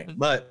right,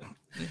 but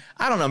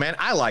I don't know, man.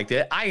 I liked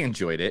it. I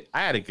enjoyed it. I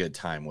had a good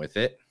time with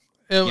it.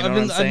 I've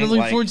been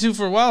looking forward to it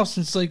for a while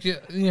since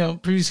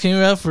previous came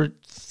out for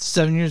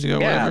 7 years ago.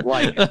 Yeah,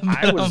 whatever.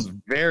 I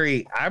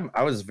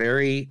was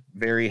very,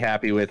 very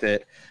happy with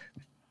it.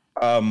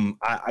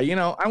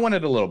 I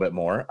wanted a little bit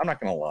more. I'm not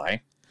gonna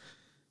lie.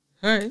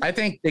 All right. I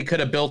think they could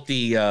have built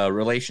the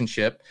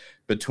relationship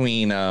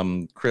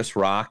between Chris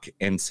Rock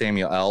and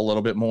Samuel L. a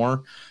little bit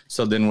more.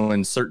 So then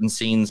when certain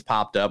scenes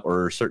popped up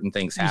or certain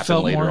things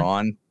happened later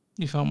on,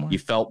 you felt more. You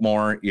felt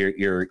more.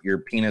 Your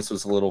penis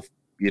was a little,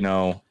 a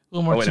little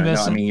more. No,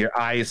 I mean your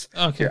eyes.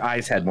 Okay. Your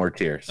eyes had more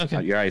tears.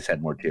 Okay. Your eyes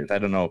had more tears. I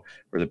don't know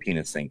where the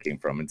penis thing came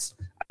from.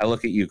 I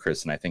look at you,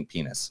 Chris, and I think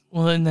penis.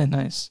 Well, isn't that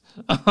nice?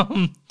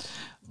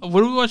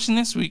 What are we watching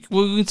next week?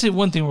 Well, we can say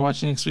one thing we're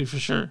watching next week for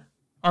sure.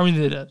 Army of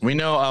the Dead. We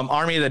know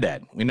Army of the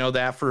Dead. We know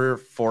that for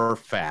a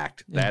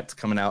fact. Yeah. That's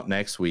coming out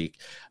next week.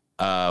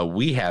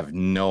 We have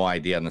no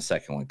idea on the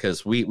second one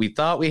because we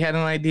thought we had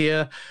an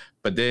idea,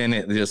 but then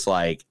it just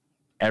like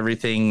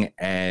everything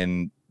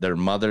and their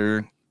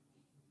mother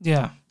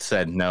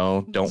said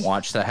no, don't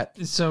watch that.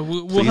 So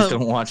please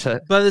don't watch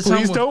that. By the time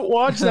please don't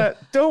watch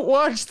that. Don't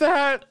watch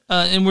that.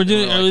 And we're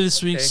doing it early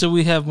this week, so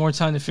we have more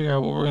time to figure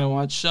out what we're gonna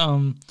watch.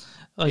 I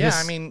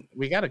mean,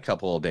 we got a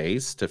couple of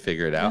days to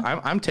figure it out.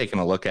 I'm taking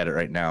a look at it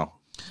right now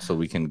so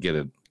we can get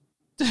it.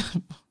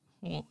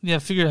 Well,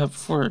 figure it out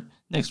before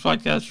next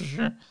podcast for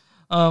sure.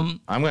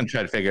 I'm going to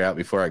try to figure it out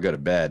before I go to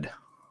bed.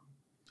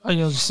 Oh,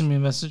 you'll just send me a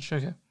message?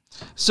 Okay.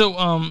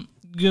 So,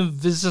 you can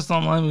visit us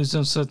online,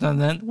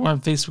 moviesdontsuck.net. We're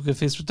on Facebook at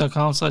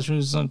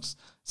facebook.com/moviesdontsuck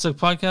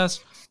podcast.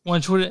 We're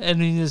on Twitter,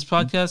 editing this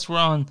podcast. We're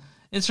on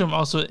Instagram,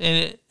 also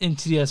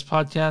NTDS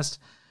podcast.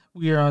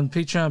 We are on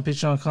Patreon,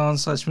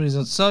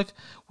 patreon.com/moviesdontsuck.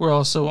 We're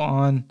also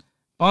on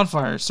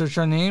Bonfire. Search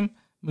our name,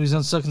 Movies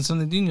Don't Suck and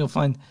Something New. You'll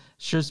find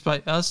shirts by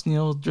us.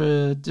 Neil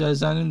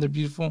designed them. They're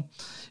beautiful.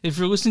 If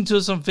you're listening to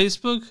us on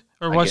Facebook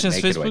or watching us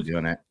on Facebook,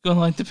 go and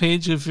like the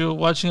page. If you're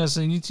watching us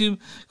on YouTube,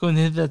 go and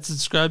hit that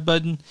subscribe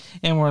button.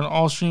 And we're on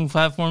all streaming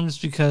platforms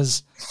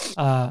because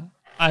I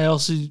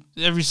also,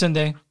 every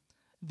Sunday,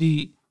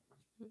 the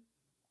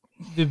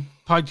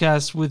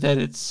podcast with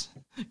edits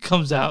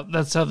comes out.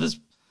 That's how this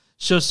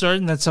show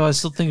started, and that's how I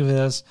still think of it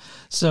as.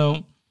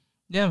 So,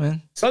 yeah,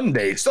 man.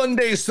 Sunday,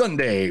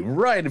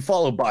 right,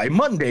 followed by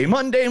Monday,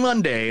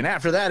 and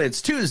after that,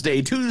 it's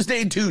Tuesday.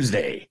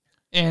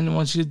 And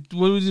what do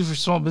we do for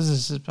small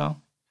businesses, pal?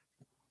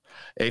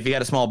 If you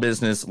got a small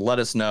business, let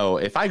us know.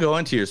 If I go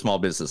into your small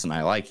business and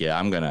I like you,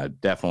 I'm going to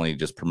definitely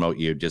just promote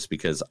you just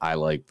because I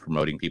like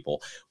promoting people.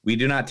 We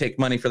do not take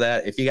money for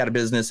that. If you got a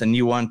business and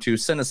you want to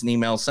send us an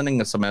email, sending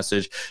us a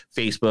message,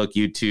 Facebook,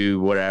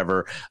 YouTube,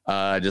 whatever,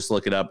 just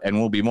look it up and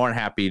we'll be more than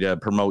happy to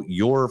promote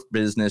your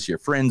business, your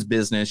friend's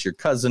business, your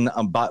cousin,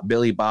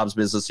 Billy Bob's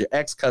business, your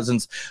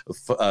ex-cousins,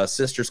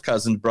 sisters,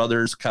 cousins,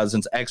 brothers,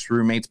 cousins,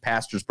 ex-roommates,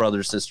 pastor's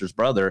brother, sister's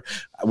brother.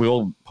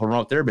 We'll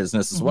promote their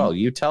business as well.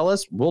 You tell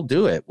us, we'll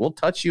do it. We'll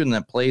touch you in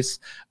that place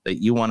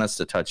that you want us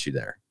to touch you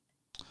there.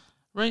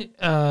 Right.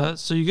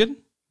 So you good?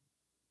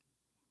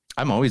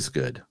 I'm always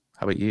good.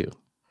 How about you?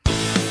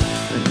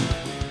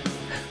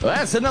 Well,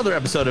 that's another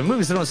episode of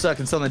Movies That Don't Suck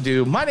and Something to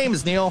Do. My name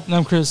is Neil. And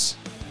I'm Chris.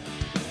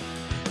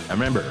 And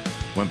remember,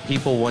 when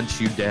people want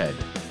you dead,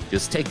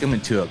 just take them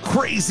into a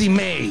crazy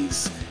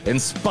maze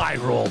and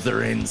spiral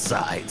their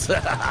insides.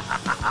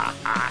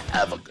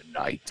 Have a good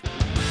night.